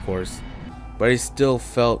do, of course, but I still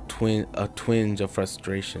felt a twinge of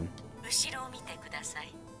frustration. 後ろを見てくださ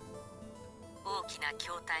い。大きな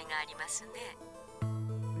筐体がありますね。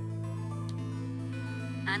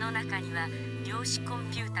あの中には量子コン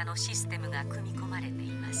ピュータのシステムが組み込まれて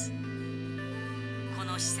います。こ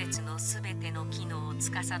の施設のすべての機能を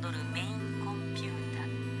司るメインコンピュー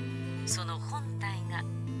タ、その本体が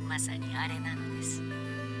まさにあれなのです。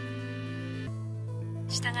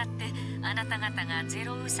したがってあなた方がゼ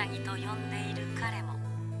ロウサギと呼んでいる彼も、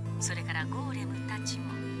それからゴーレムたち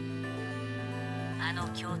も、あの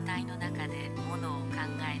筐体の中でものを考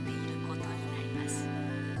えていることになります。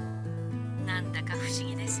なんだか不思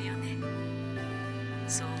議ですよね。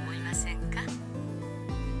そう思いませんか？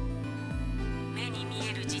目に見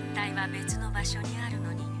える実体は別の場所にある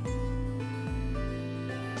のに、思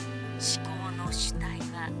考の主体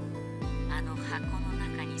はあの箱の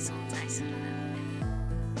中に存在するなんて。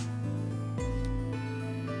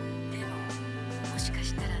でももしか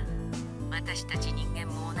したら私たち人間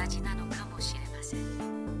も同じなのかもしれません。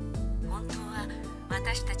本当は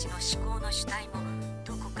私たちの思考の主体も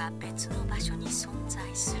どこか別の場所に存在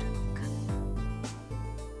するのか。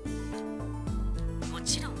も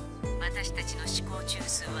ちろん私たちの思考中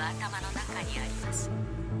枢は頭の中にあります。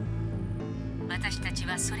私たち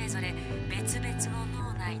はそれぞれ別々の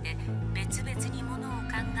脳内で別々にものを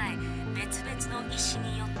考え、別々の意思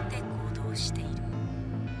によって行動している。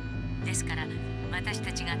ですから私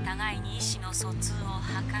たちが互いに意思の疎通を図るに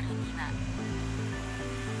は、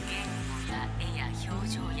言語や絵や表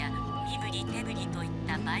情や身振り手振りといっ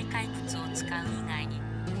た媒介物を使う以外に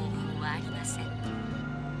方法はありません。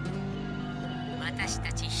私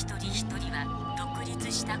たち一人一人は独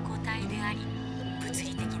立した個体であり、物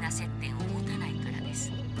理的な接点を持たないからです。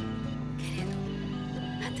けれど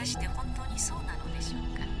果たして本当にそうなのでしょう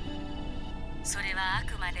か。それはあ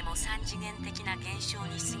くまでも三次元的な現象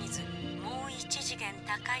に過ぎず、もう一次元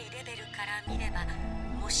高いレベルから見れば、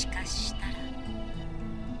もしかしたら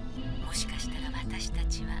私た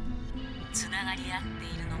ちはつながり合って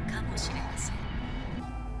いるのかもしれません。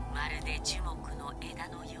まるで樹木の枝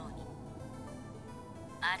のように、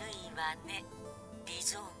あるいは根、リ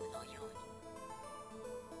ゾームのよう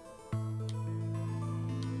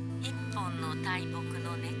に。一本の大木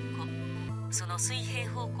の根っこ、その水平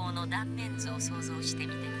方向の断面図を想像して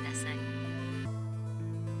みてください。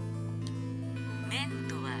面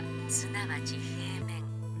とはすなわち平面、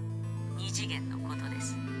二次元のことで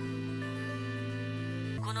す。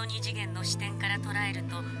この二次元の視点から捉える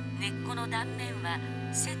と、根っこの断面は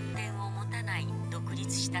接点を持たない独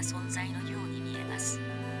立した存在のように見えます。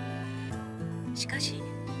しかし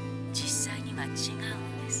実際には違う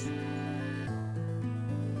のです。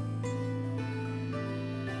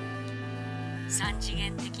三次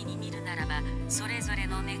元的に見るならば、それぞれ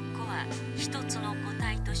の根っこは一つの個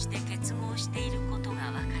体として結合していることが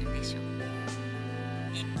わかるでしょう。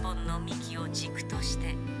一本の幹を軸とし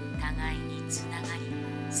て互いにつながり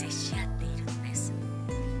接し合っているのです。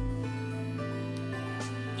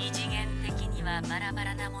二次元的にはバラバ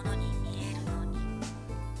ラなものに見えるのに、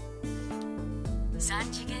三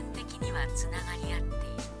次元的にはつながり合っている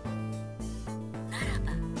なら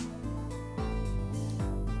ば、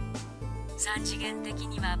三次元的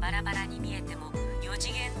にはバラバラに見えても四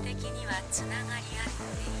次元的にはつながり合って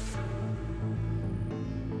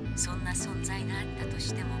いる。そんな存在があったと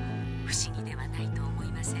しても不思議ではないと思い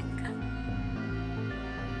ませんか？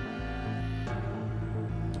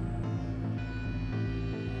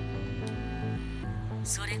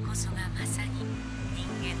それこそがまさに人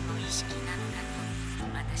間の意識なのだ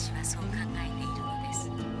と私はそう考えているのです。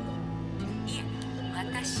いえ、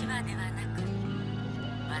私はではなく、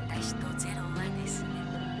私とゼロはですね。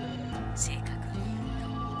正確に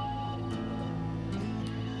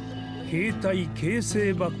言うと、形態形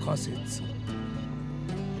成場仮説。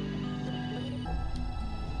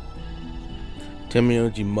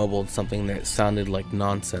Temioji mumbled something that sounded like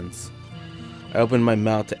nonsense. I opened my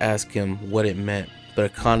mouth to ask him what it meant,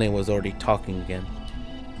 but Akane was already talking again.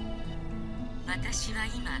 私は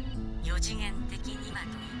今、四次元的にはと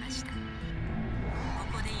言いました。こ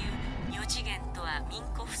こで言う四次元とはミン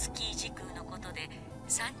コフスキー時空のことで、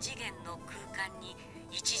三次元の空間に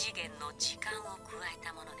一次元の時間を加え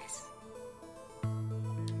たものです。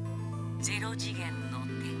ゼロ次元の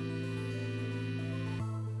点、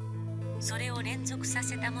それを連続さ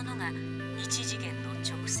せたものが一次元の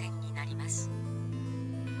直線になります。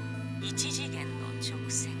一次元の直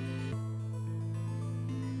線、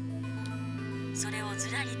それを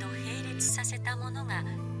ずらりと並列させたものが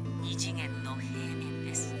二次元の平面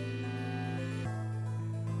です。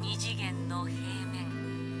二次元の平面、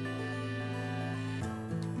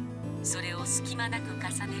そ隙間なく重ねる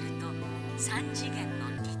と3次元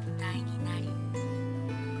の立体になり、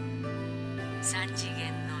3次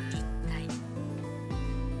元の立体、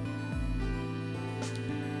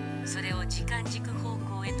それを時間軸方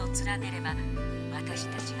向へと連ねれば、私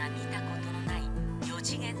たちが見たことのない4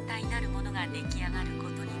次元体なるものが出来上がるこ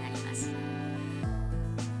とになります。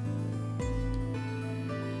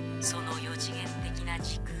その4次元的な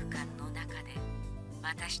時空間の中で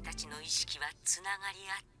私たちの意識はつながり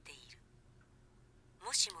合っている。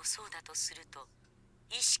もしもそうだとすると、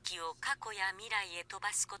意識を過去や未来へ飛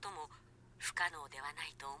ばすことも不可能ではな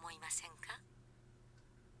いと思いませんか？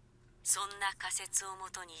そんな仮説をも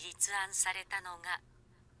とに立案されたのが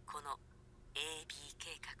この AB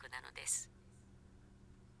計画なのです。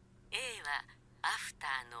 A はアフタ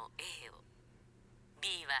ーの A を、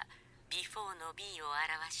 B はビフォーの B を表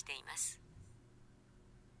しています。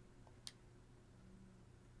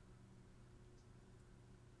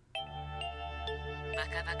バ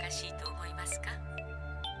カバカしいと思いますか？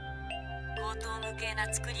高等無形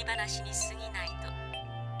な作り話に過ぎないと。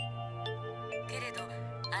けれど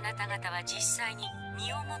あなた方は実際に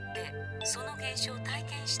身をもってその現象を体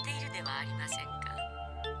験しているではありませんか。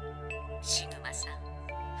シグマさん、フ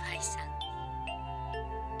ァイさん、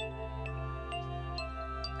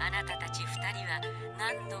あなたたち2人は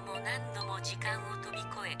何度も何度も時間を飛び越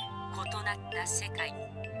え、異なった世界、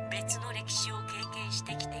別の歴史を経験し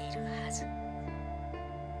てきているはず。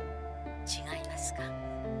違いますか？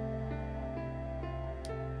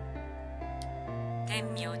天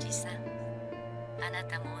明寺さん、あな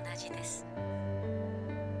たも同じです。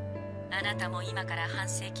あなたも今から半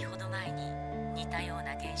世紀ほど前に似たよう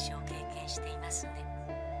な現象を経験していますね。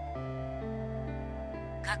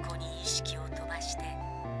過去に意識を飛ばして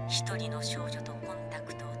一人の少女とコンタ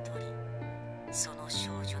クトを取り、その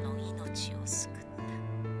少女の命を救った。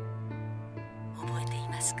覚えてい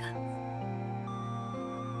ますか？あ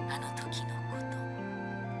の時のこと。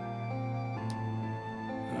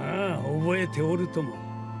ああ、覚えておるとも。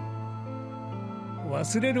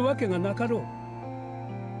忘れるわけがなかろう。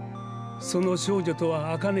その少女と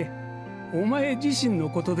は茜、お前自身の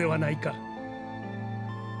ことではないか。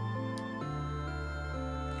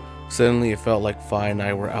Suddenly it felt like Phi and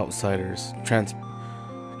I were outsiders,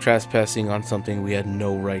 trespassing on something we had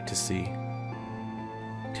no right to see.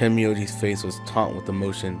 Tenmyoji's face was taut with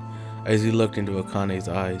emotion as he looked into Akane's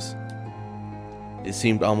eyes. It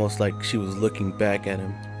seemed almost like she was looking back at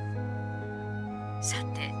him. さ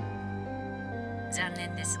て、残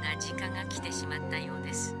念ですが時間が来てしまったよう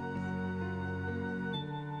です。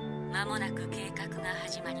間もなく計画が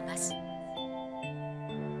始まります。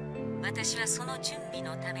私はその準備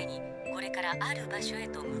のためにこれからある場所へ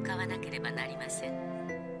と向かわなければなりません。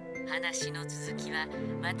話の続きは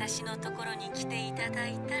私のところに来ていただ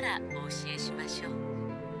いたらお教えしましょう。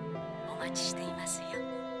お待ちしていますよ。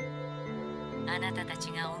あなたた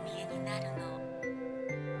ちがお見えになるのを。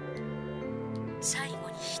最後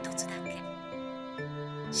に一つだけ、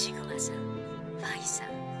シグマさん、ファイさん、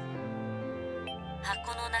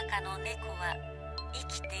箱の中の猫は生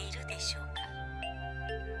きているでしょうか？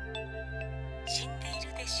死んでい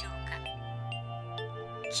るでしょうか？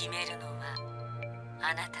決めるのは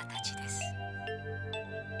あなたたちです。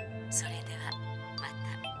それではま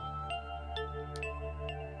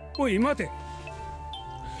た。おい、待て。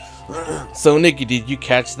So Nikki, did you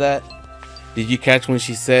catch that? Did you catch when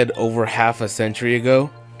she said over half a century ago?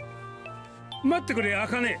 待ってくれ、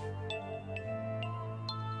茜。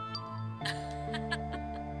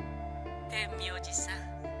天明寺さん、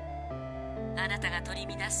あなたが取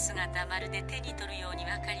り乱す姿、まるで手に取るように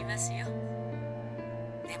わかりますよ。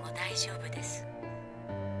でも大丈夫です。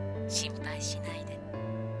心配しないで。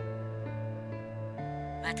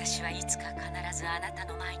私はいつか必ずあなた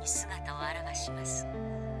の前に姿を現します。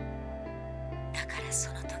だから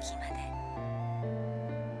その時まで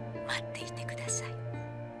待っていてください。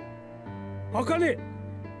茜、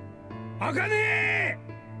茜。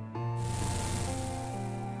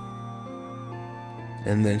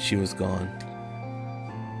 And then she was gone.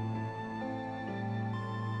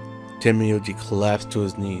 Tenmyoji collapsed to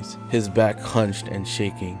his knees, his back hunched and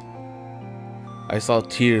shaking. I saw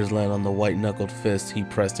tears land on the white-knuckled fists he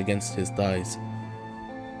pressed against his thighs.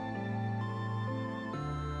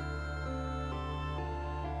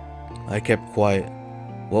 I kept quiet.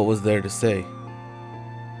 What was there to say?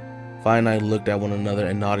 Phi and I looked at one another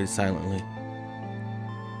and nodded silently.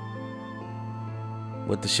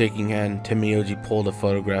 With the shaking hand, Tenmyoji pulled a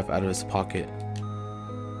photograph out of his pocket.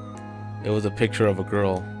 It was a picture of a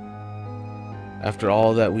girl. After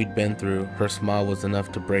all that we'd been through, her smile was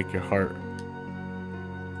enough to break your heart.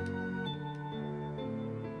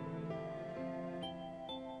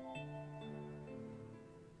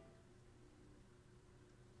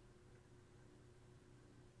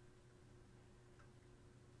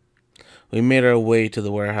 We made our way to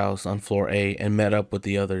the warehouse on floor A and met up with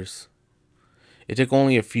the others. It took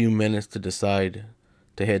only a few minutes to decide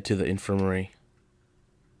to head to the infirmary.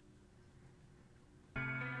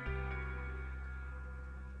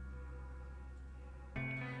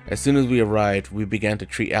 As soon as we arrived, we began to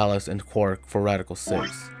treat Alice and Quark for Radical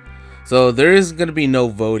 6. So there is going to be no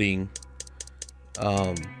voting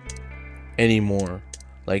anymore.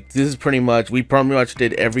 Like, this is pretty much, we pretty much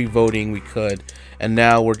did every voting we could, and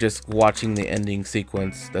now we're just watching the ending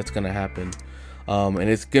sequence that's going to happen. And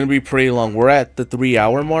it's going to be pretty long. We're at the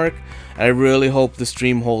 3-hour mark, and I really hope the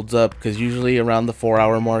stream holds up, because usually around the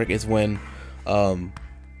 4-hour mark is when,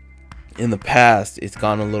 in the past, it's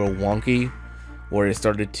gone a little wonky, where it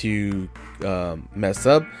started to mess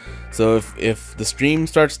up. So if the stream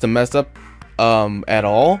starts to mess up at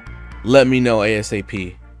all, let me know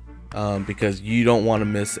ASAP, because you don't want to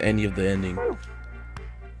miss any of the ending.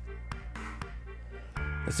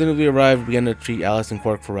 As soon as we arrived, we began to treat Alice and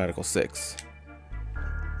Quark for Radical 6.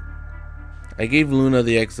 I gave Luna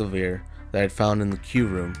the Exovir that I had found in the queue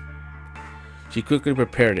room. She quickly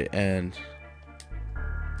prepared it and...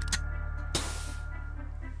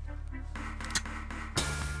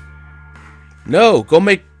 No! Go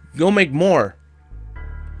make more!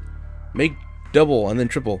 Make double and then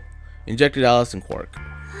triple. Injected Alice and Quark.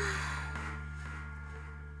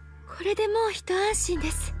 これでもう一安心で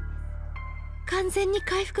す。完全に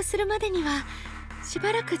回復するまでにはし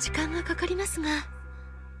ばらく時間がかかりますが。よ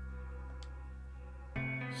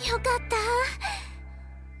かった。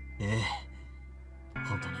ええ、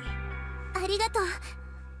本当に。ありがとう、ル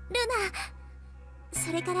ナ。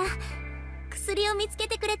それから薬を見つけ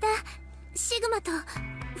てくれたシグマとフ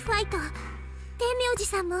ァイト、天明寺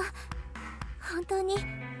さんも本当に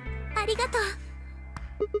ありがとう。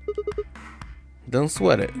Don't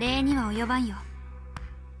sweat it. 礼には及ばんよ。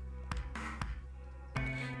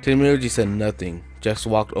Tenmyoji said nothing, just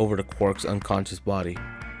walked over to Quark's unconscious body.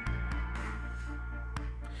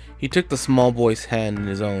 He took the small boy's hand in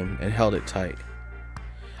his own and held it tight.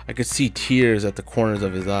 I could see tears at the corners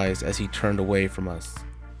of his eyes as he turned away from us.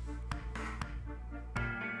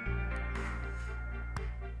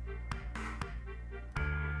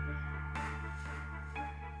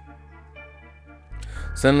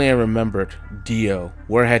 Suddenly I remembered Dio.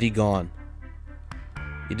 Where had he gone?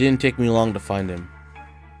 It didn't take me long to find him.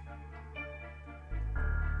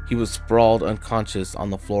 He was sprawled unconscious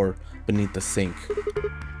on the floor beneath the sink.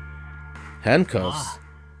 Handcuffs?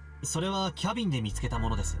 それはキャビンで見つけたも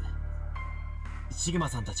のです。シグマ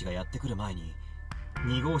さんたちがやってくる前に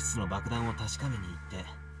2号室の爆弾を確かめに行って、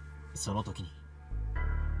その時に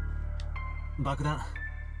爆弾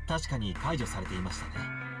確かに解除されていましたね。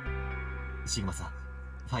シグマさん、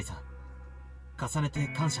ファイさん、重ねて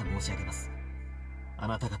感謝申し上げます。あ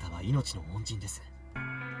なた方は命の恩人です。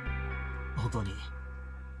本当に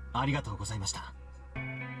ありがとうございました。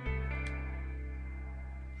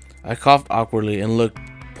I coughed awkwardly and looked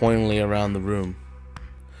pointedly around the room.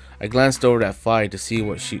 I glanced over at Phi to see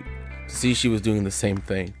she was doing the same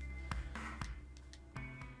thing.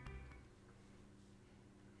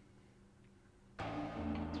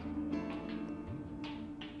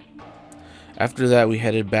 After that, we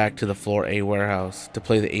headed back to the floor A warehouse to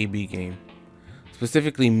play the AB game.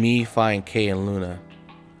 Specifically me, Phi, and Kay and Luna.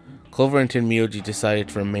 Clover and Tenmyoji decided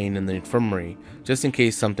to remain in the infirmary just in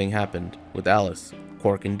case something happened with Alice,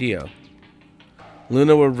 Quark, and Dio.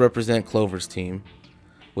 Luna would represent Clover's team.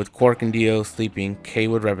 With Quark and Dio sleeping, Kay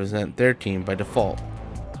would represent their team by default,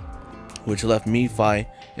 which left me, Phi,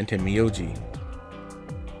 and Tenmyoji.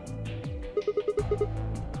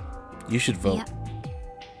 You should vote.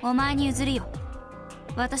 お前に譲るよ。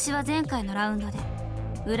私は前回のラウンドで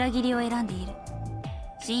裏切りを選んでいる。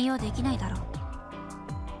信用できないだろう。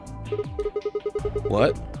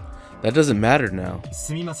What? That doesn't matter now.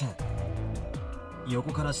 すみません。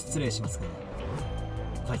横から失礼しますが、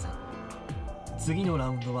ファイさん、次のラ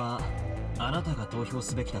ウンドはあなたが投票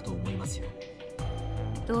すべきだと思いますよ。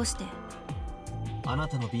どうして？あな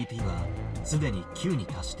たの BP はすでに9に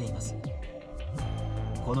達しています。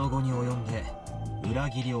この後に及んで裏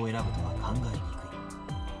切りを選ぶとは考えにくい。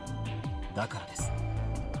だからです。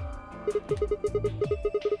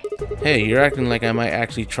Hey, you're acting like I might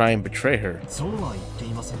actually try and betray her. そうは言って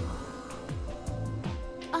いませんが。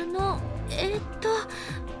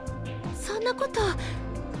そんなこと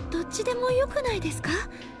どっちでもよくないですか？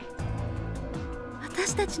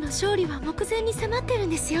私たちの勝利は目前に迫ってるん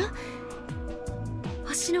ですよ。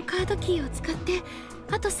星のカードキーを使って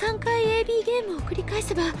あと3回 AB ゲームを繰り返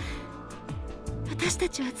せば私た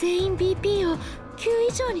ちは全員 BP を9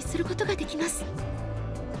以上にすることができます。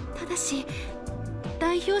ただし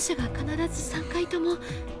代表者が必ず3回とも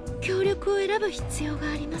協力を選ぶ必要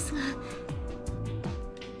がありますが。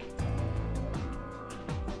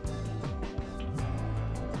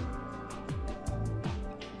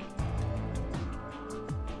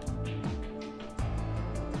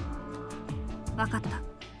わかった。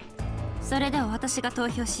それでは私が投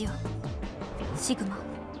票しよう。シグマ、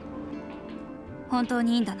本当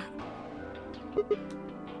にいいんだな。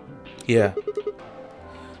Yeah.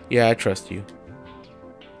 Yeah, I trust you.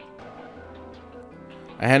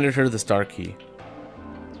 I handed her the star key.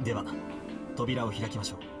 では、扉を開きま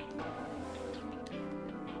しょう。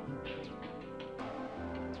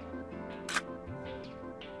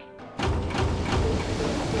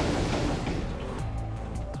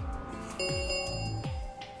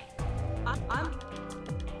あ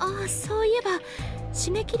あ、そういえば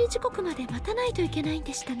締め切り時刻まで待たないといけないん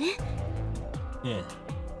でしたね。ええ。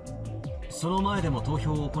その前でも投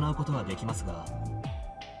票を行うことはできますが、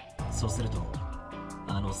そうすると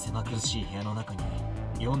あの狭苦しい部屋の中に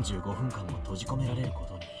45分間も閉じ込められるこ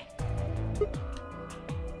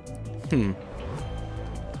とに。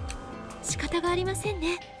仕方がありません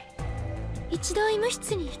ね。一度医務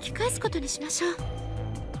室に引き返すことにしましょう。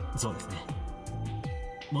そうですね。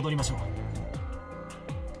戻りましょう。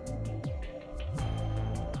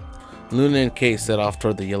Luna and Kate set off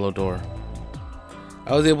toward the yellow door.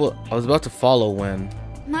 I was about to follow when...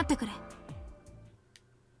 待ってくれ。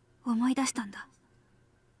思い出したんだ。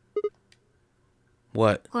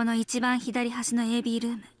What? この一番左端の AB ル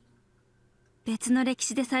ーム。別の歴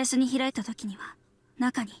史で最初に開いた時には、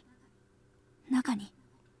中に、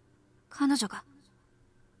彼女が。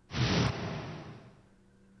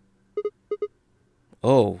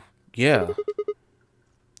Oh, yeah.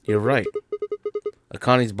 You're right.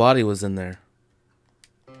 Akani's body was in there.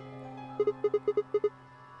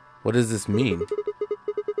 What does this mean?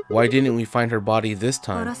 Why didn't we find her body this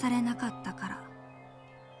time? 殺されなかったから。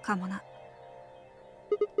かもな。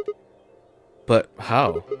But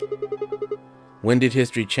how? When did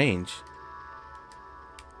history change?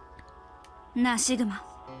 なあ、シグマ。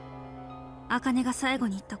茜が最後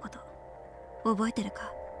に言ったこと、覚えてる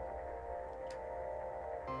か？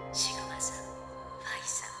シグマさん、ファイ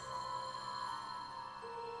さん。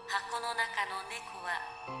箱の中の猫は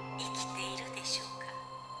生きているでしょうか？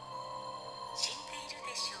死んでいる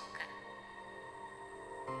でしょうか？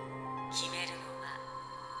決めるのは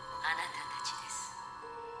あなたたちです。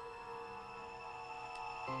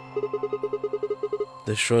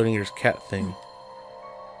 The Schrodinger's cat thing.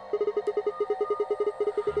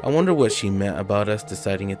 I wonder what she meant about us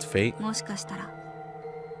deciding its fate. もしかしたら、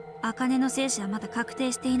茜の生死はまだ確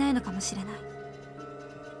定していないのかもしれない。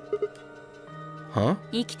Huh?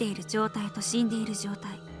 生きている状態と死んでいる状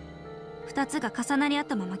態、二つが重なり合っ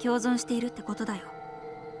たまま共存しているってことだよ。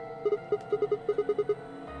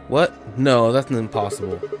What? No, that's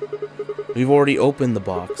impossible. We've already opened the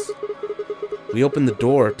box. We opened the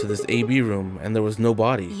door to this AB room and there was no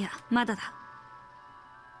body. いや、まだだ。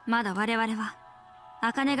まだ我々は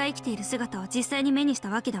茜が生きている姿を実際に目にした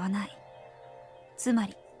わけではない。つま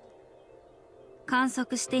り観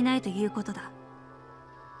測していないということだ。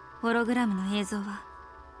ホログラムの映像は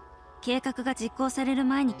計画が実行される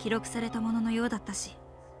前に記録されたもののようだったし。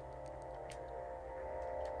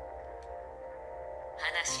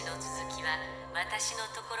話の続きは私の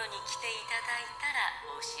ところに来ていただいたら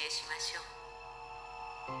お教えしましょう。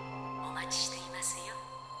お待ちしていますよ。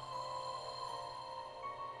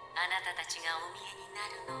あなたたちがお見えにな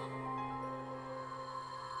るの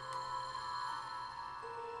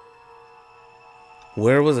を。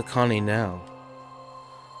Where was Akane now?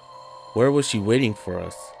 Where was she waiting for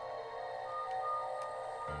us?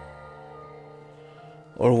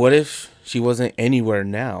 Or what if she wasn't anywhere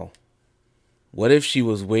now? What if she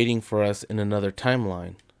was waiting for us in another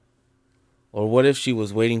timeline? Or what if she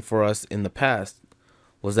was waiting for us in the past?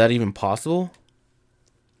 Was that even possible?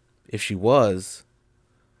 If she was,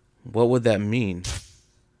 what would that mean?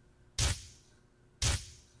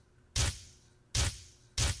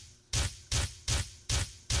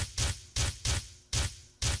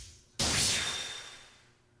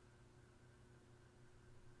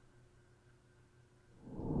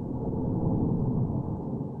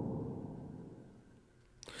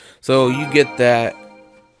 So you get that.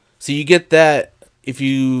 So you get that if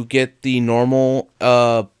you get the normal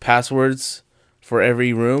passwords for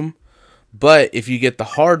every room. But if you get the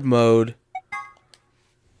hard mode,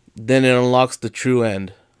 then it unlocks the true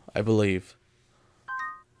end, I believe.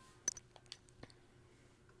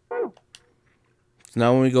 So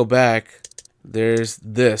now when we go back, there's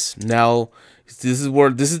this. Now this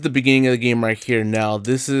is the beginning of the game right here. Now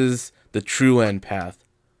this is the true end path.